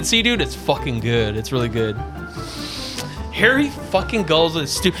that I did see, dude, it's fucking good. It's really good. Harry fucking goes with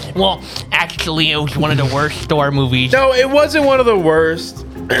stupid. Well, actually, it was one of the worst Thor movies. No, it wasn't one of the worst.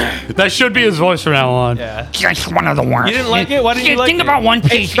 That should be his voice from now on. Yeah. Just one of the worst. You didn't like it? Why didn't you like it? Think about One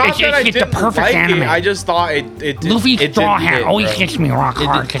Piece. It's not that I the didn't perfect like anime. it. I just thought it Luffy's straw didn't hat hit, always bro. hits me rock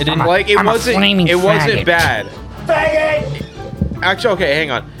hard. 'cause I'm a- Like it I'm a wasn't. flaming It wasn't faggot. bad. Faggot. Actually, okay,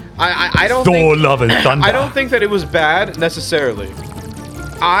 hang on. I don't. Thor, think, Love, and Thunder. I don't think that it was bad necessarily.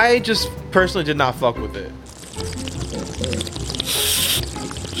 I just personally did not fuck with it.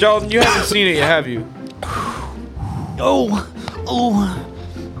 Sheldon, you haven't seen it yet, have you? Oh.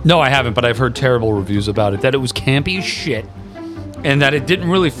 No, I haven't, but I've heard terrible reviews about it. That it was campy as shit, and that it didn't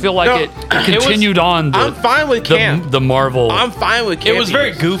really feel like it continued on. I'm fine with camp. The Marvel. I'm fine with camp. It was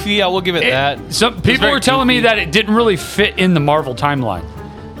very goofy. I will give it that. Some people were telling me that it didn't really fit in the Marvel timeline,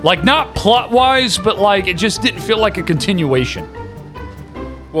 like not plot wise, but like it just didn't feel like a continuation.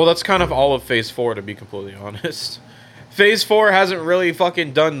 Well, that's kind of all of Phase 4, to be completely honest. Phase 4 hasn't really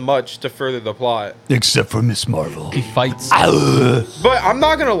fucking done much to further the plot. Except for Miss Marvel. He fights. But I'm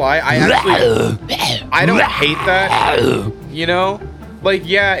not gonna lie, I don't hate that. You know? Like,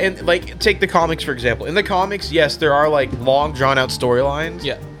 yeah, and like take the comics for example. In the comics, yes, there are like long drawn out storylines.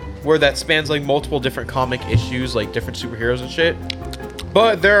 Yeah. Where that spans like multiple different comic issues, like different superheroes and shit.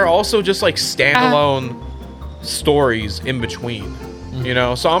 But there are also just like standalone stories in between. You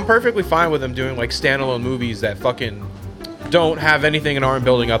know? So I'm perfectly fine with them doing like standalone movies that fucking don't have anything and aren't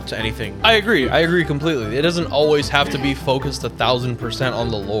building up to anything. I agree completely. It doesn't always have to be focused 1,000% on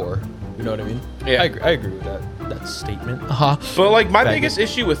the lore. You know what I mean? Yeah. I agree with that statement. But like my biggest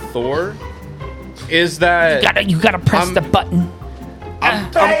issue with Thor is that You gotta press the button.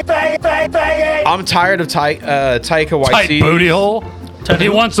 I'm tired of Taika Waititi. Tight booty hole. He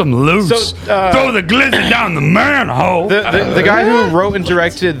wants them loose. So, throw the glizzy down the manhole. The guy who wrote and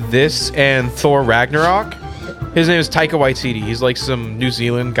directed this and Thor Ragnarok, his name is Taika Waititi. He's like some New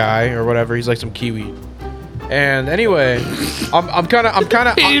Zealand guy or whatever. He's like some Kiwi. And anyway, I'm kind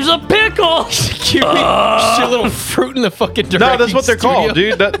of. He's a pickle. Kiwi. Just a little fruit in the fucking directing No, that's what they're called,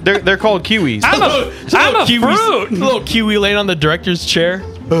 studio. dude. They're called Kiwis. I'm a fruit. A little kiwi laying on the director's chair.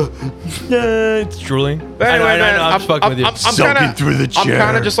 It's drooling. But anyway, man, I'm just fucking with you. I'm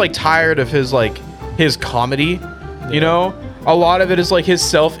kind of just like tired of his comedy. You know, a lot of it is like his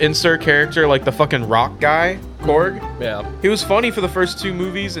self-insert character, like the fucking rock guy, Korg. Yeah. He was funny for the first 2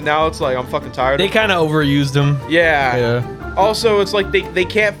 movies, and now it's like I'm fucking tired. They kind of overused him. Yeah. Also, it's like they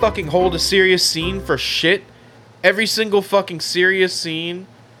can't fucking hold a serious scene for shit. Every single fucking serious scene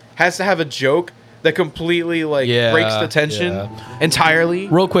has to have a joke that completely breaks the tension entirely.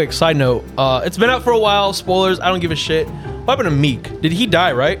 Real quick, side note. It's been out for a while. Spoilers. I don't give a shit. What happened to Meek? Did he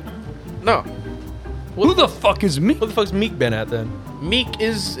die, right? No. Who the fuck is Meek? What the fuck's Meek been at then? Meek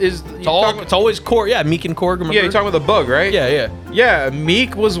is it's always Korg. Yeah, Meek and Korg. Remember? Yeah, you're talking about the bug, right? Yeah.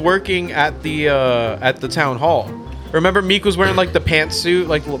 Meek was working at the town hall. Remember, Meek was wearing like the pantsuit,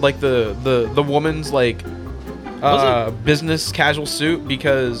 like the woman's business casual suit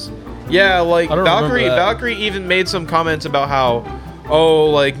because Valkyrie even made some comments about how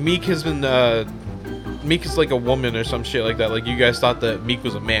Meek has been Meek is like a woman or some shit like that. Like you guys thought that Meek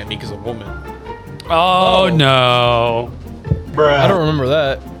was a man, Meek is a woman. Oh no. Bruh. I don't remember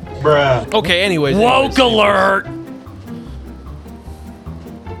that. Bruh. Okay, anyways. Woke alert!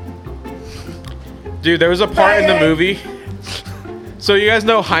 Dude, there was a part in the movie. So you guys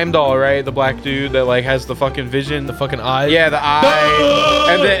know Heimdall, right? The black dude that has the fucking vision, the fucking eye. Yeah, the eye.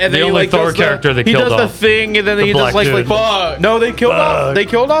 and then the he only Thor character they killed off. He does the thing, and then he does fuck. No, they killed off. They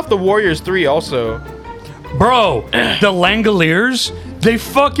killed off the Warriors 3 also. Bro, the Langoliers, they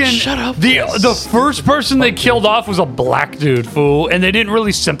fucking shut up. The first person they killed off was a black dude, fool, and they didn't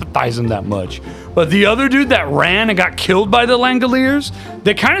really sympathize him that much. But the other dude that ran and got killed by the Langoliers,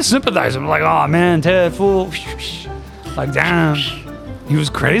 they kind of sympathized him, like, oh man, Ted, fool, like damn, he was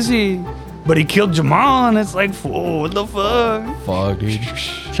crazy, but he killed Jamal, and it's like, fool, what the fuck? Fuck, dude.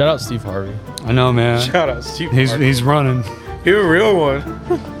 Shout out Steve Harvey. I know, man. Shout out Steve Harvey. He's running. He's a real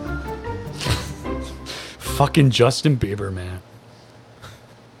one. Fucking Justin Bieber, man.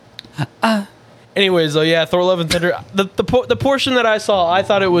 Anyways, yeah, Thor: Love and Thunder. The portion that I saw, I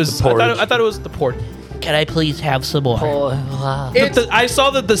thought it was. I thought it was the port. Can I please have some more? I saw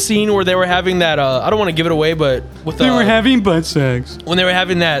that the scene where they were having that. I don't want to give it away, but with they were having butt sex when they were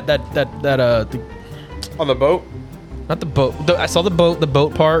having that on the boat. Not the boat. I saw the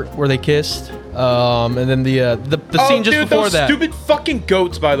boat part where they kissed. And then the scene just before that. Stupid fucking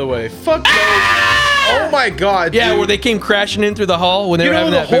goats, by the way. Fuck goats. Oh my god. Yeah, dude. where they came crashing in through the hall when they were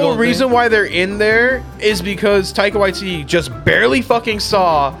having that the whole reason why they're in there is because Taika Waititi just barely fucking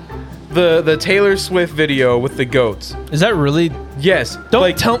saw the Taylor Swift video with the goats. Is that really? Yes.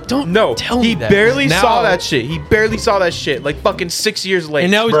 Don't tell me he that. barely Now- saw that shit. He barely saw that shit like fucking 6 years later.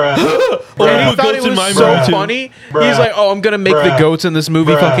 And now he's and he thought it was so funny. He's like, oh, I'm gonna make the goats in this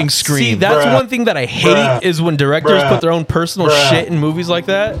movie fucking scream. See, that's one thing that I hate is when directors put their own personal shit in movies like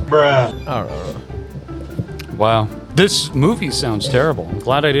that. I don't know. Wow. This movie sounds terrible. I'm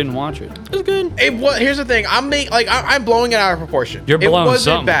glad I didn't watch it. It's good. Here's the thing. I'm blowing it out of proportion. You're blowing It wasn't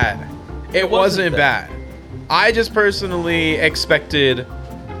something. bad. It wasn't bad. I just personally expected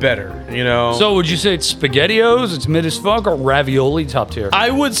better, you know? So would you say it's SpaghettiOs, it's mid as fuck, or ravioli top tier? I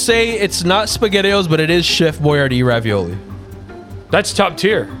would say it's not SpaghettiOs, but it is Chef Boyardee ravioli. That's top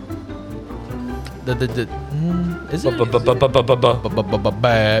tier. Is it?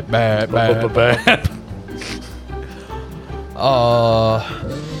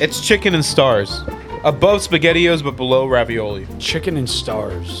 It's chicken and stars. Above SpaghettiOs, but below ravioli. Chicken and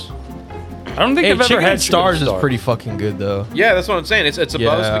stars. I don't think Hey, I've ever chicken had and stars chicken is pretty fucking good though. Yeah, that's what I'm saying. It's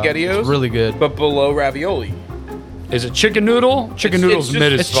above SpaghettiOs. It's really good. But below ravioli. Is it chicken noodle? Chicken noodle's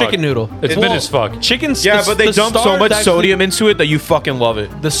mid as It's fuck. chicken noodle. It's mid as fuck. Chicken's Yeah, but they dump so much sodium into it that you fucking love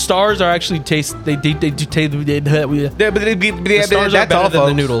it. The stars are actually taste. They do taste. The The stars are better than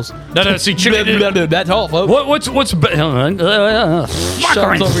the noodles. No, see, chicken. That's all, folks. What's Sheldon's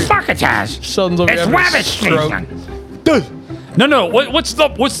over It's here having a rabbit stroke. season. No. What's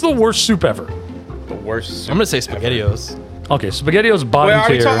the worst soup ever? The worst. I'm gonna say SpaghettiOs. Okay, SpaghettiOs Wait,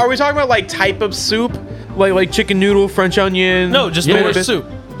 bottom tier. are we talking about like type of soup? Like chicken noodle, French onion? No, just Yeah, the worst soup.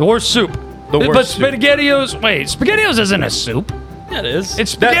 The worst soup. The worst but soup. SpaghettiOs. Wait, SpaghettiOs isn't a soup. Yeah, it is.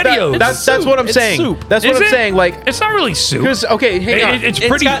 It's SpaghettiOs. That's what I'm It's saying. soup. That's what Is I'm it? saying. Like, It's not really soup. because okay, hang on. It's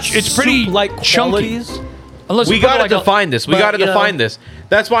pretty. got It's pretty soup-like chunky. qualities. Unless We you put gotta like a- define this. We but, gotta you know- define this.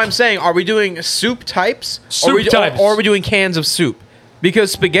 That's why I'm saying, are we doing soup types? Soup types. Or are we doing cans of soup?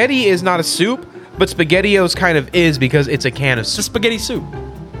 Because spaghetti is not a soup, but SpaghettiOs kind of is because it's a can of It's a soup. spaghetti soup.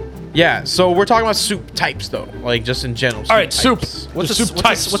 Yeah, so we're talking about soup types though, like just in general. All right, soup. types. What's The a soup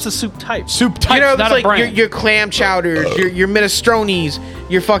types. What's a soup type? Soup types, You know, not it's a like brand. your clam chowders, your minestrones,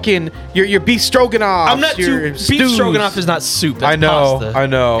 your fucking your beef stroganoff. I'm not too. Beef stroganoff is not soup. That's I know, pasta. I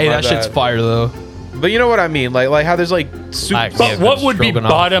know, Hey, my that shit's bad. fire though. But you know what I mean, like how there's like soup. I But can't what have would be stroganoff.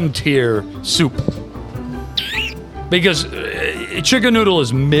 bottom tier soup? Because chicken noodle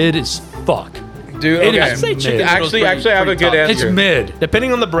is mid as fuck. Dude, It okay. is I'd say chicken noodle's actually, pretty- I have a pretty good top. answer. It's mid.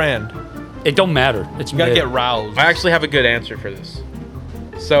 Depending on the brand, It don't matter. It's you gotta mid. get roused. I actually have a good answer for this.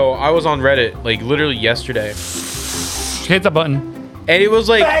 So I was on Reddit like literally yesterday, Hit the button. and it was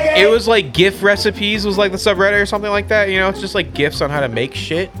like GIF recipes was like the subreddit or something like that. You know, it's just like GIFs on how to make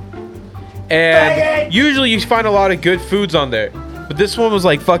shit. And usually you find a lot of good foods on there, but this one was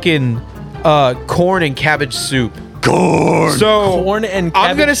like fucking corn and cabbage soup. Corn. So Corn and I'm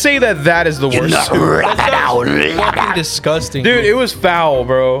cabbage. gonna say that is the worst soup. Fucking disgusting, Dude, it was foul,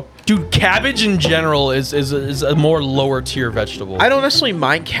 bro. Dude, cabbage in general is a more lower tier vegetable. I don't necessarily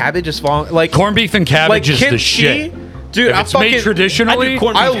mind cabbage as long like Corned beef and cabbage like is kimchi. the shit. Dude, If it's made traditionally,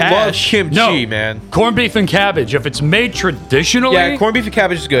 I love kimchi, no, man. Corned beef and cabbage. If it's made traditionally, Yeah, corned beef and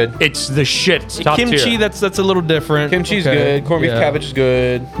cabbage is good. it's the shit. It's top kimchi, tier. that's a little different. Kimchi's Okay, good. Corned beef yeah. cabbage is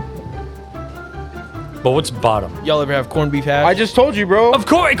good. But what's bottom? Y'all ever have corned beef hash? I just told you, bro. Of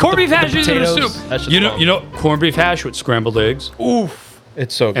course, corned beef hash isn't a potatoes, soup. that's just You bomb. know, corned beef hash with scrambled eggs Oof.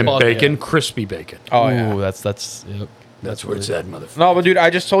 It's so good. and Fuck bacon, yeah. crispy bacon. Oh yeah. Ooh, that's yep. That's where it's at, motherfucker. No, but dude, I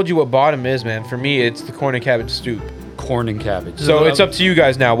just told you what bottom is, man. For me, it's the corn and cabbage soup. Corn and cabbage. So it's up to you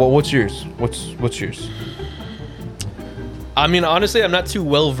guys now. What's yours? What's yours? I mean, honestly, I'm not too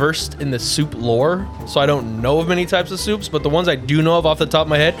well versed in the soup lore, so I don't know of many types of soups. But the ones I do know of off the top of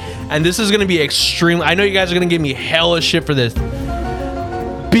my head, and this is gonna be extreme. I know you guys are gonna give me hella shit for this.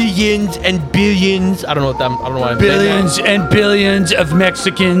 Billions and billions. I don't know what that. I don't know why I'm saying Billions and billions of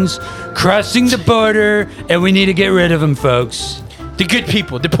Mexicans crossing the border, and we need to get rid of them, folks. The good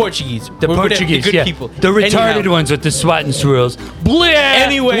people, the Portuguese, The Portuguese, the good yeah. people, The retarded Anyhow, ones with the swat and swirls. Blah!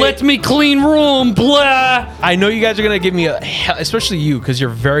 Anyway. Let me clean room. Blah! I know you guys are gonna give me especially you, because you're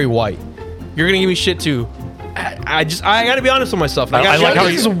very white. You're gonna give me shit too. I gotta be honest with myself. I like how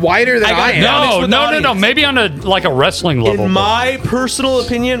This is whiter than I am. No. Maybe on a wrestling level. In my personal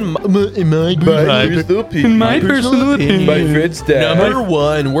opinion, in my My personal opinion, My Fred Staff. number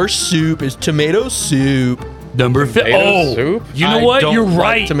one worst soup is tomato soup. Number 5. Oh, soup? you know I what? don't You're like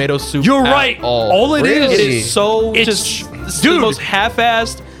right. tomato soup. You're at right. All It Really? is. It is so It's- just dude. the most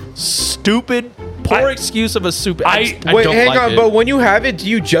half-assed, stupid, poor excuse of a soup. I Wait, don't hang like on. it. But when you have it, do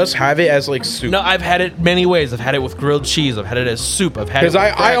you just have it as like soup? No, I've had it many ways. I've had it with grilled cheese. I've had it as soup. I've had it Because with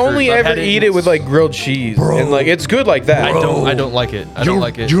I crackers. only I've ever had eat it with like grilled cheese, and like it's good like that. I don't like it. I don't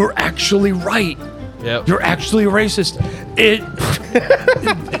like it. You're actually right. Yep. You're actually racist.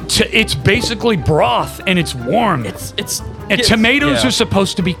 It's basically broth and it's warm. And tomatoes are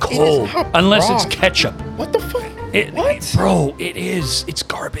supposed to be cold unless it's ketchup. What the fuck? What? Bro, it is. It's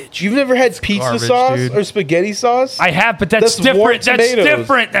garbage. You've never had pizza garbage, sauce dude. or spaghetti sauce? I have, but that's warm different. That's tomatoes.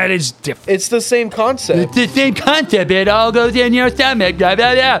 different. That is different. It's the same concept. It's the same concept. It all goes in your stomach. Blah,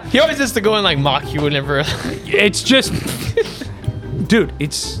 blah, blah. He always has to go and like mock you whenever. It's just, dude.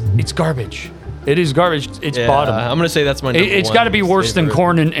 It's garbage. It is garbage. It's bottom. I'm gonna say that's my. It's got to be worse than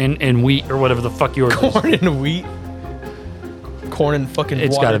corn and wheat or whatever the fuck yours is. corn and wheat. Corn and fucking.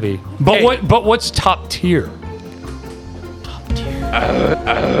 It's water. got to be. But Hey. what's top tier?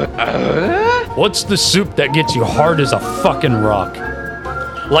 What's the soup that gets you hard as a fucking rock?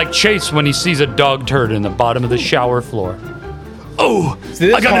 Like Chase when he sees a dog turd in the bottom of the shower floor. Oh, See,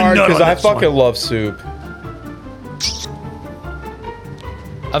 this I is got hard a nut because on I this fucking one. love soup.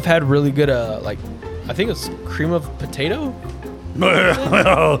 I've had really good like, I think it's cream of potato.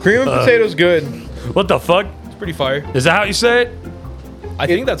 Cream of potato's good. What the fuck? It's pretty fire. Is that how you say it? I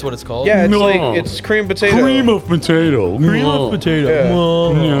think that's what it's called. Yeah, it's No. like it's cream potato. Cream of potato. Cream of potato.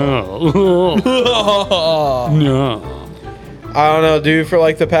 No. No. I don't know, dude. For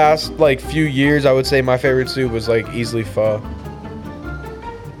like the past like few years, I would say my favorite soup was like easily pho.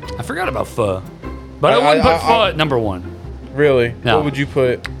 I forgot about pho. But I wouldn't put pho at number 1. Really? No. What would you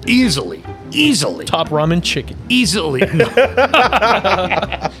put? Easily. Top ramen chicken. Easily. No.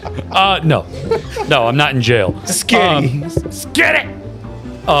 No. No, I'm not in jail. Skitty. Skitty.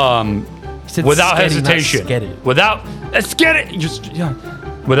 Said Without sketty, not hesitation. sketty. Without skitty. Just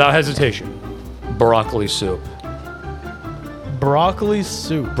without hesitation. Broccoli soup. Broccoli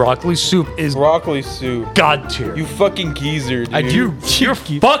soup. Broccoli soup is Broccoli soup. god tier. You fucking geezer, dude. I do. You're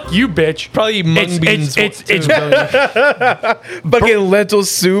fuck you, bitch. Probably mung beans. It's Fucking lentil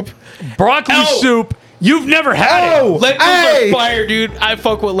soup. broccoli soup. You've never had it. Lentils Hey! are fire, dude. I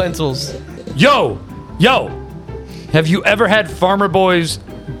fuck with lentils. Yo. Have you ever had Farmer Boy's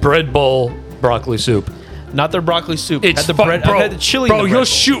bread bowl broccoli soup? Not their broccoli soup. It's Had the fu- bread. bro, I've had the chili. Bro, in the you'll bread.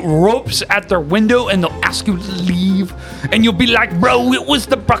 shoot ropes at their window and they'll ask you to leave, and you'll be like, "Bro, it was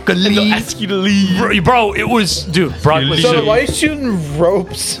the broccoli." And they'll ask you to leave. Bro, it was, dude, broccoli So soup. why are you shooting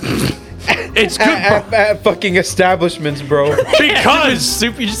ropes It's good, bro. at fucking establishments, bro? His because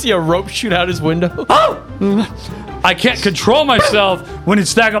soup. You just see a rope shoot out his window. I can't control myself when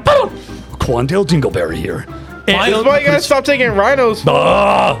it's that up. Quandale Dingleberry here. That's why you gotta stop taking rhinos.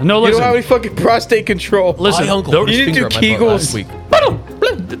 No, You don't listen. have any fucking prostate control. Listen, My uncle the- put his you need to finger do on my butt last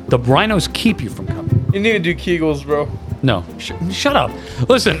Kegels. week. the rhinos keep you from coming. You need to do Kegels, bro. No, shut up.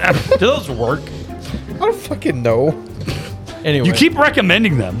 Listen, Do those work? I don't fucking know. Anyway, you keep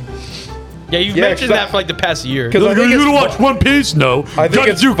recommending them. Yeah, you've Yeah, mentioned 'cause that for like the past year. 'Cause I think You it's to watch One Piece? No. I think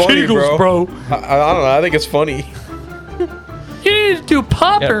Gotta it's do funny, Kegels, bro. I don't know. I think it's funny. You need to do Yeah,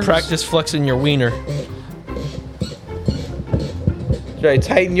 poppers. practice flexing your wiener. Right,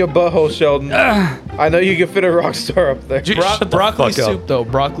 tighten your butthole, Sheldon. I know you can fit a rock star up there. Shut the Broccoli fuck up. soup, though.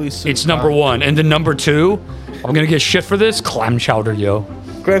 Broccoli soup. It's number 1. And then number 2, I'm gonna get shit for this. Clam chowder, yo.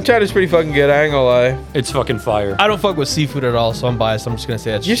 Clam chowder's pretty fucking good. I ain't gonna lie. It's fucking fire. I don't fuck with seafood at all, so I'm biased. I'm just gonna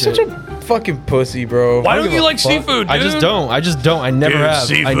say that's You're shit. such a fucking pussy, bro. Why I don't give you a like fuck. seafood, dude? I just don't. I never have. I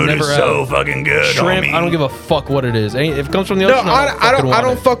Seafood never is have. so fucking good. Shrimp. homie. I don't give a fuck what it is. If it comes from the No, ocean, I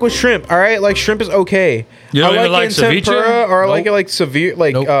don't fuck with shrimp. All right, like shrimp is okay. You don't I even like like it in ceviche? tempura, or I like Nope. it like severe,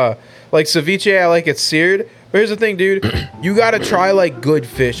 like Nope. like ceviche. I like it seared. But here's the thing, dude. You gotta try like good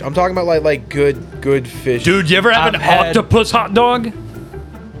fish. I'm talking about like good fish. Dude, you ever have I've an had- octopus hot dog?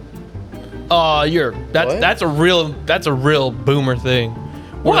 That's a real boomer thing.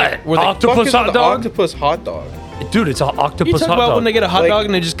 What? Fuck Octopus is hot an dog? octopus hot dog. Dude, it's an You octopus talk hot about dog. when they get a hot Like- dog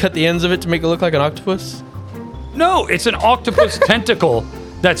and they just cut the ends of it to make it look like an octopus? No, it's an octopus tentacle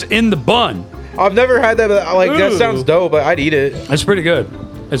that's in the bun. I've never had that. But like that Ooh. sounds dope, but I'd eat it. It's pretty good.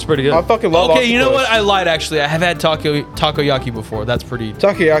 It's pretty good. I fucking love. Okay, you know what? octopus. I lied actually. I have had takoyaki before. That's pretty.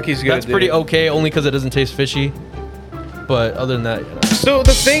 Takoyaki's good. That's pretty dude. okay, only because it doesn't taste fishy. But other than that, you know. So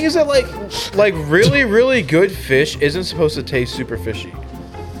the thing is that like really good fish isn't supposed to taste super fishy.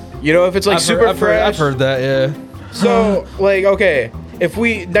 You know, if it's like super fresh. I've heard that. Yeah. So like okay, if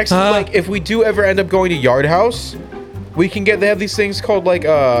we if we do ever end up going to Yard House, We can get. They have these things called like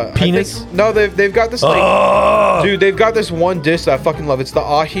penis. No, they've got this like. Dude, they've got this one dish that I fucking love. It's the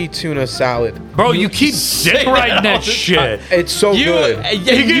ahi tuna salad. Bro, you keep dick riding that shit. It's so good.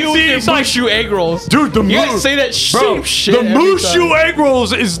 You with your mushu egg rolls, dude. You guys say that same shit. The mushu egg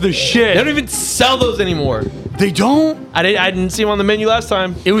rolls is the shit. They don't even sell those anymore. They don't. I didn't see them on the menu last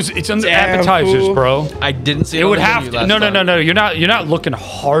time. It's on the appetizers, bro. I didn't see. It would have to. No. You're not looking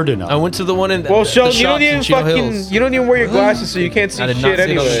hard enough. I went to the one in. Well, Sheldon, you don't even wear your glasses, so you can't see shit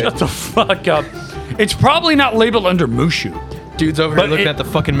anyway. Shut the fuck up. It's probably not labeled under mushu. Dude's over here looking at the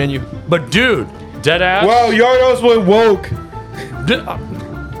fucking menu. But dude, dead ass. Wow, Yardos went woke.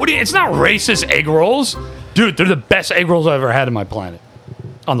 What do you? It's not racist egg rolls, dude. They're the best egg rolls I've ever had on my planet.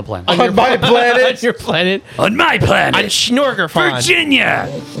 On the planet. On my planet. On your planet. On my planet. On Schnorgerfon. Virginia.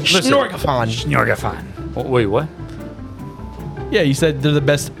 Schnorgerfon. Wait, what? Yeah, you said they're the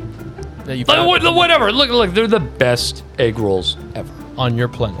best. That you whatever. Look. They're the best egg rolls ever on your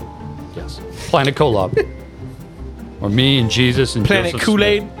planet. Yes. Planet Collab. Or me and Jesus and Planet Joseph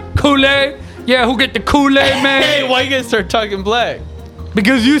Kool-Aid. Smith. Kool-Aid? Yeah, who get the Kool-Aid, man? Hey, why you guys start talking black?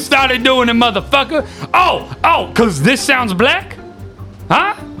 Because you started doing it, motherfucker. Oh, because this sounds black?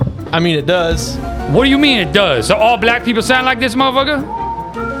 Huh? I mean, it does. What do you mean it does? So all black people sound like this, motherfucker?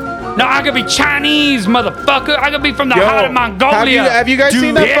 No, I could be Chinese, motherfucker. I could be from the heart of Mongolia. Have you guys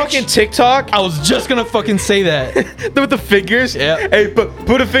seen that fucking TikTok? I was just gonna fucking say that. With the fingers? Yeah. Hey,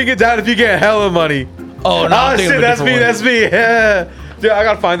 put a finger down if you get hella money. Oh, no. Shit, that's me. Yeah. Dude, I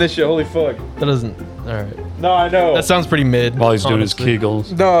gotta find this shit. Holy fuck. That doesn't. Alright. No, I know. That sounds pretty mid. While he's doing his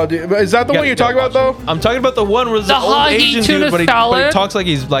Kegels. No, dude. But is that the one you're talking about, though? I'm talking about the one where the old Asian dude, but he talks like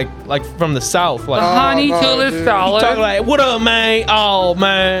he's like from the south. Like, honey tuna salad. He talking like, what up, man? Oh,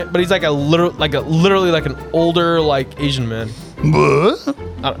 man. But he's like literally like an older like Asian man. What?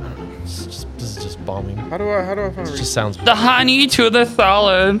 I don't know. This is just bombing. How do I find it? Just sounds. The honey to the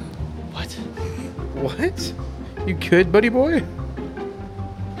salad. What? You could, buddy boy?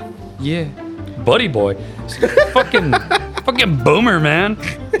 Yeah. Buddy boy. fucking boomer, man.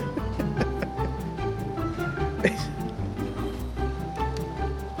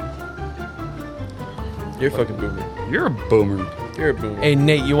 You're a fucking boomer. You're a boomer. You're a boomer. Hey,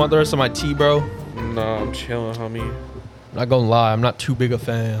 Nate, you want the rest of my tea, bro? No, I'm chilling, homie. I'm not gonna lie, I'm not too big a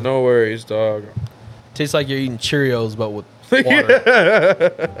fan. No worries, dog. Tastes like you're eating Cheerios, but with water.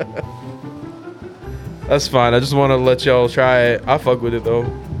 That's fine. I just want to let y'all try it. I fuck with it, though.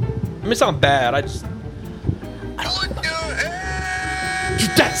 I mean, it's not bad.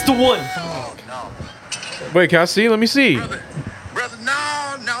 That's the one. Oh, no. Wait, can I see? Let me see. Brother, no.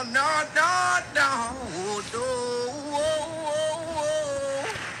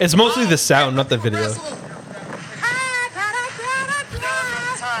 It's mostly the sound, not the video.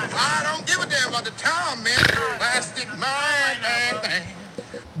 I don't give a damn about the time, man. Plastic man.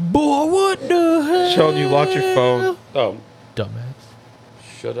 Boy, what the hell? Sheldon, you locked your phone. Oh. Dumbass.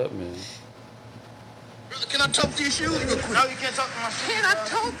 Shut up, man. Brother, can I talk to your shoes real quick? No, you can't talk to my shoes. Can I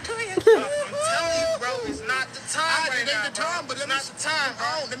talk to your shoes? I'm telling you, bro, it's not the time right now. It ain't the time, but it's not the time.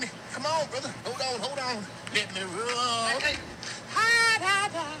 Come on, brother. Hold on. Let me rub.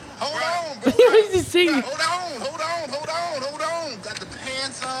 Hold on, bro. What is he singing? Hold on. Got the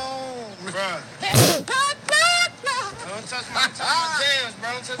pants on. Bruh. Don't touch my jams,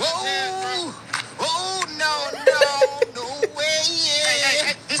 bro. Don't touch my jams, bro. Oh, no way, yeah.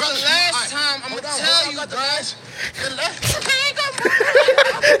 Hey, this the last time I'm gonna tell you, guys.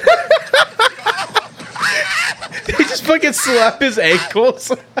 He just fucking slapped his ankles.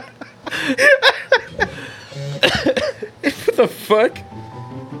 What the fuck?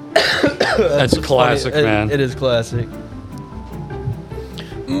 That's classic, man. It is classic.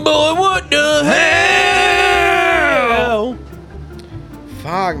 Boy, what the hell?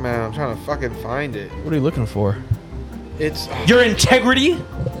 Fuck, man. I'm trying to fucking find it. What are you looking for? It's... Your integrity?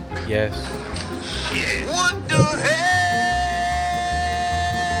 Yes. What the hell?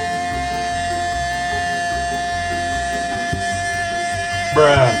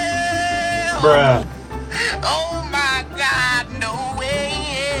 Bruh. Oh my God, no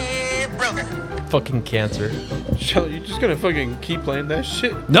way, brother. Fucking cancer. Sheldon, you just gonna fucking keep playing that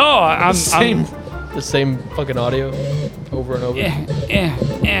shit? No, I'm the same fucking audio over and over. Yeah.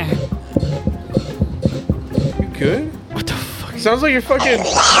 You good? What the fuck? Sounds like you're fucking...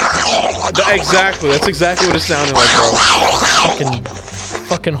 Exactly. That's exactly what it sounded like, bro.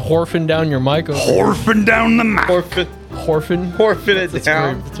 Fucking horfing down your mic. Horfing down the mic. Horfing it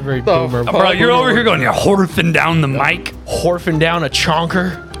down. It's a very boomer. Bro, you're over here going, you're horfing down the mic. Horfing down a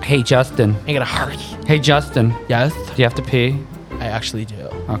chonker. Hey, Justin. I got a heart. Hey, Justin. Yes? Do you have to pee? I actually do.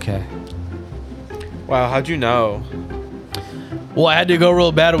 Okay. Wow, how'd you know? Well, I had to go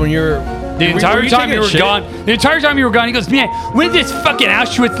real bad when you're. The entire time you were gone. The entire time you were gone, he goes, man, when did this fucking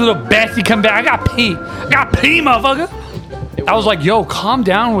Auschwitz little bastard come back? I got pee, motherfucker. I was like, yo, calm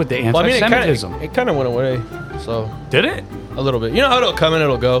down with the anti-Semitism. It kind of went away. So did it? A little bit. You know how it'll come and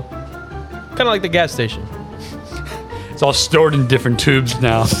it'll go. Kind of like the gas station. It's all stored in different tubes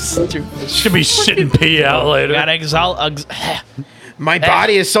now. Should be shitting pee out later. My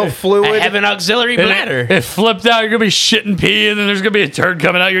body is so fluid. I have an auxiliary bladder. It flipped out. You're gonna be shitting pee, and then there's gonna be a turd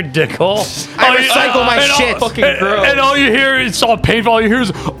coming out your dick hole. I recycle my shit. Fucking gross. And all you hear, it's all painful. All you hear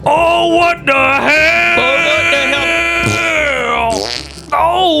is, oh, what the hell?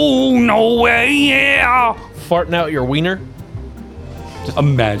 Oh, no way, yeah. Farting out your wiener. Just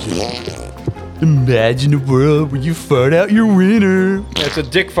imagine a world where you fart out your wiener. It's a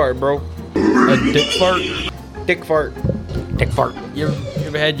dick fart, bro. A dick fart. Dick fart. Dick fart. You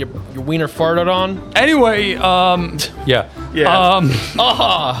ever had your wiener farted on? Anyway, yeah.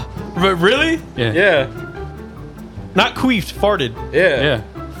 Really? Yeah. Not queefed, farted. Yeah.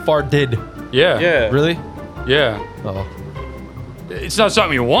 Farted. Yeah. Really? Yeah. Oh. It's not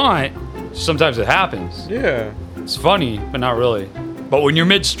something you want. Sometimes it happens. Yeah. It's funny, but not really. But when you're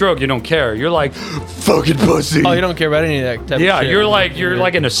mid-stroke, you don't care. You're like, fucking pussy. Oh, you don't care about any of that type of shit. You're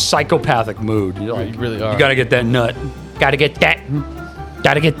like in a psychopathic mood. You're like, you really are. You gotta get that nut. Gotta get that.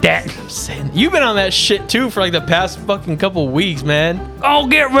 You've been on that shit too for like the past fucking couple weeks, man. Oh,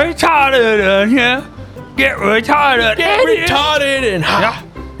 get retarded, yeah. Get retarded. Get retarded and ha.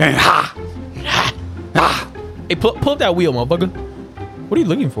 And ha. Hey, pull up that wheel, motherfucker. What are you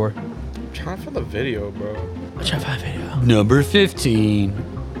looking for? I'm trying to find the video, bro. I'm trying to find a video. Number 15.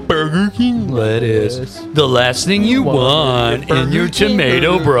 Burger King lettuce. The last thing you want in your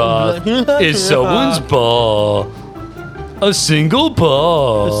tomato broth is someone's ball. A single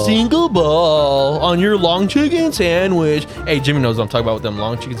ball. A single ball on your long chicken sandwich. Hey, Jimmy knows what I'm talking about with them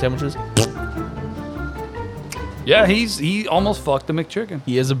long chicken sandwiches. Yeah, he almost fucked the McChicken.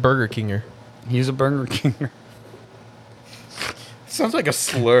 He is a Burger Kinger. He's a Burger Kinger. Sounds like a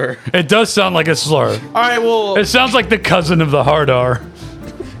slur. It does sound like a slur. All right, well, it sounds like the cousin of the hard R.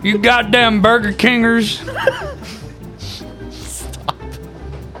 You goddamn Burger Kingers. Stop.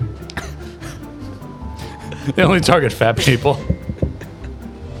 They only target fat people.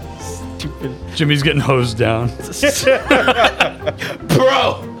 Stupid. Jimmy's getting hosed down.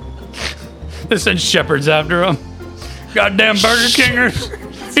 Bro. They send shepherds after him. Goddamn Burger Kingers.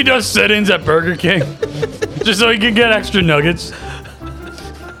 He does sit-ins at Burger King. Just so he can get extra nuggets.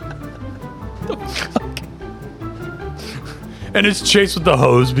 And it's chased with the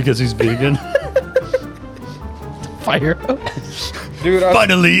hose because he's vegan. Fire. Dude,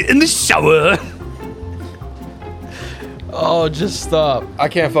 finally in the shower. Oh, just stop. I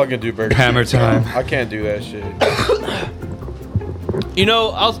can't fucking do Burger Hammer King, time. I can't do that shit. You know,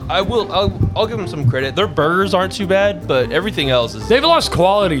 I'll give them some credit. Their burgers aren't too bad, but everything else is. They've lost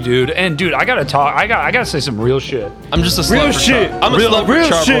quality, dude. And dude, I gotta talk. I gotta say some real shit. I'm just a slut real for shit. I'm a slut for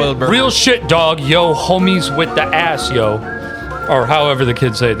char-broiled burgers. Real shit, dog. Yo, homies with the ass, yo, or however the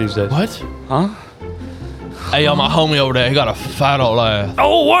kids say it these days. What? Huh? Hey, yo, my homie over there, he got a fat old ass.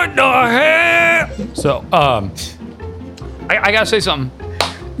 Oh, what the hell? So, I gotta say something.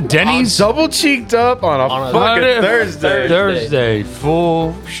 Denny's double cheeked up on a fucking Thursday.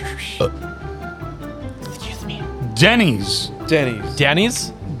 Full. Excuse me. Denny's.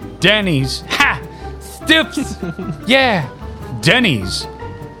 Ha! Stips. Yeah. Denny's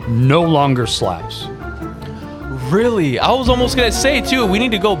no longer slaps. Really? I was almost gonna say too. We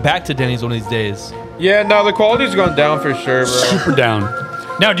need to go back to Denny's one of these days. Yeah, no, the quality's gone down for sure, bro. Super down.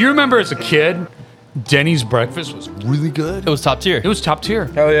 Now, do you remember as a kid, Denny's breakfast was really good? It was top tier. It was top tier.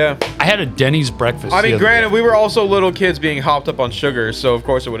 Hell yeah. I had a Denny's breakfast. I mean, granted, we were also little kids being hopped up on sugar, so of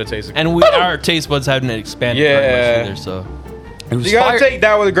course it would have tasted good. And our taste buds hadn't expanded very much either, so. It was you gotta take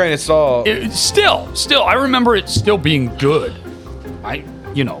that with a grain of salt. Still, I remember it still being good. I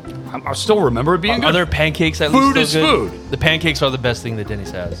still remember it being good. Are there pancakes at food least still is good? food. The pancakes are the best thing that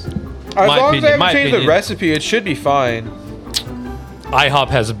Denny's has. As long as they haven't changed the recipe, it should be fine. IHOP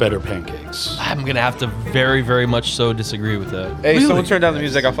has better pancakes. I'm gonna have to very, very much so disagree with that. Hey, someone turn down the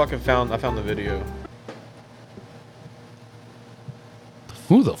music. I found the video.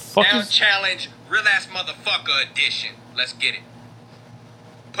 Who the fuck Now is? challenge, real ass motherfucker edition. Let's get it.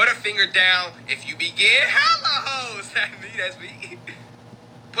 Put a finger down if you begin hella hoes. That's me.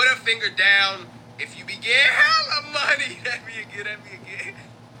 Put a finger down if you begin hella money. That's me again.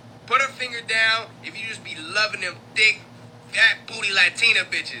 Put a finger down if you just be loving them thick, fat booty Latina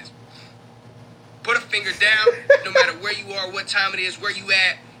bitches. Put a finger down no matter where you are, what time it is, where you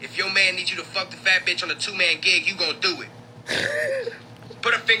at. If your man needs you to fuck the fat bitch on a 2-man gig, you gonna do it.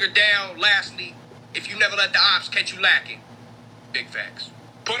 Put a finger down, lastly, if you never let the ops catch you lacking. Big facts.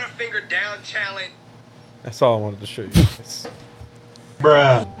 Put a finger down challenge. That's all I wanted to show you.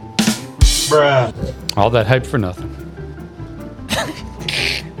 Bruh. All that hype for nothing.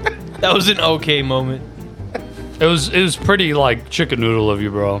 That was an okay moment. It was pretty like chicken noodle of you,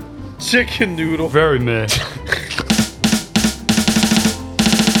 bro. Chicken noodle. Very meh.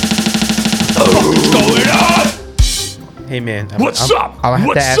 Hey man, What's up? I'll have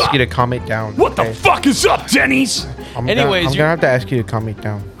What's to ask up? you to calm it down. What the fuck is up, Denny's? Anyways, I'm gonna have to ask you to calm it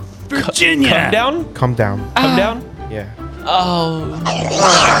down. Virginia. Come down? Calm down. Come down? Yeah. Oh.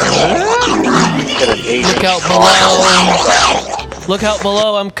 Look out below. Look out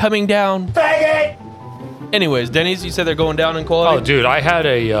below. I'm coming down. Anyways, Denny's, you said they're going down in quality? Oh, dude, I had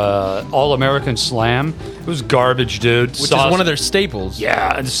a All-American Slam. It was garbage, dude. Which is one of their staples.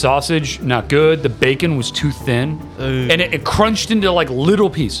 Yeah, the sausage, not good. The bacon was too thin. And it crunched into like little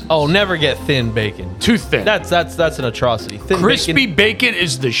pieces. Oh, never get thin bacon. Too thin. That's an atrocity. Thin Crispy bacon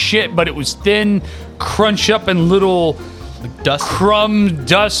is the shit, but it was thin, crunch up in little dust, crumb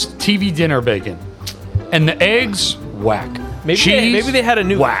dust TV dinner bacon. And the eggs, whack. Maybe they had a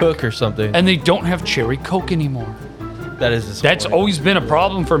new whack. cook or something. And they don't have cherry Coke anymore. That is disappointing. That's always been a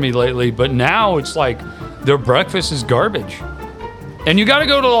problem for me lately, but now it's like their breakfast is garbage. And you gotta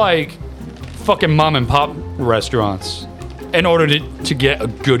go to like fucking mom and pop restaurants in order to get a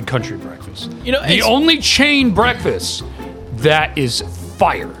good country breakfast. You know, the only chain breakfast that is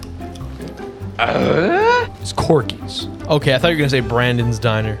fire is Corky's. Okay, I thought you were gonna say Brandon's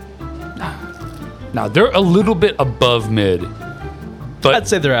Diner. Now they're a little bit above mid, but I'd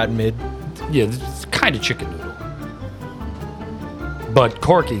say they're at mid. Yeah, it's kind of chicken noodle. But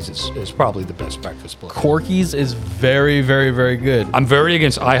Corky's is probably the best breakfast place. Corky's is very, very, very good. I'm very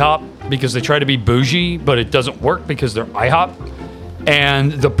against IHOP because they try to be bougie, but it doesn't work because they're IHOP,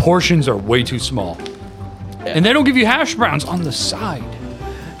 and the portions are way too small. And they don't give you hash browns on the side.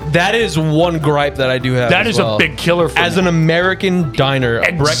 That is one gripe that I do have. That is a big killer for As me. an American diner, a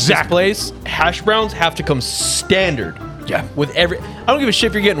breakfast Exactly. place, hash browns have to come standard. Yeah. With every, I don't give a shit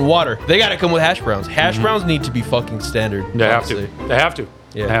if you're getting water. They gotta come with hash browns. Hash browns need to be fucking standard. They have honestly. to. They have to.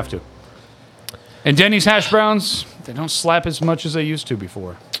 Yeah. They have to. And Denny's hash browns, they don't slap as much as they used to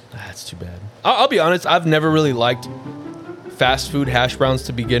before. That's too bad. I'll be honest. I've never really liked fast food hash browns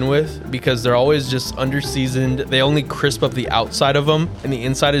to begin with because they're always just under-seasoned. They only crisp up the outside of them, and the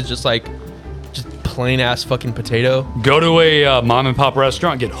inside is just plain ass fucking potato. Go to a mom and pop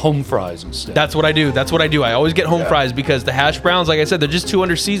restaurant, get home fries instead. That's what I do. I always get home fries because the hash browns, like I said, they're just too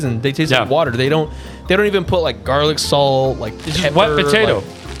under-seasoned. They taste like water. They don't even put like garlic, salt, like It's just wet potato.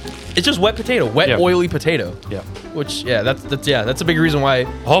 It's just wet potato, oily potato. Yeah. Which that's a big reason why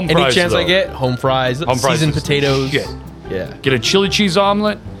Home any fries, chance I though. get home fries, seasoned is potatoes. shit. Yeah. Get a chili cheese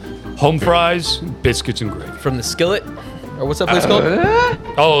omelet, home fries, biscuits and gravy. From the Skillet, or what's that place called?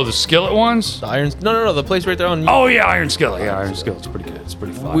 Oh, the Skillet ones? The Irons? No, the place right there on. Oh yeah, Iron Skillet. Yeah, Iron Skillet's pretty good. It's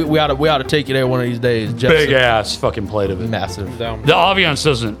pretty fun. We ought to take you there one of these days. Big Jefferson. ass fucking plate of it. Massive. The ambiance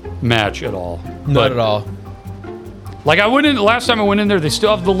doesn't match at all. Not at all. Like I went in last time I went in there, they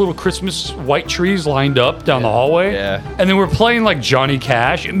still have the little Christmas white trees lined up down the hallway. Yeah. And they were playing like Johnny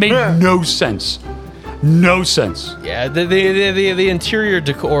Cash. It made no sense. No sense. Yeah, the interior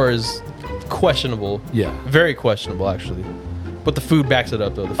decor is questionable. Yeah. Very questionable, actually. But the food backs it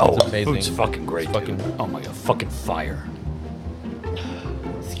up, though. The food's amazing. Food's fucking great. It's fucking. Oh my god, fucking fire.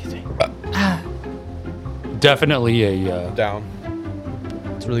 Excuse me. Definitely a down.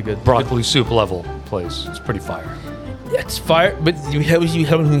 It's really good. Broccoli soup level place. It's pretty fire. It's fire, but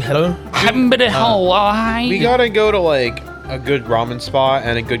hello. We gotta go to like a good ramen spot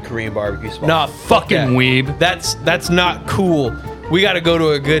and a good Korean barbecue spot. Nah, fucking weeb. That's not cool. We gotta go to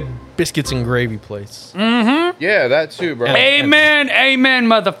a good biscuits and gravy place. Mm-hmm. Yeah, that too, bro. Amen, amen,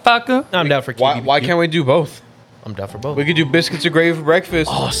 motherfucker. I'm down for Why can't we do both? I'm down for both. We could do biscuits and gravy for breakfast.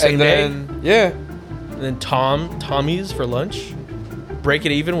 Oh, same and then, day? And then Tommy's for lunch. Break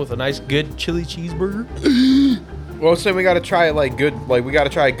it even with a nice good chili cheeseburger. Well, so we gotta try it like good. Like we gotta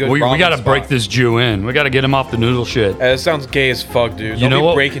try a good. We ramen gotta spot. break this Jew in. We gotta get him off the noodle shit. It sounds gay as fuck, dude. You know Don't be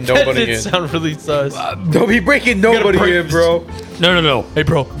what? breaking That nobody did in. sound really sus. Don't be breaking nobody break in, this- bro. No. Hey,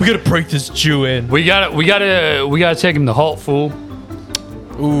 bro, we gotta break this Jew in. We gotta take him to halt, fool.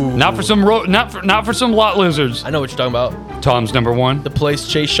 Ooh. Not for some not for some lot lizards. I know what you're talking about. Tom's number one. The place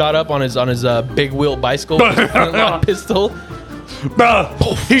Chase shot up on his big wheel bicycle with a pistol.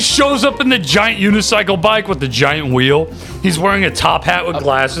 Bruh, he shows up in the giant unicycle bike with the giant wheel. He's wearing a top hat with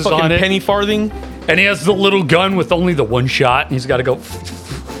glasses Fucking on it. penny farthing. And he has the little gun with only the one shot. And he's got to go.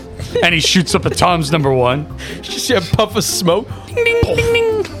 and he shoots up a Tom's number 1. Just see a puff of smoke. Ding, ding, ding,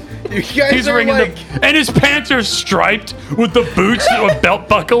 ding. You guys He's are ringing like... and his pants are striped with the boots with belt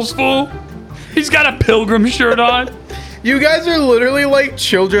buckles full. He's got a pilgrim shirt on. You guys are literally like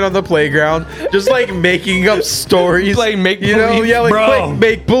children on the playground, just like making up stories. Playing make you know, believe, yeah, like bro. playing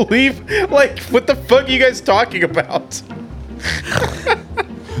make believe. Like, what the fuck are you guys talking about?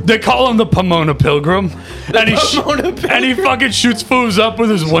 They call him the Pomona Pilgrim. And he fucking shoots fools up with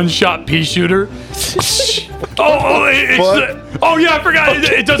his one-shot pea shooter. Oh yeah, I forgot.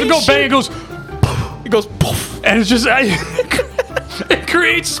 It doesn't go bang. It goes. It goes poof. And it's just it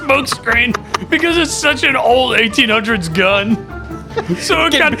creates smoke screen because it's such an old 1800s gun. So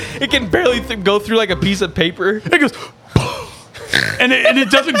it can barely go through like a piece of paper. It goes. And it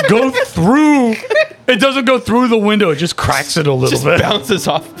doesn't go through. It doesn't go through the window. It just cracks it a little Just bit. bounces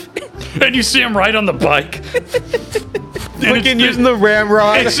off. And you see him right on the bike. Fucking using the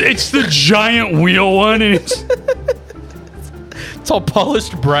ramrod. It's the giant wheel one, and it's all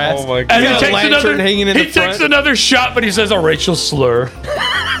polished brass. Oh my god! And he takes another shot, but he says a racial slur.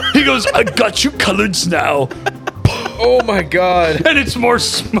 He goes, "I got you coloreds now." Oh my god! And it's more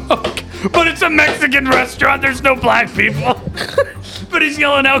smoke, but it's a Mexican restaurant. There's no black people, but he's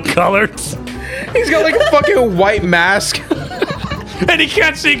yelling out coloreds. He's got like a fucking white mask. And he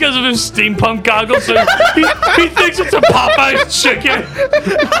can't see because of his steampunk goggles, so he thinks it's a Popeye's chicken.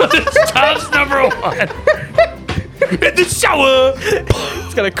 But it's Tom's number 1. In the shower.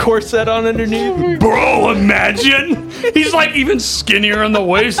 It's got a corset on underneath. Bro, imagine. He's like even skinnier in the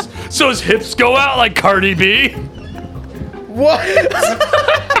waist, so his hips go out like Cardi B. What?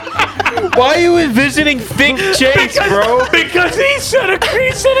 Why are you envisioning Thick Chase, bro? Because he said a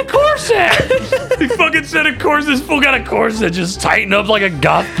corset. He fucking said a corset. This fool got a corset just tightened up like a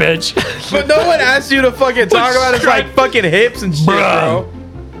goth bitch. But no one asked you to fucking talk about his like fucking hips and shit, bro.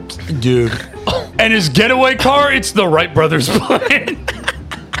 Dude. And his getaway car, it's the Wright brothers plane.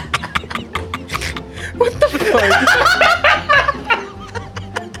 What the fuck?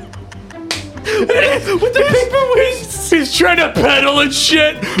 With the paper wings. He's trying to pedal and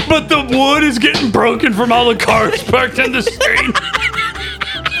shit, but the wood is getting broken from all the cars parked in the street.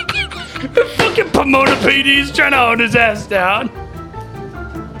 The fucking Pomona PD's trying to own his ass down.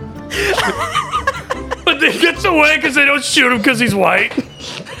 But they gets away because they don't shoot him because he's white.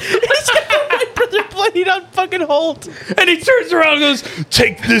 He's got my brother playing on fucking hold. And he turns around and goes,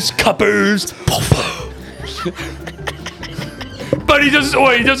 "Take this, coppers." But he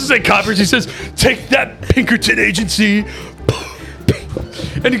doesn't say coppers. He says, "Take that, Pinkerton Agency."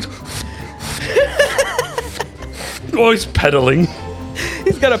 And he's always pedaling.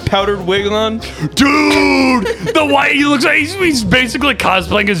 He's got a powdered wig on. Dude, the white, he looks like he's basically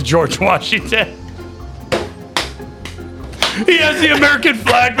cosplaying as George Washington. He has the American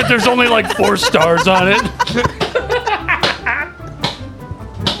flag, but there's only like 4 stars on it.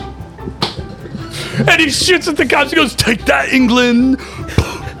 And he shoots at the cops. He goes, "Take that, England."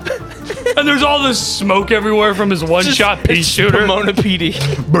 And there's all this smoke everywhere from his one-shot pea shooter. Pomona PD.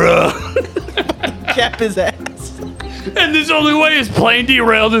 Bruh. Cap his ass. And this only way his plane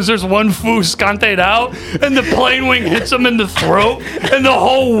derailed is there's one foo scanted out, and the plane wing hits him in the throat, and the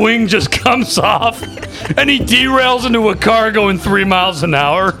whole wing just comes off, and he derails into a car going 3 miles an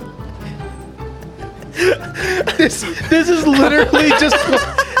hour. This is literally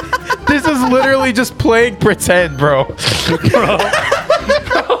just playing pretend, bro.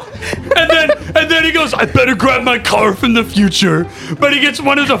 And then he goes, "I better grab my car from the future." But he gets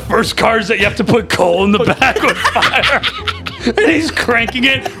one of the first cars that you have to put coal in the back with fire. And he's cranking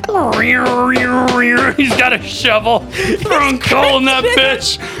it. He's got a shovel, throwing coal in that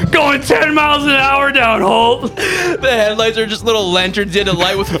bitch, going 10 miles an hour down Holt. The headlights are just little lanterns in a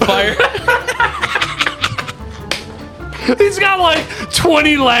light with fire. He's got like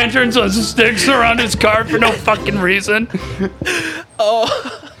 20 lanterns on sticks around his car for no fucking reason. Oh.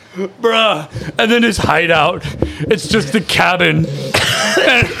 Bruh. And then his hideout, it's just a cabin.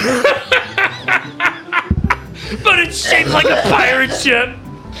 But it's shaped like a pirate ship.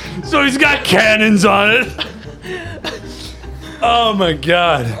 So he's got cannons on it. Oh my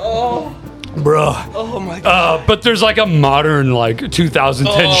god. Oh. Bruh. Oh my god. But there's like a modern like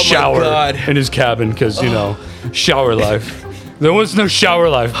 2010 shower in his cabin because, you know, shower life. There was no shower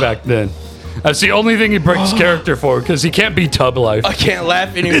life back then. That's the only thing he breaks character for because he can't be tub life. I can't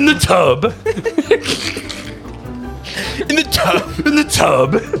laugh anymore. In the tub. In the tub. In the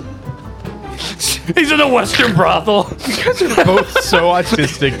tub. He's in a Western brothel. You guys are both so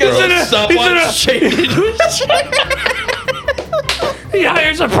autistic, bro. He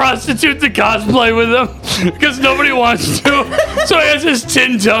hires a prostitute to cosplay with him because nobody wants to. So he has this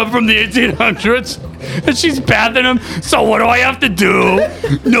tin tub from the 1800s, and she's bathing him. So what do I have to do?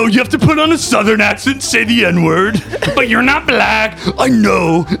 No, you have to put on a southern accent and say the N-word. But you're not black. I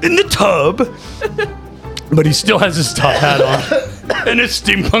know, in the tub. But he still has his top hat on and his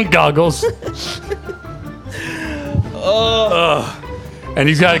steampunk goggles. And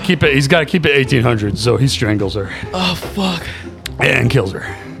he's got to keep it. He's got to keep it 1800s. So he strangles her. Oh fuck. And kills her.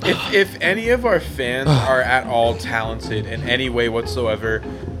 If any of our fans are at all talented in any way whatsoever,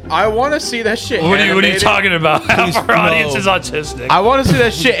 I want to see that shit animated. What are you talking about? Half our audience is autistic. I want to see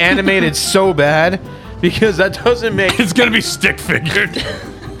that shit animated so bad because that doesn't make... It's going to be stick figured.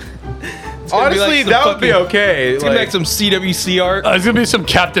 Honestly, that would be okay. It's going to be like some CWC art. It's going to be some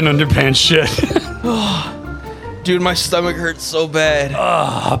Captain Underpants shit. Dude, my stomach hurts so bad.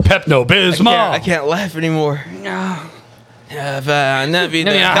 Pepto-Bismol. I can't laugh anymore. No. You guys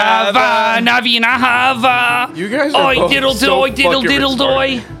are diddle so diddle diddle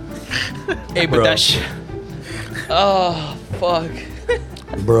doy. Hey, but that shit. Oh, fuck.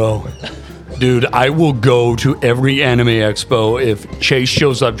 Bro. Dude, I will go to every anime expo if Chase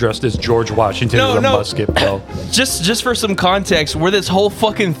shows up dressed as George Washington with a musket, bro. Just for some context, where this whole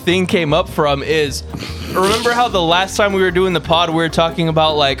fucking thing came up from is, remember how the last time we were doing the pod, we were talking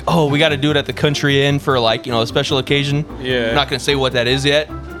about like, oh, we got to do it at the Country Inn for like, you know, a special occasion. Yeah. I'm not gonna say what that is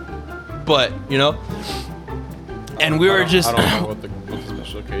yet, but you know. And we were just. I don't know what the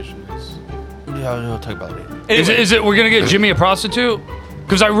special occasion is. Yeah, we'll talk about it later. Anyway. Is it we're gonna get Jimmy a prostitute?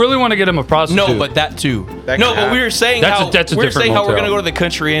 Because I really want to get him a prostitute. No, but that too. But we were saying how we're gonna go to the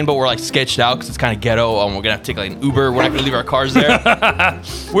Country Inn, but we're like sketched out because it's kind of ghetto. We're gonna have to take like an Uber. We're not gonna leave our cars there.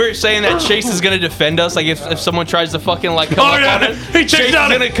 We're saying that Chase is gonna defend us. Like if someone tries to fucking like come up on it, Chase is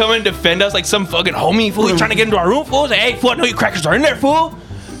gonna come and defend us like some fucking homie fool. He's trying to get into our room, fool. Say, hey, fool, I know your crackers are in there, fool.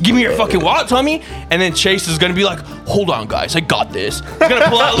 Give me your fucking wallet, Tommy. And then Chase is gonna be like, hold on, guys, I got this. He's gonna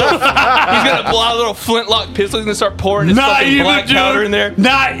pull out a little flintlock pistol. He's gonna start pouring his fucking black powder in there.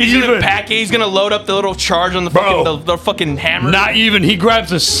 He's gonna pack it. He's gonna load up the little charge on the fucking the fucking hammer. Not even. He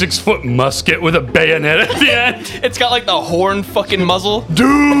grabs a 6-foot musket with a bayonet at the end. It's got like the horn fucking muzzle.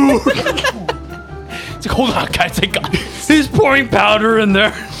 Dude. It's like, hold on, guys, I got this. He's pouring powder in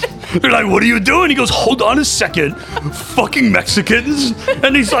there. They're like, what are you doing? He goes, hold on a second. Fucking Mexicans.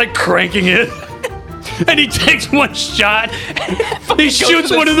 And he's like cranking it. And he takes one shot. He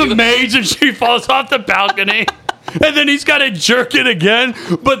shoots one of the maids and she falls off the balcony. And then he's got to jerk it again,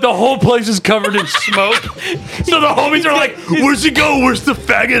 but the whole place is covered in smoke. So the homies are like, where's he go? Where's the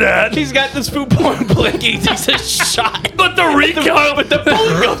faggot at? He's got this food pouring blinky. He takes a shot. But the recoil, but the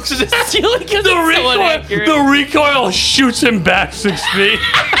bullet goes to the ceiling. The recoil shoots him back 6 feet.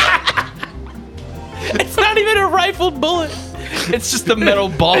 It's not even a rifled bullet. It's just a metal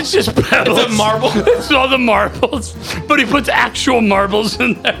ball. It's just petals. It's a marble. It's all the marbles. But he puts actual marbles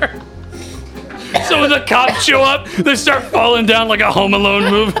in there. So when the cops show up, they start falling down like a Home Alone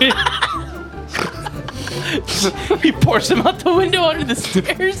movie. He pours them out the window under the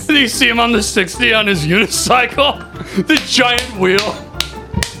stairs. And you see him on the 60 on his unicycle. The giant wheel.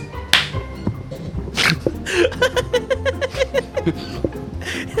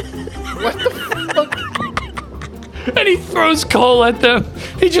 What the fuck? And he throws coal at them.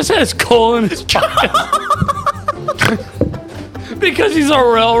 He just has coal in his pocket. Because he's a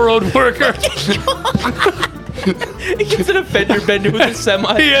railroad worker. He gets in a fender bender with a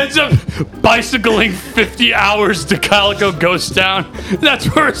semi. He ends up bicycling 50 hours to Calico Ghost Town. That's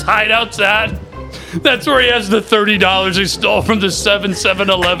where his hideout's at. That's where he has the $30 he stole from the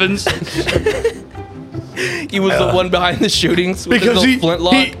 7-Elevens. He was the one behind the shootings with because his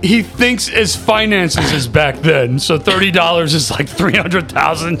flintlock. He thinks his finances is back then, so $30 is like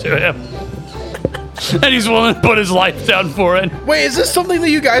 $300,000 to him. And he's willing to put his life down for it. Wait, is this something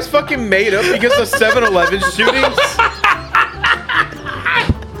that you guys fucking made up because of 7-Eleven shootings?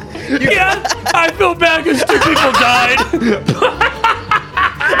 Yeah, I feel bad because 2 people died. He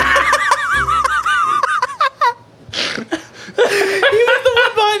was the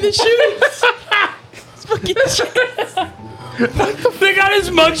one behind the shootings. It's fucking They got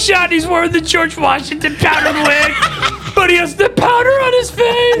his mugshot. He's wearing the George Washington powdered wig, but he has the powder on his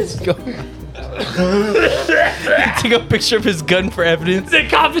face. Take a picture of his gun for evidence. They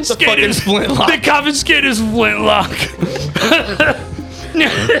confiscate his flintlock.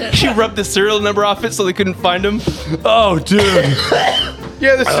 He rubbed the serial number off it so they couldn't find him. Oh, dude.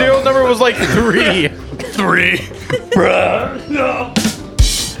 Yeah, the serial number was like 3. 3. Bruh. No.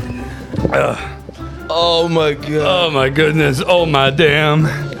 Oh my god. Oh my goodness. Oh my damn.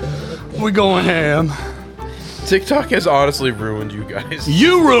 We going ham. TikTok has honestly ruined you guys.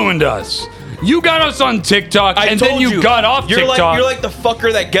 You ruined us. You got us on TikTok, and then you got off TikTok. You're like the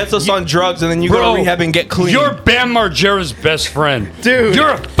fucker that gets us on drugs, and then you go to rehab and get clean. You're Bam Margera's best friend. Dude.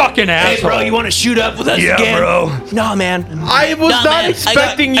 You're a fucking asshole. Hey, bro, you want to shoot up with us again? Yeah, bro. Nah, man. I was not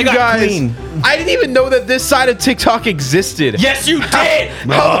expecting you guys. Clean. I didn't even know that this side of TikTok existed. Yes, you did.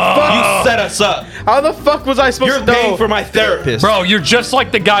 How the fuck? You set us up. How the fuck was I supposed to know? You're paying for my therapist. Bro, you're just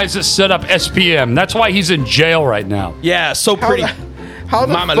like the guys that set up SPM. That's why he's in jail right now. Yeah, so pretty. How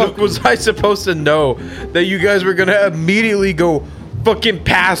the fuck was I supposed to know that you guys were gonna immediately go fucking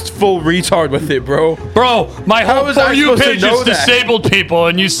past full retard with it, bro? Bro, my whole For You page is that? disabled people,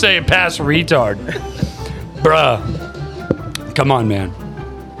 and you say past retard. Bruh. Come on, man.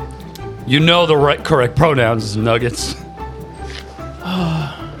 You know the correct pronouns, Nuggets.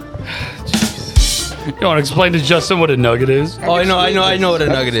 You want to explain to Justin what a nugget is? Oh, I know what a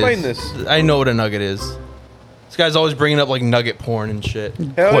nugget is. Explain this. I know what a nugget is. This guy's always bringing up like nugget porn and shit.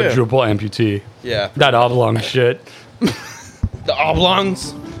 Quadruple amputee. Yeah. That oblong shit. The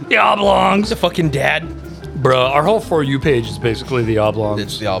oblongs. The oblongs. The fucking dad. Bruh, our whole For You page is basically the oblongs.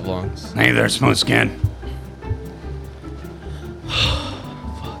 It's the oblongs. Hey there, smooth skin.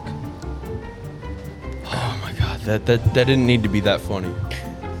 Fuck. Oh my god, that didn't need to be that funny.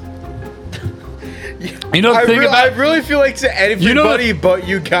 You know, I really feel like to everybody but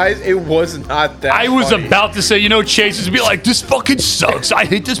you guys, it was not that I was funny. about to say, Chase is be like, this fucking sucks. I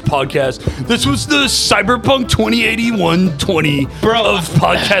hate this podcast. This was the Cyberpunk 2081-20 of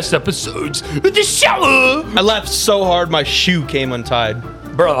podcast episodes. I laughed so hard my shoe came untied.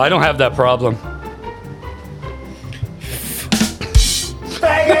 Bro, I don't have that problem.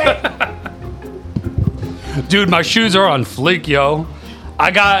 Dude, my shoes are on fleek, yo. I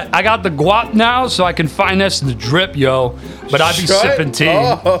got the guap now, so I can finesse the drip, yo. But I be sipping tea.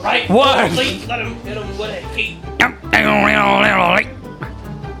 Right? What? Please let him hit him with a heat.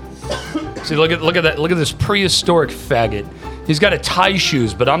 See, look at that. Look at this prehistoric faggot. He's got a tie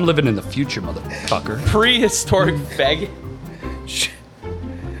shoes, but I'm living in the future, motherfucker. Prehistoric faggot.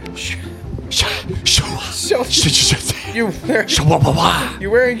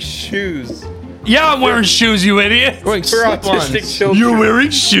 You're wearing shoes. Yeah, I'm wearing shoes, you idiot. For autistic children. You're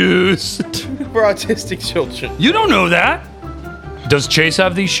wearing shoes. For autistic children. You don't know that. Does Chase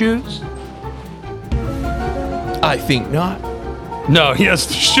have these shoes? I think not. No, he has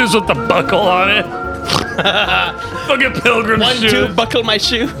the shoes with the buckle on it. Fucking pilgrim shoes. 1, 2, buckle my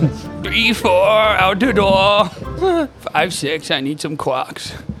shoe. 3, 4, out the door. 5, 6, I need some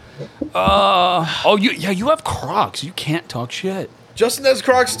Crocs. You have Crocs. You can't talk shit. Justin has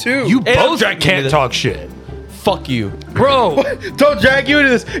Crocs too. You both can't talk shit. Fuck you. Bro. Don't drag you into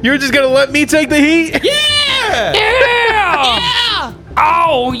this. You're just gonna let me take the heat? Yeah! Yeah!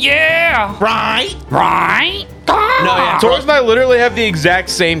 Oh, yeah! Right? No, yeah. Torres and I literally have the exact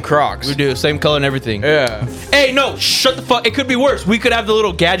same Crocs. We do. Same color and everything. Yeah. Hey, no. Shut the fuck. It could be worse. We could have the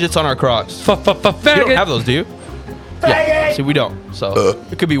little gadgets on our Crocs. You don't have those, do you? Yeah. See, we don't. So,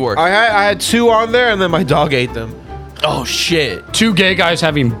 it could be worse. I had 2 on there, and then my dog ate them. Oh, shit. 2 gay guys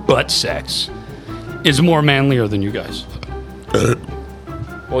having butt sex is more manlier than you guys.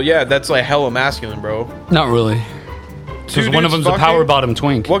 Well, yeah, that's like hella masculine, bro. Not really. Because one of them's a power bottom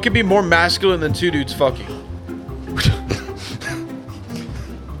twink. What could be more masculine than 2 dudes fucking?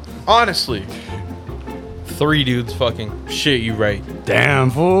 Honestly. 3 dudes fucking. Shit, you right. Damn,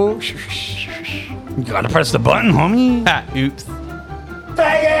 fool. You gotta press the button, homie. Oops.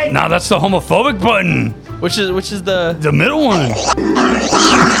 Nah, that's the homophobic button. Which is the middle one.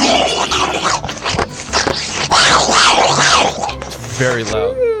 Very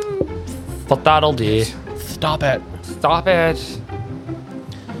loud. But that'll do. Stop it. Stop it.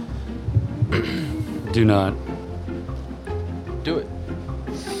 Do not. Do it.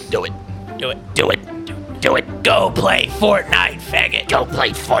 Do it. Do it. Do it. Do it. Go play Fortnite, faggot. Go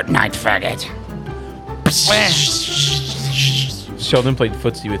play Fortnite, faggot. Sheldon played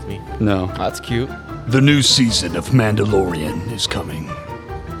footsie with me. No. That's cute. The new season of Mandalorian is coming.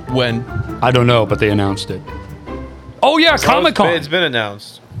 When? I don't know, but they announced it. Oh, yeah, Comic-Con. It's been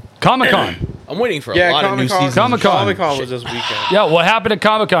announced. Comic-Con. I'm waiting for a lot of new seasons. Comic-Con. Comic-Con was this weekend. Yeah, what happened at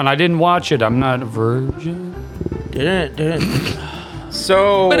Comic-Con? I didn't watch it. I'm not a virgin.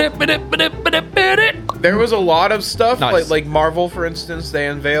 So there was a lot of stuff, Nice. like Marvel, for instance. They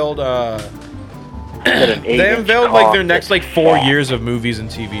unveiled an they unveiled like their next like 4 years of movies and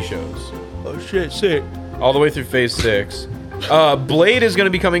TV shows. Oh shit, sick. All the way through Phase 6. Blade is going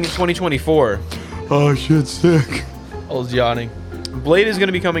to be coming in 2024. Oh, shit, sick. I was yawning. Blade is going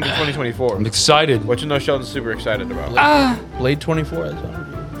to be coming in 2024. I'm excited. Which you know Sheldon's super excited about. Blade 24.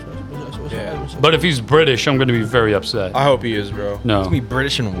 Yeah. But if he's British, I'm going to be very upset. I hope he is, bro. No. It's gonna be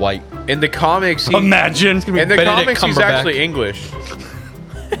British and white. In the comics, Imagine. in the comics, he's actually English.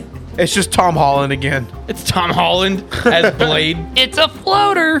 It's just Tom Holland again. It's Tom Holland as Blade. It's a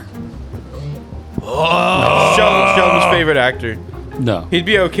floater. Sheldon's favorite actor. No. He'd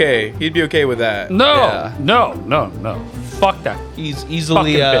be okay. He'd be okay with that. No. Yeah. No. Fuck that. He's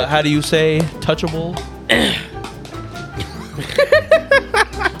easily, Fucking bitch. how do you say, touchable?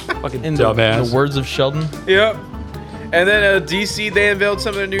 Fucking In dumbass. the words of Sheldon. Yep. And then DC, they unveiled some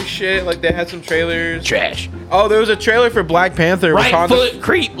of their new shit. Like, they had some trailers. Trash. Oh, there was a trailer for Black Panther. Right Wakanda. foot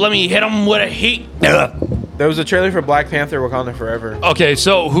creep. Let me hit him with a heat. There was a trailer for Black Panther Wakanda Forever. Okay,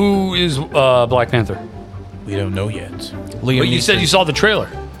 so who is Black Panther? We don't know yet. Liam But you said you saw the trailer.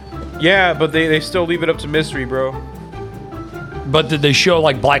 Yeah, but they still leave it up to mystery, bro. But did they show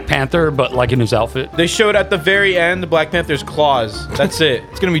like Black Panther, but like in his outfit? They showed at the very end Black Panther's claws. That's it.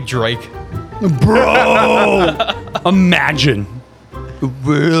 It's gonna be Drake. Bro! Imagine.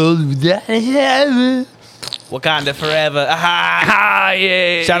 Wakanda forever. Aha! Ah,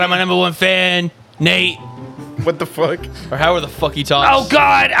 yeah. Shout out my number one fan, Nate. What the fuck? Or however the fuck he talks. Oh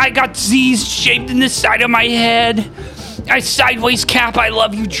God, I got Z's shaped in the side of my head. I sideways cap. I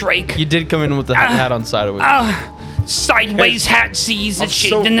love you, Drake. You did come in with the hat on sideways. Sideways hat Z's I'm that's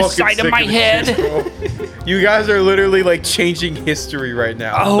shaped so in the fucking side of sick my this head. shit, bro. You guys are literally like changing history right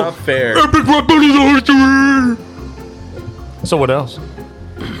now. Oh. It's not fair. So what else?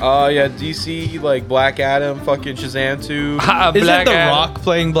 Yeah, DC, like Black Adam, fucking Shazam 2. Isn't The Rock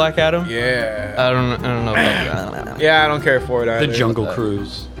playing Black Adam? Yeah. I don't know about that. Yeah, I don't care for it either. The Jungle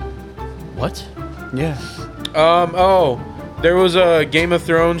Cruise. What? Yeah. There was a Game of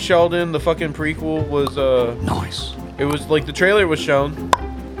Thrones, Sheldon. The fucking prequel was nice. It was like the trailer was shown.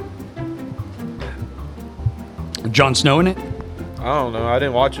 Jon Snow in it? I don't know. I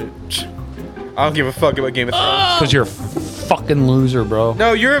didn't watch it. I don't give a fuck about Game of Thrones. Because you're a fucking loser, bro.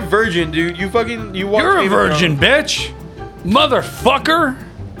 No, you're a virgin, dude. You watch You're a Game of virgin, Thrones. bitch. Motherfucker.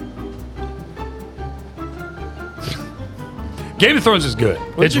 Game of Thrones is good.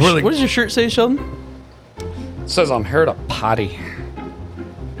 What It's does really. What does your shirt say, Sheldon? It says I'm here to potty.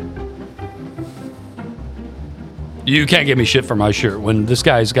 You can't give me shit for my shirt when this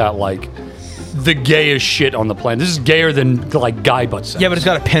guy's got like the gayest shit on the planet. This is gayer than like guy butt sex. Yeah, but it's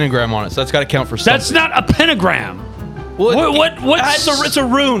got a pentagram on it, so that's got to count for something. That's not a pentagram. What? It's a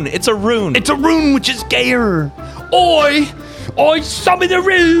rune. It's a rune. It's a rune which is gayer. I summon the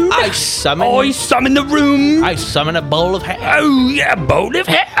rune. I summon the rune. I summon a bowl of hair. Oh yeah, bowl of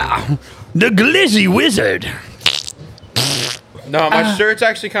hair. The glizzy wizard. No, my shirt's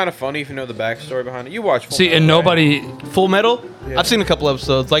actually kind of funny if you know the backstory behind it. You watch Full See, Metal, and right? nobody. Full Metal? Yeah. I've seen a couple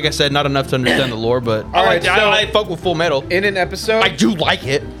episodes. Like I said, not enough to understand the lore, but Alright, I fuck with Full Metal. In an episode, I do like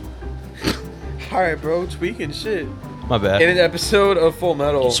it. all right, bro, tweaking shit. My bad. In an episode of Full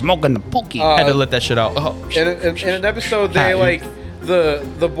Metal, Smoking the pookie. Had to let that shit out. Oh, in an episode, they like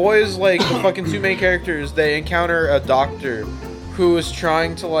the boys, like the fucking two main characters, they encounter a doctor who is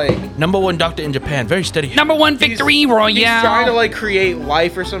trying to like number one doctor in Japan, very steady. Number one victory royale. He's trying to like create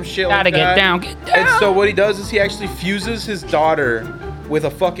life or some shit Gotta like that. get down. And so what he does is he actually fuses his daughter with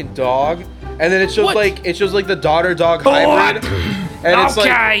a fucking dog, and then it shows like the daughter dog hybrid.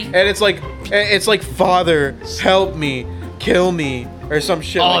 And it's like father, help me, kill me, or some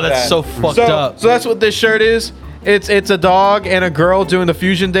shit like that. Oh, that's so fucked up. So that's what this shirt is. It's a dog and a girl doing the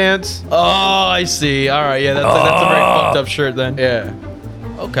fusion dance. Oh, I see. All right, yeah, that's a very fucked up shirt then. Yeah.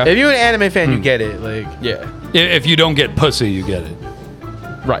 Okay. If you're an anime fan, you get it. Like, yeah. If you don't get pussy, you get it.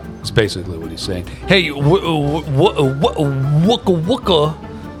 Right. That's basically what he's saying. Hey, wooka.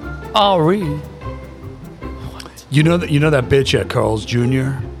 Ari. You know that bitch at Carl's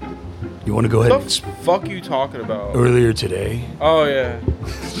Jr.? You want to go ahead what and the fuck you talking about? earlier today? Oh yeah.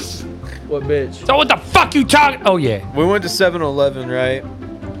 What bitch? So what the fuck you talking? Oh yeah. We went to 7-Eleven, right?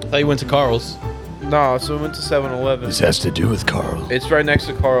 I thought you went to Carl's. No, so we went to 7-Eleven. This has to do with Carl. It's right next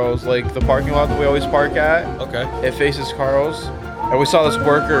to Carl's, like the parking lot that we always park at. Okay. It faces Carl's. And we saw this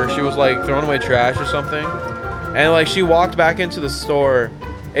worker, she was like throwing away trash or something. And like she walked back into the store.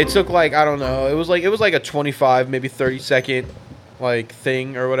 It took like, I don't know, it was like a 25, maybe 30 second like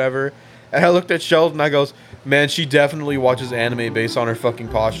thing or whatever. And I looked at Sheldon and I goes, man, she definitely watches anime based on her fucking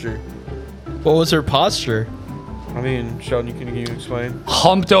posture. What was her posture? I mean, Sheldon, can you explain?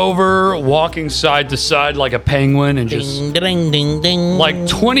 Humped over, walking side to side like a penguin, and just Ding, ding, ding. like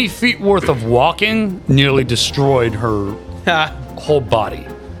 20 feet worth of walking nearly destroyed her whole body.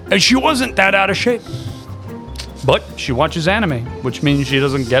 And she wasn't that out of shape. But she watches anime, which means she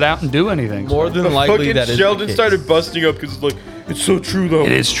doesn't get out and do anything. More than likely that is Sheldon the case. started busting up because it's like, It's so true, though.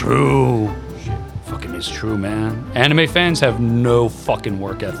 It is true. Fucking is true, man. Anime fans have no fucking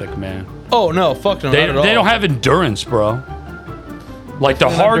work ethic, man. Oh no, fuck no, They not at all. don't have endurance, bro. Like the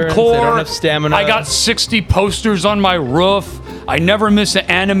Endurance, hardcore. they don't have stamina. I got 60 posters on my roof. I never miss an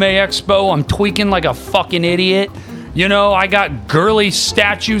anime expo. I'm tweaking like a fucking idiot. You know, I got girly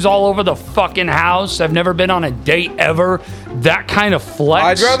statues all over the fucking house. I've never been on a date ever. That kind of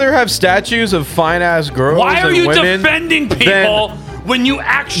flex. I'd rather have statues of fine ass girls. Why are and you women defending people when you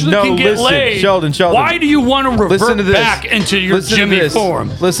actually No, can get listen, laid? Sheldon. Why do you want to Listen revert to this. back into your Listen to Jimmy this.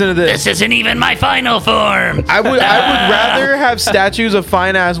 form? Listen to this. This isn't even my final form. I would rather have statues of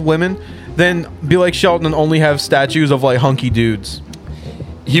fine ass women than be like Sheldon and only have statues of like hunky dudes.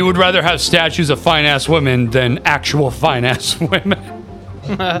 You would rather have statues of fine-ass women than actual fine-ass women.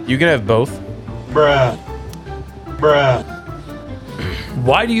 You can have both. Bruh.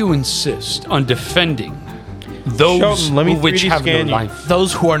 Why do you insist on defending those Sheldon, let me which 3D have no scan you. life?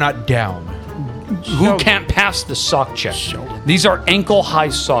 Those who are not down. Who can't pass the sock check? These are ankle-high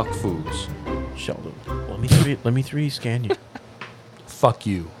sock foods. Sheldon, let me 3D scan you. Fuck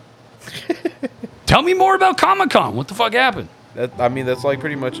you. Tell me more about Comic-Con. What the fuck happened? That's like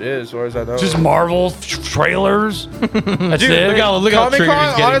pretty much it as far as I know. Just Marvel trailers? That's Dude, it? look how triggered he's Comic-Con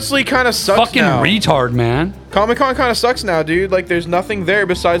getting. honestly kind of sucks Fucking now. retard, man. Comic-Con kind of sucks now, dude. Like, there's nothing there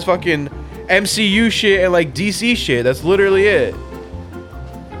besides fucking MCU shit and like DC shit. That's literally it.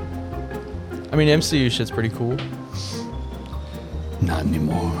 I mean, MCU shit's pretty cool. Not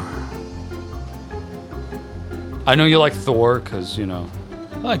anymore. I know you like Thor because, you know,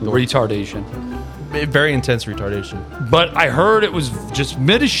 I like Thor. retardation. Very intense retardation. But I heard it was just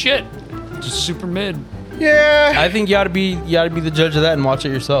mid as shit. Just super mid. Yeah. I think you ought to be the judge of that and watch it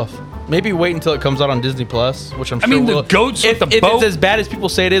yourself. Maybe wait until it comes out on Disney Plus, which I'm sure. I mean, the will. goats If, with the if boat. it's as bad as people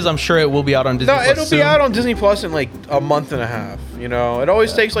say it is, I'm sure it will be out on Disney No, Plus it'll soon. be out on Disney Plus in like a month and a half. You know, it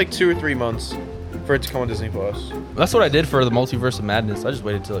always takes like 2 or 3 months for it to come on Disney Plus. That's what I did for the Multiverse of Madness. I just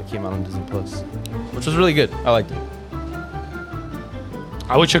waited till it came out on Disney Plus, which was really good. I liked it.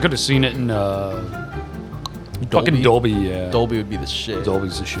 I wish I could have seen it in fucking Dolby. Yeah. Dolby would be the shit.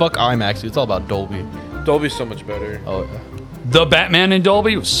 Dolby's the shit. Fuck IMAX, dude. It's all about Dolby. Dolby's so much better. Oh yeah. The Batman in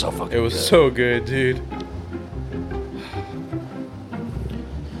Dolby was so fucking It was good. so good, dude.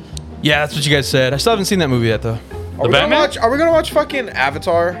 Yeah, that's what you guys said. I still haven't seen that movie yet, though. Are we gonna watch fucking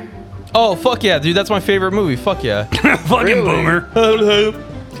Avatar? Oh, fuck yeah, dude. That's my favorite movie. Fuck yeah. Fucking Really? boomer.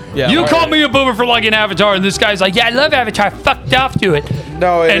 Yeah. You why- called me a boomer for liking Avatar, and this guy's like, yeah, I love Avatar. I fucked off to it.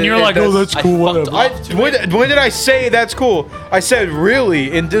 No, And you're like, oh, that's cool, I fucked whatever. off to When, it. when did I say that's cool? I said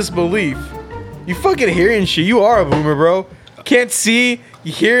really in disbelief. You fucking hearing shit. You are a boomer, bro. Can't see.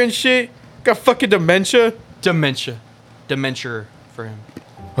 You hearing shit. Got fucking dementia. Dementia for him.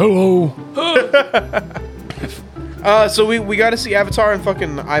 Hello. So we got to see Avatar in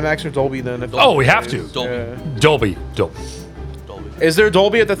fucking IMAX or Dolby then. If Oh, we have to. Dolby. Dolby. Is there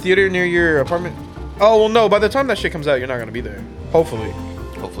Dolby at the theater near your apartment? Oh well, no. By the time that shit comes out, you're not gonna be there. Hopefully.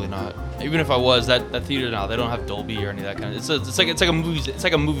 Hopefully not. Even if I was, that theater now, they don't have Dolby or any of that kind of. It's like a movies. It's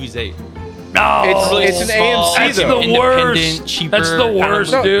like a movies 8. No. It's an AMC That's though. the worst. Independent, cheaper, That's the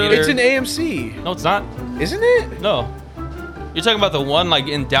worst, No, dude. it's an AMC, No, it's not. isn't it? No. You're talking about the one like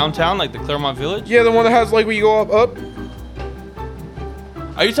in downtown, like the Claremont Village? Yeah, the one that has like where you go up.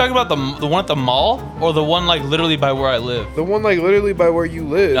 Are you talking about the one at the mall or the one like literally by where I live? The one like literally by where you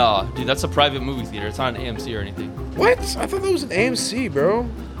live. No, dude, that's a private movie theater. It's not an AMC or anything. What? I thought that was an AMC, bro.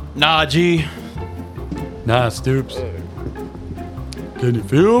 Nah, G. Nah, Stoops. Can you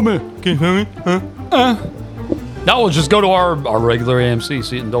feel me? Can you feel me? Huh? No, we'll just go to our regular AMC,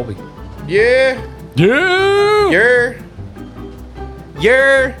 see it in Dolby. Yeah. Yeah. Yeah.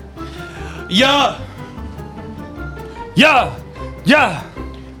 Yeah. Yeah. Yeah. Yeah.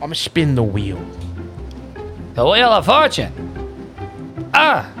 I'ma spin the wheel. The wheel of fortune.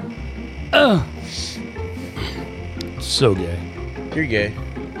 So gay. You're gay.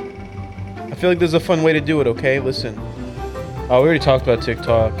 I feel like there's a fun way to do it, okay? Listen. Oh, we already talked about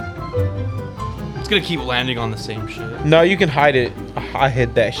TikTok. It's gonna keep landing on the same shit. No, you can hide it. I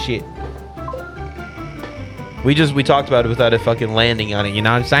hid that shit. We talked about it without it fucking landing on it, you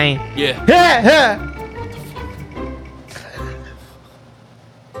know what I'm saying? Yeah. Yeah.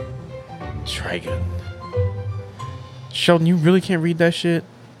 Trigun. Sheldon, you really can't read that shit?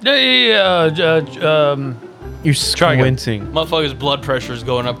 You're You're squinting. Motherfucker's blood pressure is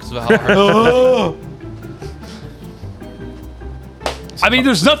going up because of how hard. I mean,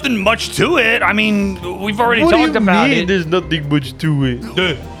 there's nothing much to it. I mean, we've already talked about it. There's nothing much to it.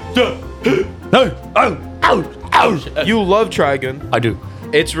 You You love Trigun. I do.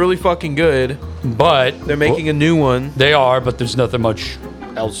 It's really fucking good. But they're making a new one. They are, but there's nothing much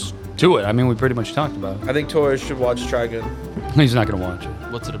else to it. I mean, we pretty much talked about it. I think Torres should watch Trigun. He's not gonna watch it.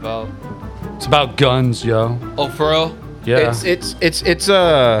 What's it about? It's about guns, yo. Oh, for real? Yeah.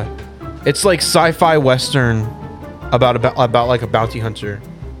 It's like sci-fi western about like a bounty hunter.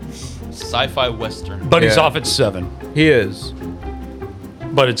 Sci-fi western. But he's off at 7. He is.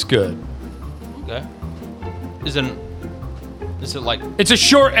 But it's good. Okay. Is it like? It's a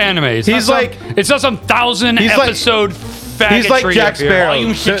short anime. It's He's not like- it's not some 1,000 He's like- episode. He's like faggotry Jack up here. Sparrow. Volume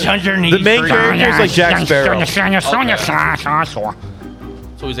The 683. main character is like Jack Sparrow.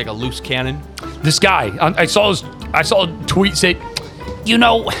 So he's like a loose cannon. This guy, I saw a tweet say,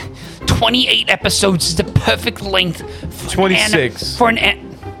 28 episodes is the perfect length for 26 for an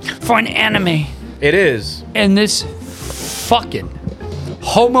anime. It is. And this fucking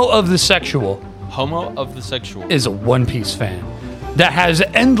homo of the sexual is a One Piece fan that has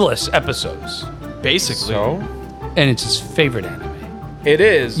endless episodes. Basically. So? And it's his favorite anime. It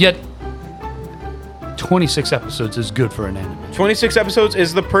is. Yet 26 episodes is good for an anime. 26 episodes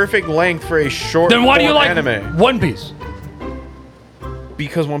is the perfect length for a short Then why do you like anime. One Piece?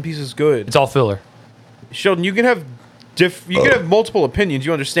 Because One Piece is good. It's all filler. Sheldon, you can have multiple opinions.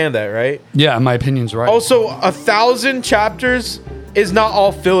 You understand that, right? Yeah, my opinion's right. Also, 1,000 chapters is not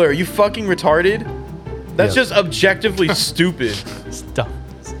all filler. Are you fucking retarded? That's just objectively stupid. It's dumb.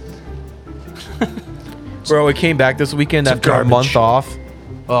 Bro, it came back this weekend It's after a garbage. month off.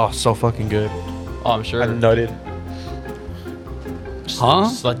 Oh, so fucking good. Oh, I'm sure. I nutted. Huh?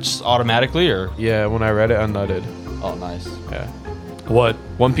 Just automatically, or? Yeah, when I read it, I nutted. Oh, nice. Yeah. What?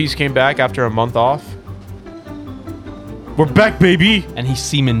 One Piece came back after a month off. We're back, baby. And he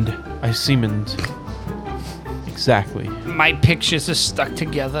semened. I semened. Exactly. My pictures are stuck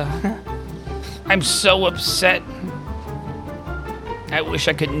together. I'm so upset. I wish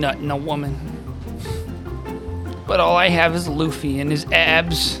I could nut in a woman. But all I have is Luffy and his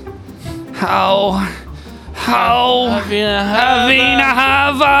abs. How?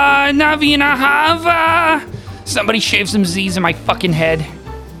 Navina Hava. Somebody shave some Z's in my fucking head.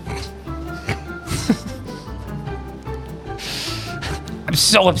 I'm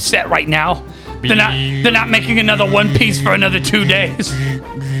so upset right now. They're not making another One Piece for another 2 days.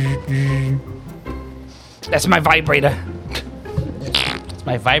 That's my vibrator. It's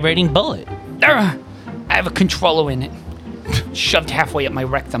my vibrating bullet. I have a controller in it. Shoved halfway up my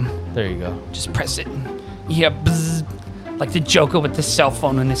rectum. There you go. Just press it. You hear bzzz, like the Joker with the cell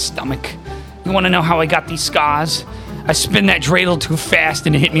phone in his stomach. You want to know how I got these scars? I spin that dreidel too fast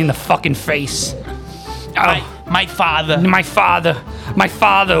and it hit me in the fucking face. Oh, My father. my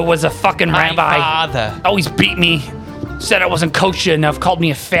father was a fucking rabbi. My father. Always beat me. Said I wasn't kosher enough. Called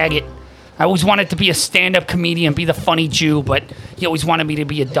me a faggot. I always wanted to be a stand-up comedian, be the funny Jew, but he always wanted me to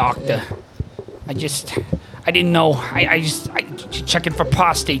be a doctor. I didn't know. I checking for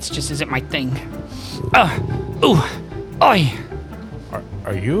prostates just isn't my thing. Oi.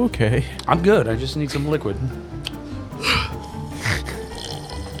 Are you okay? I'm good. I just need some liquid.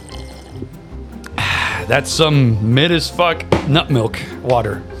 That's some mid as fuck nut milk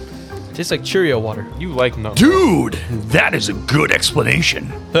water. Tastes like Cheerio water. You like nut milk. Dude, that is a good explanation.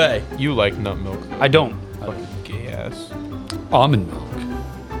 Hey. You like nut milk. I don't. Fucking gay ass. Almond milk.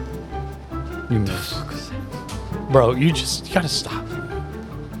 You miss. Bro, you gotta stop.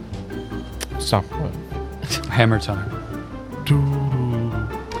 Stop what? Hammer time.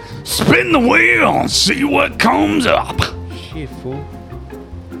 Spin the wheel and see what comes up. Shit, fool.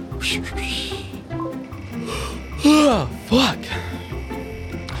 Oh, fuck.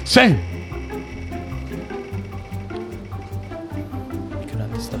 Same.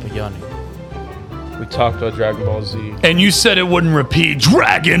 We talked about Dragon Ball Z. And you said it wouldn't repeat.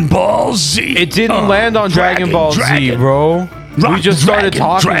 Dragon Ball Z. It didn't land on Dragon Ball Z, bro. We just started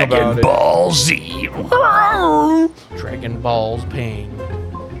talking about it. Dragon Ball Z. Dragon Ball's pain.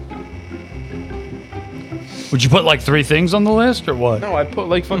 Would you put like 3 things on the list or what? No, I put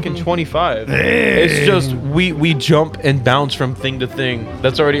like fucking 25. It's just we jump and bounce from thing to thing.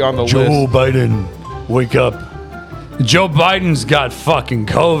 That's already on the Joe list. Biden, wake up. Joe Biden's got fucking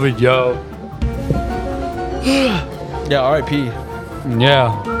COVID, yo. Yeah, R.I.P.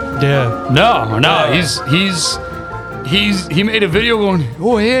 Yeah. Yeah. No, Yeah. he made a video going,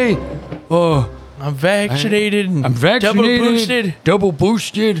 oh hey, I'm vaccinated. I'm vaccinated, Double boosted. double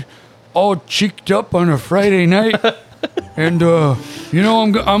boosted, all cheeked up on a Friday night, and I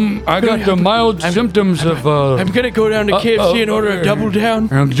got the mild symptoms of I'm gonna go down to KFC and order a double down.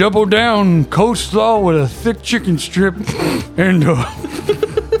 and double down coleslaw with a thick chicken strip, and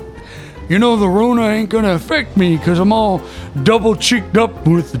you know, the Rona ain't gonna affect me because I'm all double cheeked up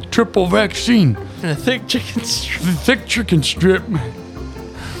with the triple vaccine. And a thick chicken strip. The thick chicken strip.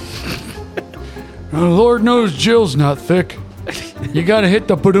 Lord knows Jill's not thick. You gotta hit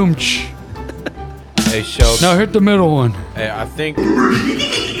the badoomch. Hey, Sheldon. Now hit the middle one. Hey, I think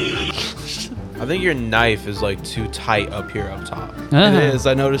your knife is like too tight up here up top. It is.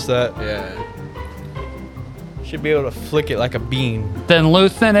 I noticed that. Yeah. Should be able to flick it like a bean. Then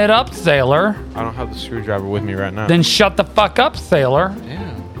loosen it up, sailor. I don't have the screwdriver with me right now. Then shut the fuck up, sailor.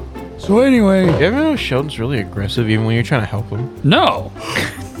 Yeah. So anyway. You ever know Sheldon's really aggressive even when you're trying to help him? No.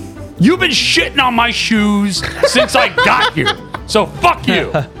 You've been shitting on my shoes since I got here. So fuck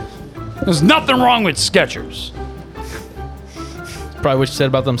you. There's nothing wrong with Skechers. Probably what you said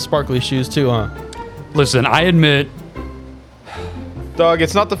about them sparkly shoes too, huh? Listen, I admit. Dog,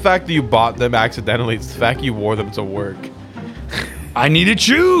 it's not the fact that you bought them accidentally. It's the fact you wore them to work. I needed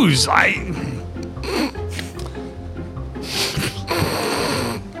shoes.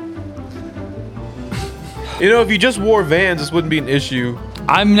 You know, if you just wore Vans, this wouldn't be an issue.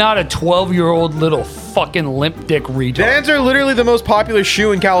 I'm not a 12-year-old little fucking limp dick retard. Vans are literally the most popular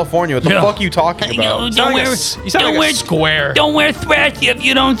shoe in California. What the fuck are you talking about? Don't wear square. Don't wear thrashy if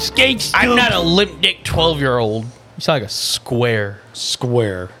you don't skate. I'm not a limp dick 12-year-old. You sound like a square.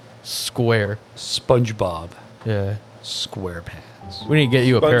 Square. SpongeBob. Yeah. SquarePants. We need to get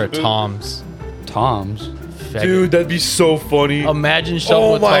you a pair of Toms. Toms? Faggot. Dude, that'd be so funny. Imagine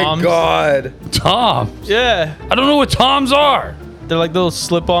Sheldon with Toms. Oh my god. Toms? Yeah. I don't know what Toms are. They're like those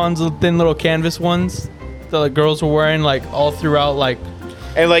slip-ons, little thin little canvas ones that like girls were wearing like all throughout like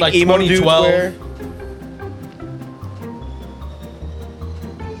and like emo dudes 2012. wear.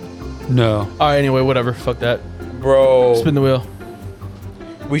 No. All right, anyway, whatever. Fuck that. Bro. Spin the wheel.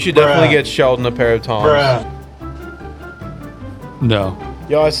 We should definitely get Sheldon a pair of Toms. No.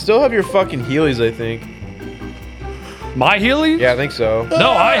 Yo, I still have your fucking Heelys, I think. My Heelys? Yeah, I think so. No,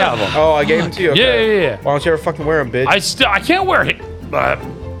 I have them. Oh, I gave them to you? Okay. Yeah. Why don't you ever fucking wear them, bitch? I can't wear it.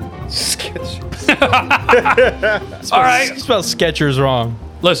 Skechers. All right. You spelled Skechers wrong.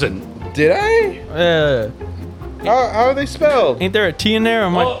 Listen. Did I? Yeah. How are they spelled? Ain't there a T in there? Or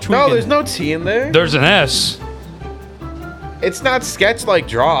am I tweaking? No, there's no T in there. There's an S. It's not sketch like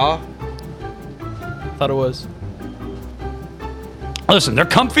draw. Thought it was. Listen, they're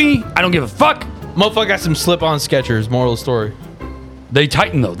comfy. I don't give a fuck. Motherfucker got some slip-on Skechers. Moral of the story. They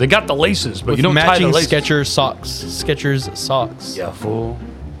tighten though. They got the laces, but With you don't tie the matching laces. Skechers socks. Yeah, fool.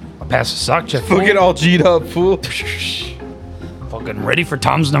 I pass the sock check. Fool. Fucking all G'd up, fool. Fucking ready for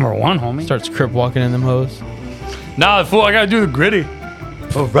Tom's number 1, homie. Starts crip walking in them hoes. Nah, fool. I gotta do the gritty.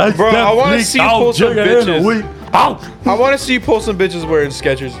 Bro, I want to see you pull some bitches. I want to see you pull some bitches wearing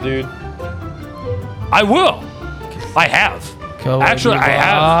Skechers, dude. I will. I have. Actually, I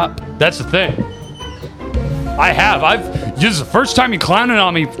have. That's the thing. I have. This is the first time you clowning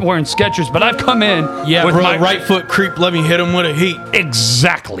on me wearing Skechers, but I've come in. Yeah, with bro. my Right foot creep. Let me hit him with a heat.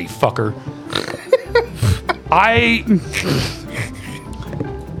 Exactly, fucker. I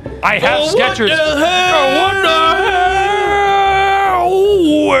have Skechers. What the hell?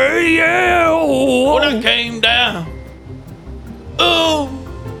 When I came down. Oh.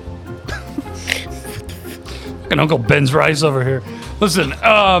 Fucking Uncle Ben's rice over here. Listen,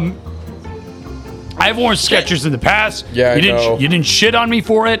 I've worn Skechers in the past. Yeah, you didn't shit on me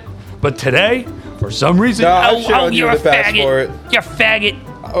for it, but today, for some reason, You're a faggot. You're a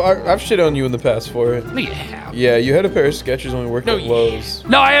faggot. I've shit on you in the past for it. No, you have. Yeah, you had a pair of Skechers when we worked at Lowe's.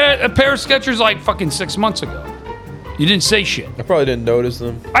 No, I had a pair of Skechers like fucking 6 months ago. You didn't say shit. I probably didn't notice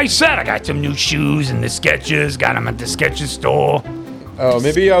them. I said I got some new shoes and the Skechers. Got them at the Skechers store. Oh,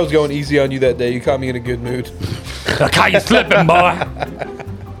 maybe I was going easy on you that day. You caught me in a good mood. I caught you slipping, boy.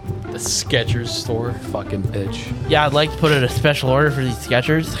 The Skechers store. Fucking bitch. Yeah, I'd like to put in a special order for these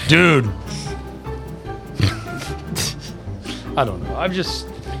Skechers. Dude. I don't know. I just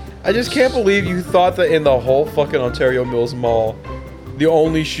can't believe you thought that in the whole fucking Ontario Mills Mall, the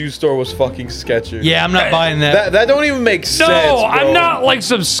only shoe store was fucking Skechers. Yeah, I'm not buying that. That don't even make sense, No, bro. I'm not like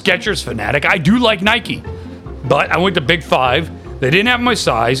some Skechers fanatic. I do like Nike. But I went to Big 5. They didn't have my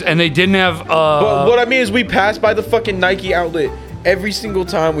size, and they didn't have... But what I mean is we pass by the fucking Nike outlet every single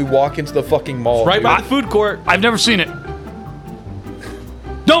time we walk into the fucking mall. Right by the food court. I've never seen it.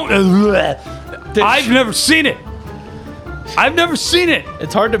 Don't... I've never seen it. I've never seen it.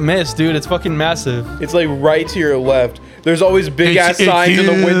 It's hard to miss, dude. It's fucking massive. It's like right to your left. There's always big ass signs in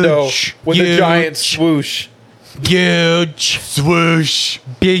the window with a giant swoosh. Huge. Swoosh.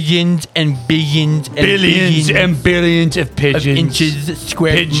 Billions and billions and Billions and billions of of pigeons. inches,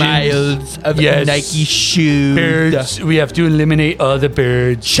 square Pigeons. miles of Yes. Nike shoes. Birds. We have to eliminate all the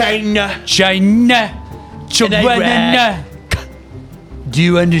birds. China. China. China. Do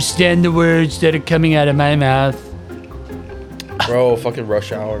you understand the words that are coming out of my mouth? Bro, fucking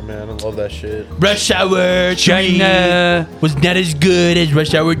Rush Hour, man. I love that shit. Rush Hour 3 China. was not as good as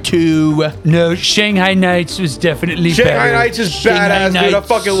Rush Hour 2. No, Shanghai Nights was definitely Shanghai better. Nights is Shanghai badass, dude. I Nights.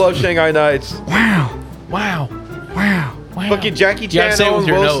 fucking love Shanghai Nights. Wow. Wow. Wow. Wow. Fucking Jackie You gotta Chan, say it Owen with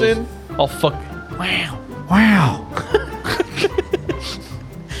your Wilson. nose. Oh, fuck. Wow. Wow.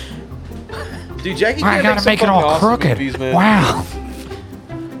 Dude, Jackie I Chan gotta makes some make it fucking all awesome crooked. movies, man. Wow.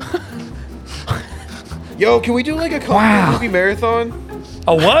 Yo, can we do like a Kung Wow. Fu movie marathon?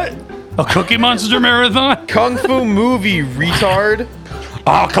 A what? A Cookie Monster marathon? Kung Fu movie, retard.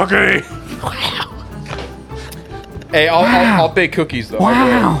 Oh, Cookie. Hey, Wow. I'll bake cookies though.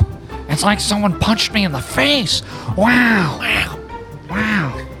 Wow. It's like someone punched me in the face. Wow. Wow.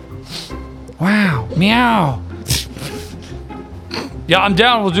 Wow. Wow. Meow. Yeah, I'm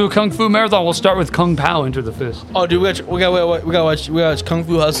down. We'll do a Kung Fu marathon. We'll start with Kung Pao Enter the Fist. Oh, dude, we gotta watch Kung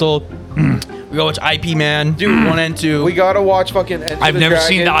Fu Hustle. We gotta watch IP Man, dude, 1 and 2. We gotta watch fucking. Enter I've the never Dragon.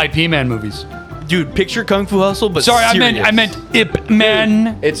 seen the IP Man movies. Dude, picture Kung Fu Hustle, but Sorry, serious. I meant Ip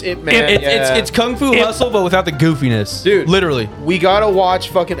Man. It's Ip Man. It's Kung Fu Hustle, but without the goofiness. Dude, literally. We gotta watch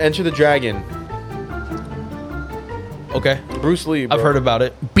fucking Enter the Dragon. Okay. Bruce Lee, bro. I've heard about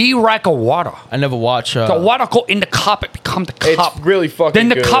it. Be like a water. I never watch. The water go in the cup, it become the cup. It's really fucking Then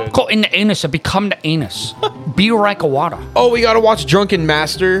the good. cup go in the anus, it become the anus. Be like a water. Oh, we gotta watch Drunken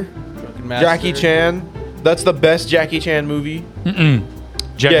Master. Master. Jackie Chan. That's the best Jackie Chan movie. Jackie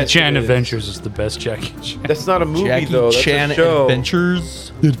Yes, Chan it is. Adventures is the best Jackie Chan. That's not a movie Jackie though. That's Chan a show.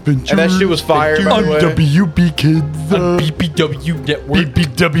 Adventures. And that shit was fire, by the way. WB Kids. On BBW Network.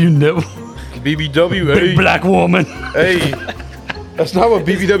 BBW Network. BBW. Big Hey. black woman. Hey. That's not what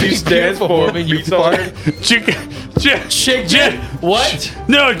BBW stands for. woman, you retard. Chick. What?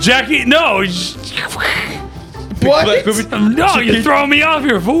 No, Jackie. No. What? No, you're throwing me off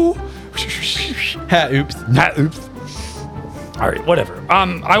here, fool. Oops. Oops. All right, whatever.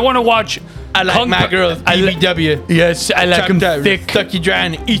 I want to watch. I like my girls. BBW. Yes, I like them thick, Suck you dry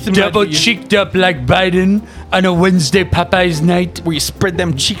and eat them. double cheeked up like Biden on a Wednesday Popeyes night. Where you spread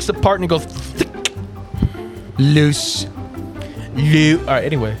them cheeks apart and it goes thick. Loose. All right.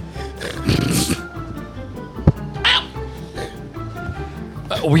 Anyway.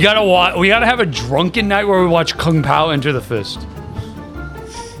 We gotta have a drunken night where we watch Kung Pao Enter the Fist.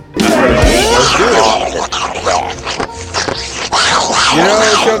 You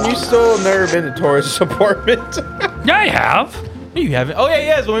know, Sheldon, you still have never been to Torres' apartment. Yeah, I have. No, you haven't. Oh yeah,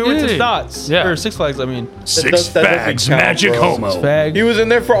 yes. When we went to Yeah. Dots. Yeah. Or Six Flags. I mean. Six that doesn't Fags, count, Magic bro. Homo. Fag. He was in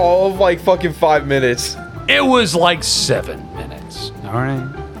there for all of like fucking 5 minutes. It was like 7 minutes. All right.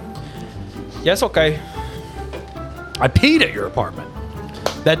 Yes. Okay. I peed at your apartment.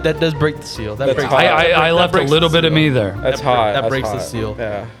 That does break the seal. That That's breaks. hot. I left a breaks little the bit of seal. me there. That's hot. that That's breaks the hot. seal.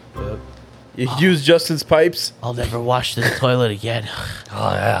 Yeah. Yep. You use Justin's pipes. I'll never wash this toilet again.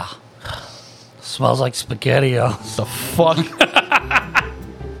 Oh, yeah. Smells like SpaghettiOs. The fuck?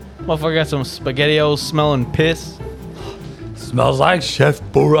 Motherfucker got some SpaghettiOs smelling piss. Smells like Chef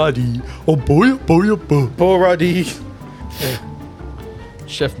Boyardee. Oh boy, boy, boy. Boradi.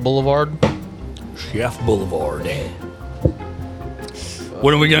 Chef Boulevard. Chef Boulevard.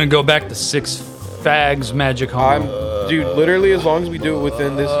 When are we gonna go back to Six Fags Magic Homo? Dude, literally, as long as we do it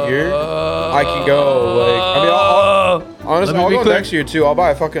within this year, I can go. Like, I mean, honestly, Let me I'll be go clear. next year too. I'll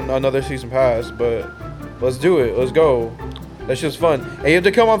buy a fucking another season pass, but let's do it. Let's go. That's just fun. And you have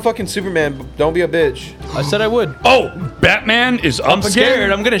to come on fucking Superman. But don't be a bitch. I said I would. Oh, Batman is up I'm again.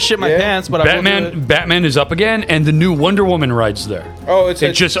 scared. I'm gonna shit my pants, but I will do it. Batman is up again, and the new Wonder Woman rides there. Oh, it's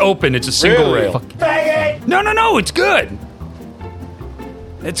It just opened. It's a single Really? rail. No, it's good.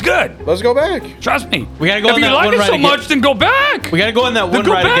 It's good. Let's go back. Trust me. We gotta go If on you that like one it ride so again. much, then go back. We gotta go on that Then one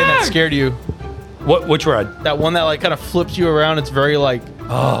go ride again that back. scared you. Which ride? That one that like kind of flips you around. It's very like.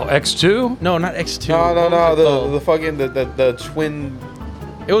 Oh, X2? No, not X2. No. What was it called? The fucking the twin.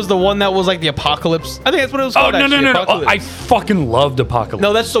 It was the one that was like the Apocalypse. I think that's what it was Oh, called. no. actually, Oh, Apocalypse. I fucking loved Apocalypse.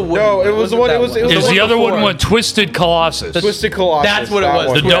 No, that's the one. No, it was the one. It was. It was Is the other one before. Twisted Colossus? Twisted Colossus. That's what it that was.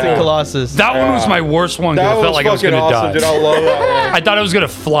 one. The Twisted double- Colossus. That one was my worst one because That I was felt like I was fucking going to awesome, die. dude. I love that one. I thought I was going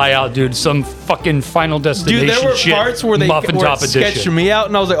to fly out, dude. Some fucking Final Destination Dude, there were shit. parts where Muffin where Top it sketched edition. me out,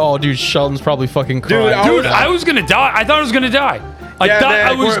 and I was like, "Oh, dude, Sheldon's probably fucking crying." Dude, I was going to die. I thought I was going to die. I thought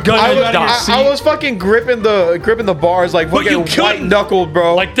I was gonna die. I was fucking gripping the bars like fucking white knuckled,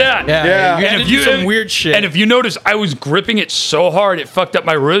 bro. Like that. Yeah. You had to do some weird shit. And if you notice, I was gripping it so hard it fucked up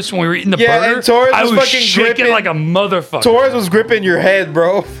my wrist when we were eating the burger. And Torres I was fucking shaking gripping, like a motherfucker. Torres was gripping your head,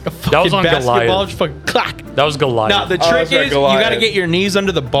 bro. That was on basketball, Goliath. just fucking clack. That was Goliath. Now the trick is you got to get your knees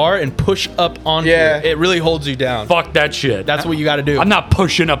under the bar and push up onto it. It really holds you down. Fuck that shit. That's what you got to do. I'm not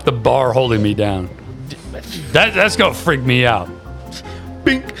pushing up the bar holding me down. That's gonna freak me out.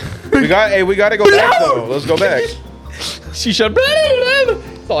 Bink. We gotta go back though. Let's go back. She should.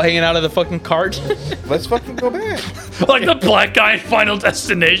 It's all hanging out of the fucking cart. Let's fucking go back. Like the black guy in Final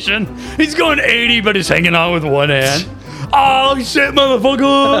Destination. He's going 80, but he's hanging on with one hand. Oh shit,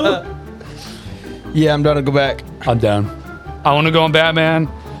 motherfucker! Yeah, I'm down to go back. I'm down. I want to go on Batman.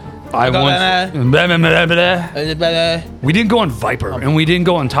 We didn't go on Viper, and we didn't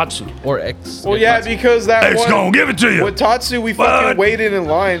go on Tatsu. Or X. Well, yeah, because that X one... gonna give it to you. With Tatsu, we fucking waited in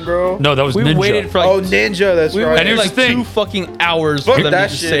line, bro. No, that was Ninja. We waited for like... Ninja, that's right. And here's like the thing. 2 fucking hours Fuck for them that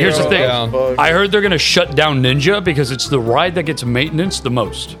to shit, say Here's the thing. Fuck. I heard they're gonna shut down Ninja because it's the ride that gets maintenance the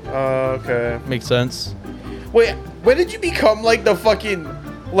most. Okay. Makes sense. Wait, when did you become like the fucking...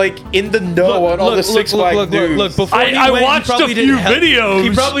 Like in the know on all the Six Flags dudes? Look, before I watched a few videos. He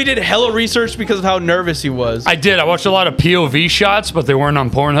probably did hella research because of how nervous he was. I did. I watched a lot of POV shots, but they weren't on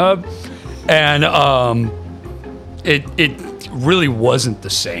Pornhub, and it really wasn't the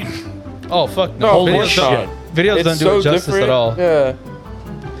same. Oh fuck no! Holy videos shit! Videos don't do it justice at all. Yeah.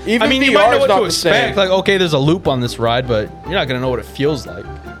 Even I mean, you VR might know is what not to the expect. same. Like, okay, there's a loop on this ride, but you're not gonna know what it feels like,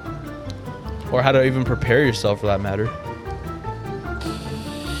 or how to even prepare yourself for that matter.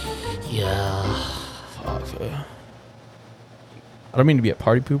 Yeah. Fuck. I don't mean to be a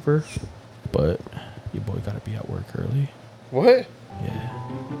party pooper, but your boy gotta be at work early. What? Yeah.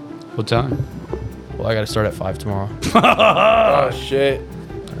 What time? Well, I gotta start at 5 tomorrow. Oh shit.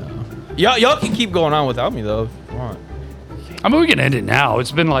 Y'all can keep going on without me though if you want. I mean, we can end it now.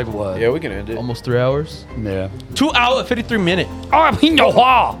 It's been like what? Yeah, we can end it. Almost 3 hours. Yeah. 2 hours 53 minutes.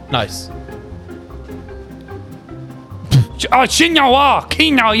 Nice. 新鸟啊，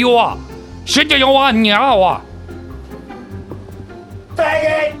听鸟有啊，谁的有啊，鸟啊。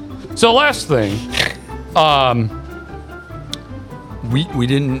So last thing, we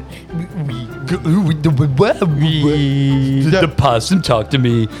didn't. The possum talked to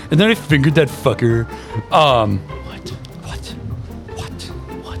me, and then I fingered that fucker.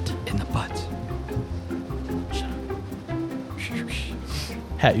 What in the butt?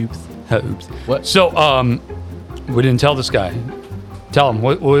 Hat oops. What? So we didn't tell this guy. Tell him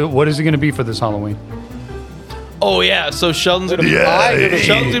what is it going to be for this Halloween? Oh yeah, so Sheldon's gonna be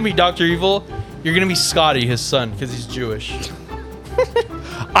Sheldon's gonna be Dr. Evil. You're gonna be Scotty, his son, because he's Jewish.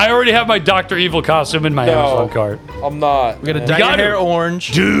 I already have my Dr. Evil costume in my Amazon cart. I'm not. We're gonna dye your hair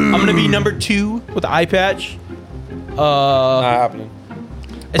orange. Dude. I'm gonna be number 2 with the eye patch. Not happening.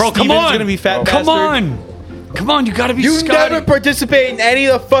 Bro, come on. Gonna be fat Come bastard. Come on, you gotta be You Scotty. never participate in any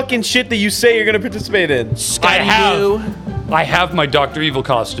of the fucking shit that you say you're gonna participate in. I have my Dr. Evil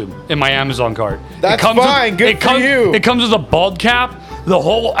costume in my Amazon cart. That's fine. Good for you. It comes with a bald cap, the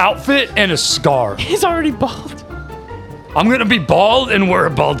whole outfit, and a scar. He's already bald. I'm gonna be bald and wear a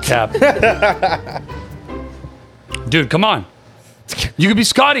bald cap. Dude, come on. You could be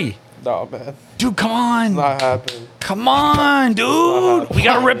Scotty. No, man. Dude, come on. It's not happening. Come on, dude. We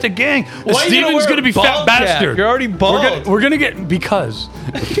gotta rip the gang. Steven's gonna be fat bastard. You're already bald. We're gonna get because.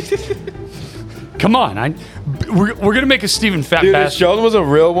 Come on, we're gonna make a Steven fat Dude, if bastard. Sheldon was a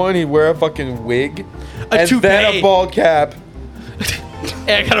real one, he'd wear a fucking wig and toupee. then a bald cap.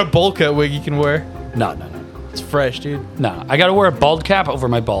 Hey, I got a bowl cut wig you can wear. No. It's fresh, dude. No, I gotta wear a bald cap over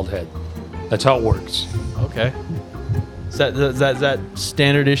my bald head. That's how it works. Okay. Is that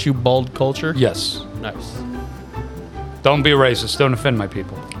standard issue bald culture? Yes. Nice. Don't be racist. Don't offend my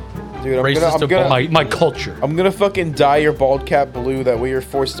people. Dude, Racist to my culture. I'm gonna fucking dye your bald cap blue. That way you're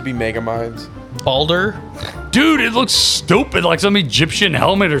forced to be Megaminds. Balder? Dude, it looks stupid, like some Egyptian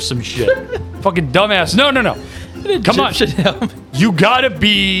helmet or some shit. Fucking dumbass. No. Come on. Helmet. You gotta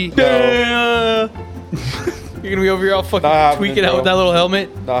be. You're gonna be over here all fucking tweaking out with that little helmet.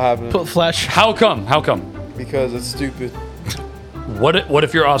 Not happening. Put flash. How come? Because it's stupid. What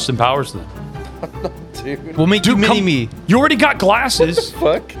if you're Austin Powers then? Dude. We'll make you mini-me. You already got glasses.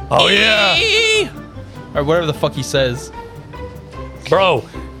 Fuck. Oh yeah. Or whatever the fuck he says. Bro,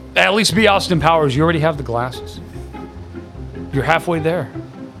 at least be Austin Powers. You already have the glasses. You're halfway there.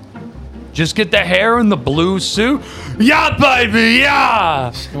 Just get the hair and the blue suit. Yeah, baby,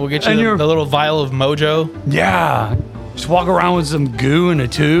 yeah. We'll get you the little vial of mojo. Yeah. Just walk around with some goo in a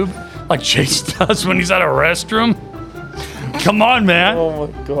tube, like Chase does when he's at a restroom. Come on, man. Oh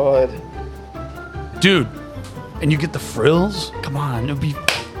my god. Dude. And you get the frills? Come on. It'll be...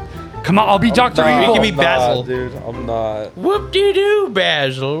 Come on, I'll be Dr. Evil. You can be Basil. Dude, I'm not. Whoop-de-doo,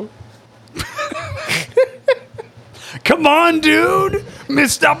 Basil. Come on, dude.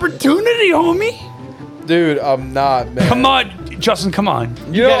 Missed opportunity, homie. Dude, I'm not, man. Come on. Justin, come on.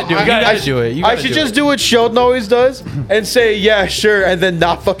 You know, You gotta do it. I should just do what Sheldon always does and say, yeah, sure, and then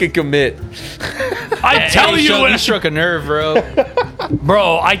not fucking commit. I tell you Sheldon, when you struck a nerve, bro.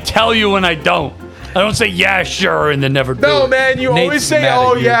 Bro, I tell you when I don't. I don't say yeah, sure, and then never do No, it. man, you Nate's always say, mad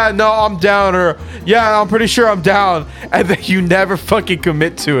oh, at you. yeah, no, I'm down, or yeah, I'm pretty sure I'm down, and then you never fucking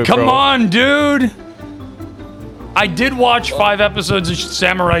commit to it, Come bro. on, dude. I did watch 5 episodes of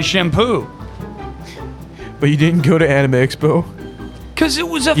Samurai Shampoo. But you didn't go to Anime Expo? Cause it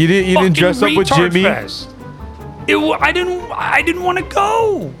was a You didn't dress up with retard Jimmy? fest. I didn't want to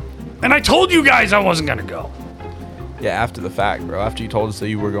go, and I told you guys I wasn't gonna go. Yeah, after the fact, bro. After you told us that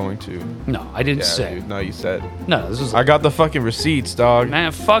you were going to. No, I didn't Yeah, say. dude, no, you said. No, this was. I got the fucking receipts, dog.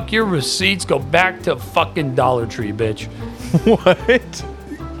 Man, fuck your receipts. Go back to fucking Dollar Tree, bitch. What?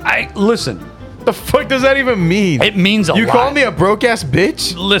 Listen. The fuck does that even mean? It means a lot. You call me a broke ass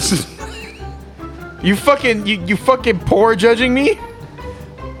bitch? Listen. You fucking poor judging me?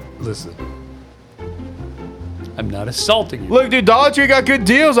 Listen. I'm not assaulting you. Look, dude, Dollar Tree got good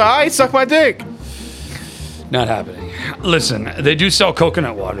deals. Alright, suck my dick. Not happening. Listen, they do sell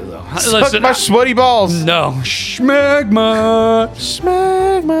coconut water though. Suck Listen, my sweaty balls. No, schmagma.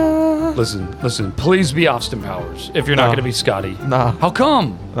 Smegma. Listen. Please be Austin Powers if you're not No. going to be Scotty. Nah. How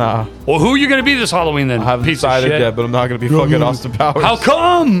come? Nah. Well, who are you going to be this Halloween then? I haven't piece of decided shit? yet, but I'm not gonna be fucking Austin Powers. How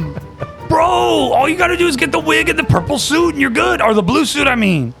come? Bro, all you got to do is get the wig and the purple suit and you're good. Or the blue suit, I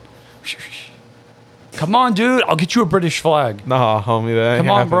mean. Come on, dude. I'll get you a British flag. Nah, homie, that ain't Come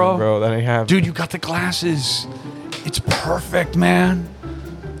on, happening, bro. That ain't happening. Dude, you got the glasses. It's perfect, man.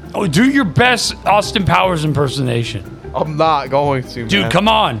 Oh, do your best Austin Powers impersonation. I'm not going to, Dude, man. come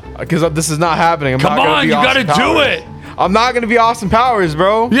on. Because this is not happening. Come on, you gotta do it. I'm not gonna be Austin Powers,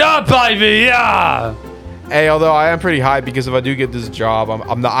 bro. Yeah, baby, yeah. Hey, although I am pretty hyped because if I do get this job,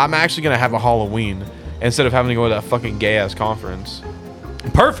 I'm actually gonna have a Halloween instead of having to go to that fucking gay ass conference.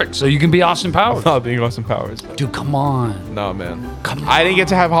 Perfect. So you can be Austin Powers. I'm not being Austin Powers. Dude, come on. No, man. Come on. I didn't get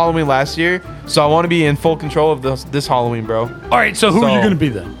to have Halloween last year, so I want to be in full control of this Halloween, bro. All right, so who are you going to be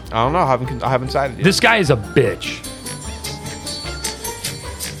then? I don't know. I haven't decided yet. This guy is a bitch.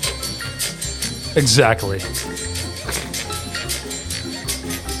 Exactly.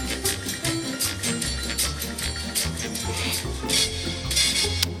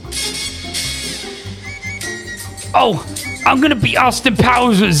 Oh, I'm gonna be Austin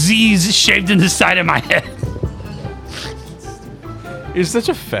Powers with Z's shaved in the side of my head. You're such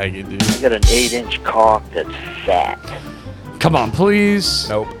a faggot, dude. You got an 8-inch cock that's fat. Come on, please.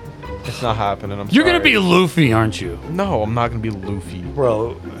 Nope. It's not happening. You're gonna be Luffy, aren't you? No, I'm not gonna be Luffy.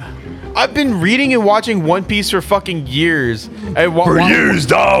 Bro. I've been reading and watching One Piece for fucking years. And years,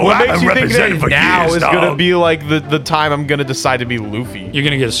 dog. What I've makes been you think representing that for now years, is gonna dog. be like the time I'm gonna decide to be Luffy? You're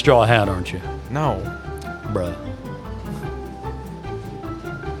gonna get a straw hat, aren't you? No. Bruh.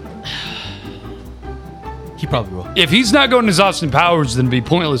 He probably will. If he's not going as Austin Powers, then it'd be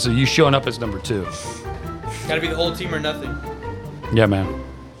pointless of you showing up as number 2. Gotta be the whole team or nothing. Yeah, man.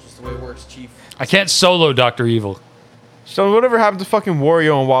 Just the way it works, Chief. I can't solo Dr. Evil. So whatever happened to fucking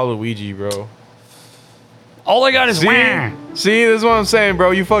Wario and Waluigi, bro? All I got is See, this is what I'm saying,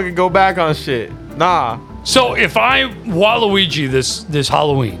 bro. You fucking go back on shit. Nah. So if I Waluigi this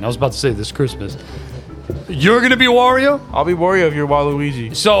Halloween, I was about to say this Christmas, you're gonna be Wario? I'll be Wario if you're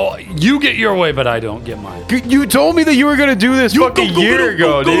Waluigi. So you get your way, but I don't get mine. You told me that you were gonna do this fucking year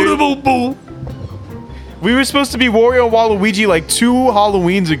ago, dude. We were supposed to be Wario and Waluigi like 2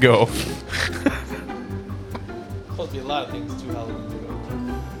 Halloweens ago. Supposed to be a lot of things 2 Halloweens ago.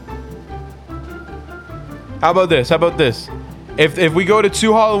 How about this? If we go to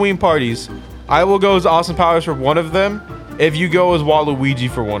 2 Halloween parties, I will go as Austin Powers for one of them. If you go as Waluigi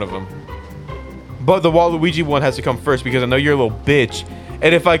for one of them. But the Waluigi one has to come first because I know you're a little bitch.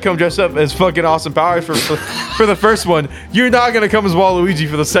 And if I come dressed up as fucking Austin Powers for the first one, you're not gonna come as Waluigi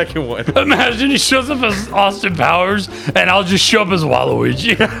for the second one. Imagine he shows up as Austin Powers, and I'll just show up as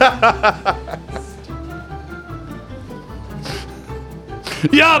Waluigi.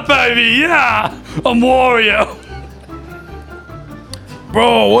 Yeah, baby, yeah! I'm Wario.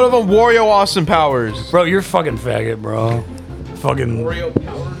 Bro, what if I'm Wario Austin Powers? Bro, you're fucking faggot, bro. Fucking Wario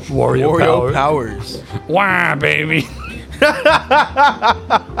Powers. Wario Powers. Wah, baby.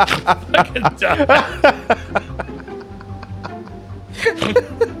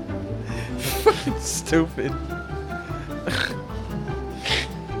 Fucking stupid.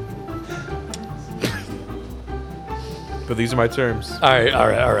 But these are my terms. All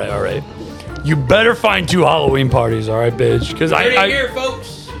right. You better find 2 Halloween parties, all right, bitch? Because here,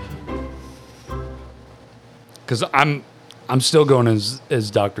 folks. Because I'm still going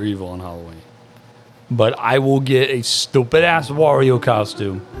as Dr. Evil on Halloween. But I will get a stupid ass Wario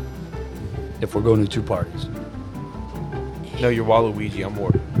costume if we're going to 2 parties. No, you're Waluigi. I'm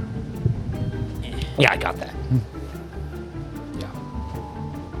Morty. Yeah, I got that. Yeah.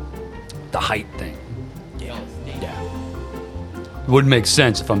 The height thing. Yeah. Would make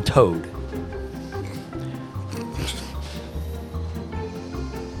sense if I'm Toad.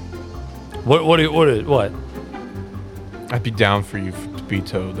 What? I'd be down for you to be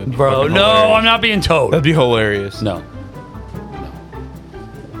Toad. That'd be Bro, fucking no, hilarious. I'm not being Toad. That'd be hilarious. No.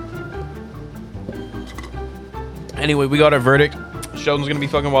 Anyway, we got our verdict. Sheldon's gonna be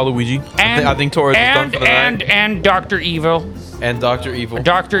fucking Waluigi. I think Torres is done for the night. And Dr. Evil. And Dr. Evil.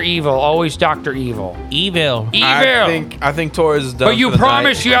 Dr. Evil, always Dr. Evil. Evil. I think Torres is done. But you for the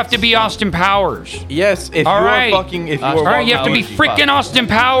promise night. you have to be Austin Powers. Yes, if All you right. are fucking, if you are All right, you have to be Waluigi. freaking Austin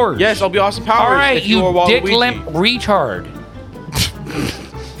Powers. Yes, I'll be Austin Powers. All right, if you are Dick Waluigi. Limp retard.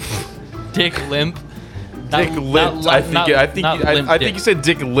 Dick Limp. Dick lipped. I think you said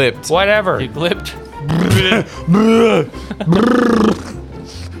dick lipped. Whatever. Dick lipped.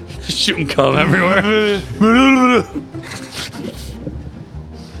 Shooting cum everywhere.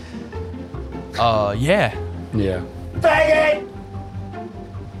 Yeah. Yeah. Faggot!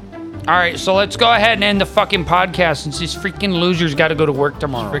 All right, so let's go ahead and end the fucking podcast since this freaking loser's got to go to work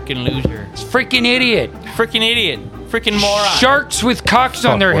tomorrow. Freaking loser. It's freaking idiot. Freaking idiot. Freaking moron. Sharks with cocks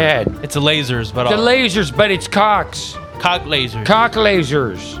on their head. It's a lasers, but The lasers, but it's cocks. cock lasers. Cock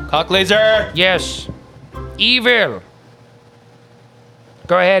lasers. Cock laser. Yes. Evil.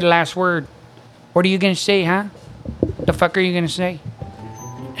 Go ahead, last word. What are you going to say, huh? The fuck are you going to say?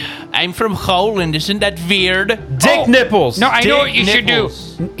 I'm from Holland. Isn't that weird? Dick nipples. No, I know what you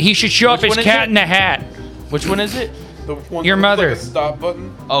nipples. should do. He should show up Which his one is cat it? in the hat. Which one is it? The one Your that looks mother. Like a stop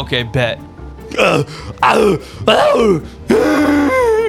button. Okay, bet.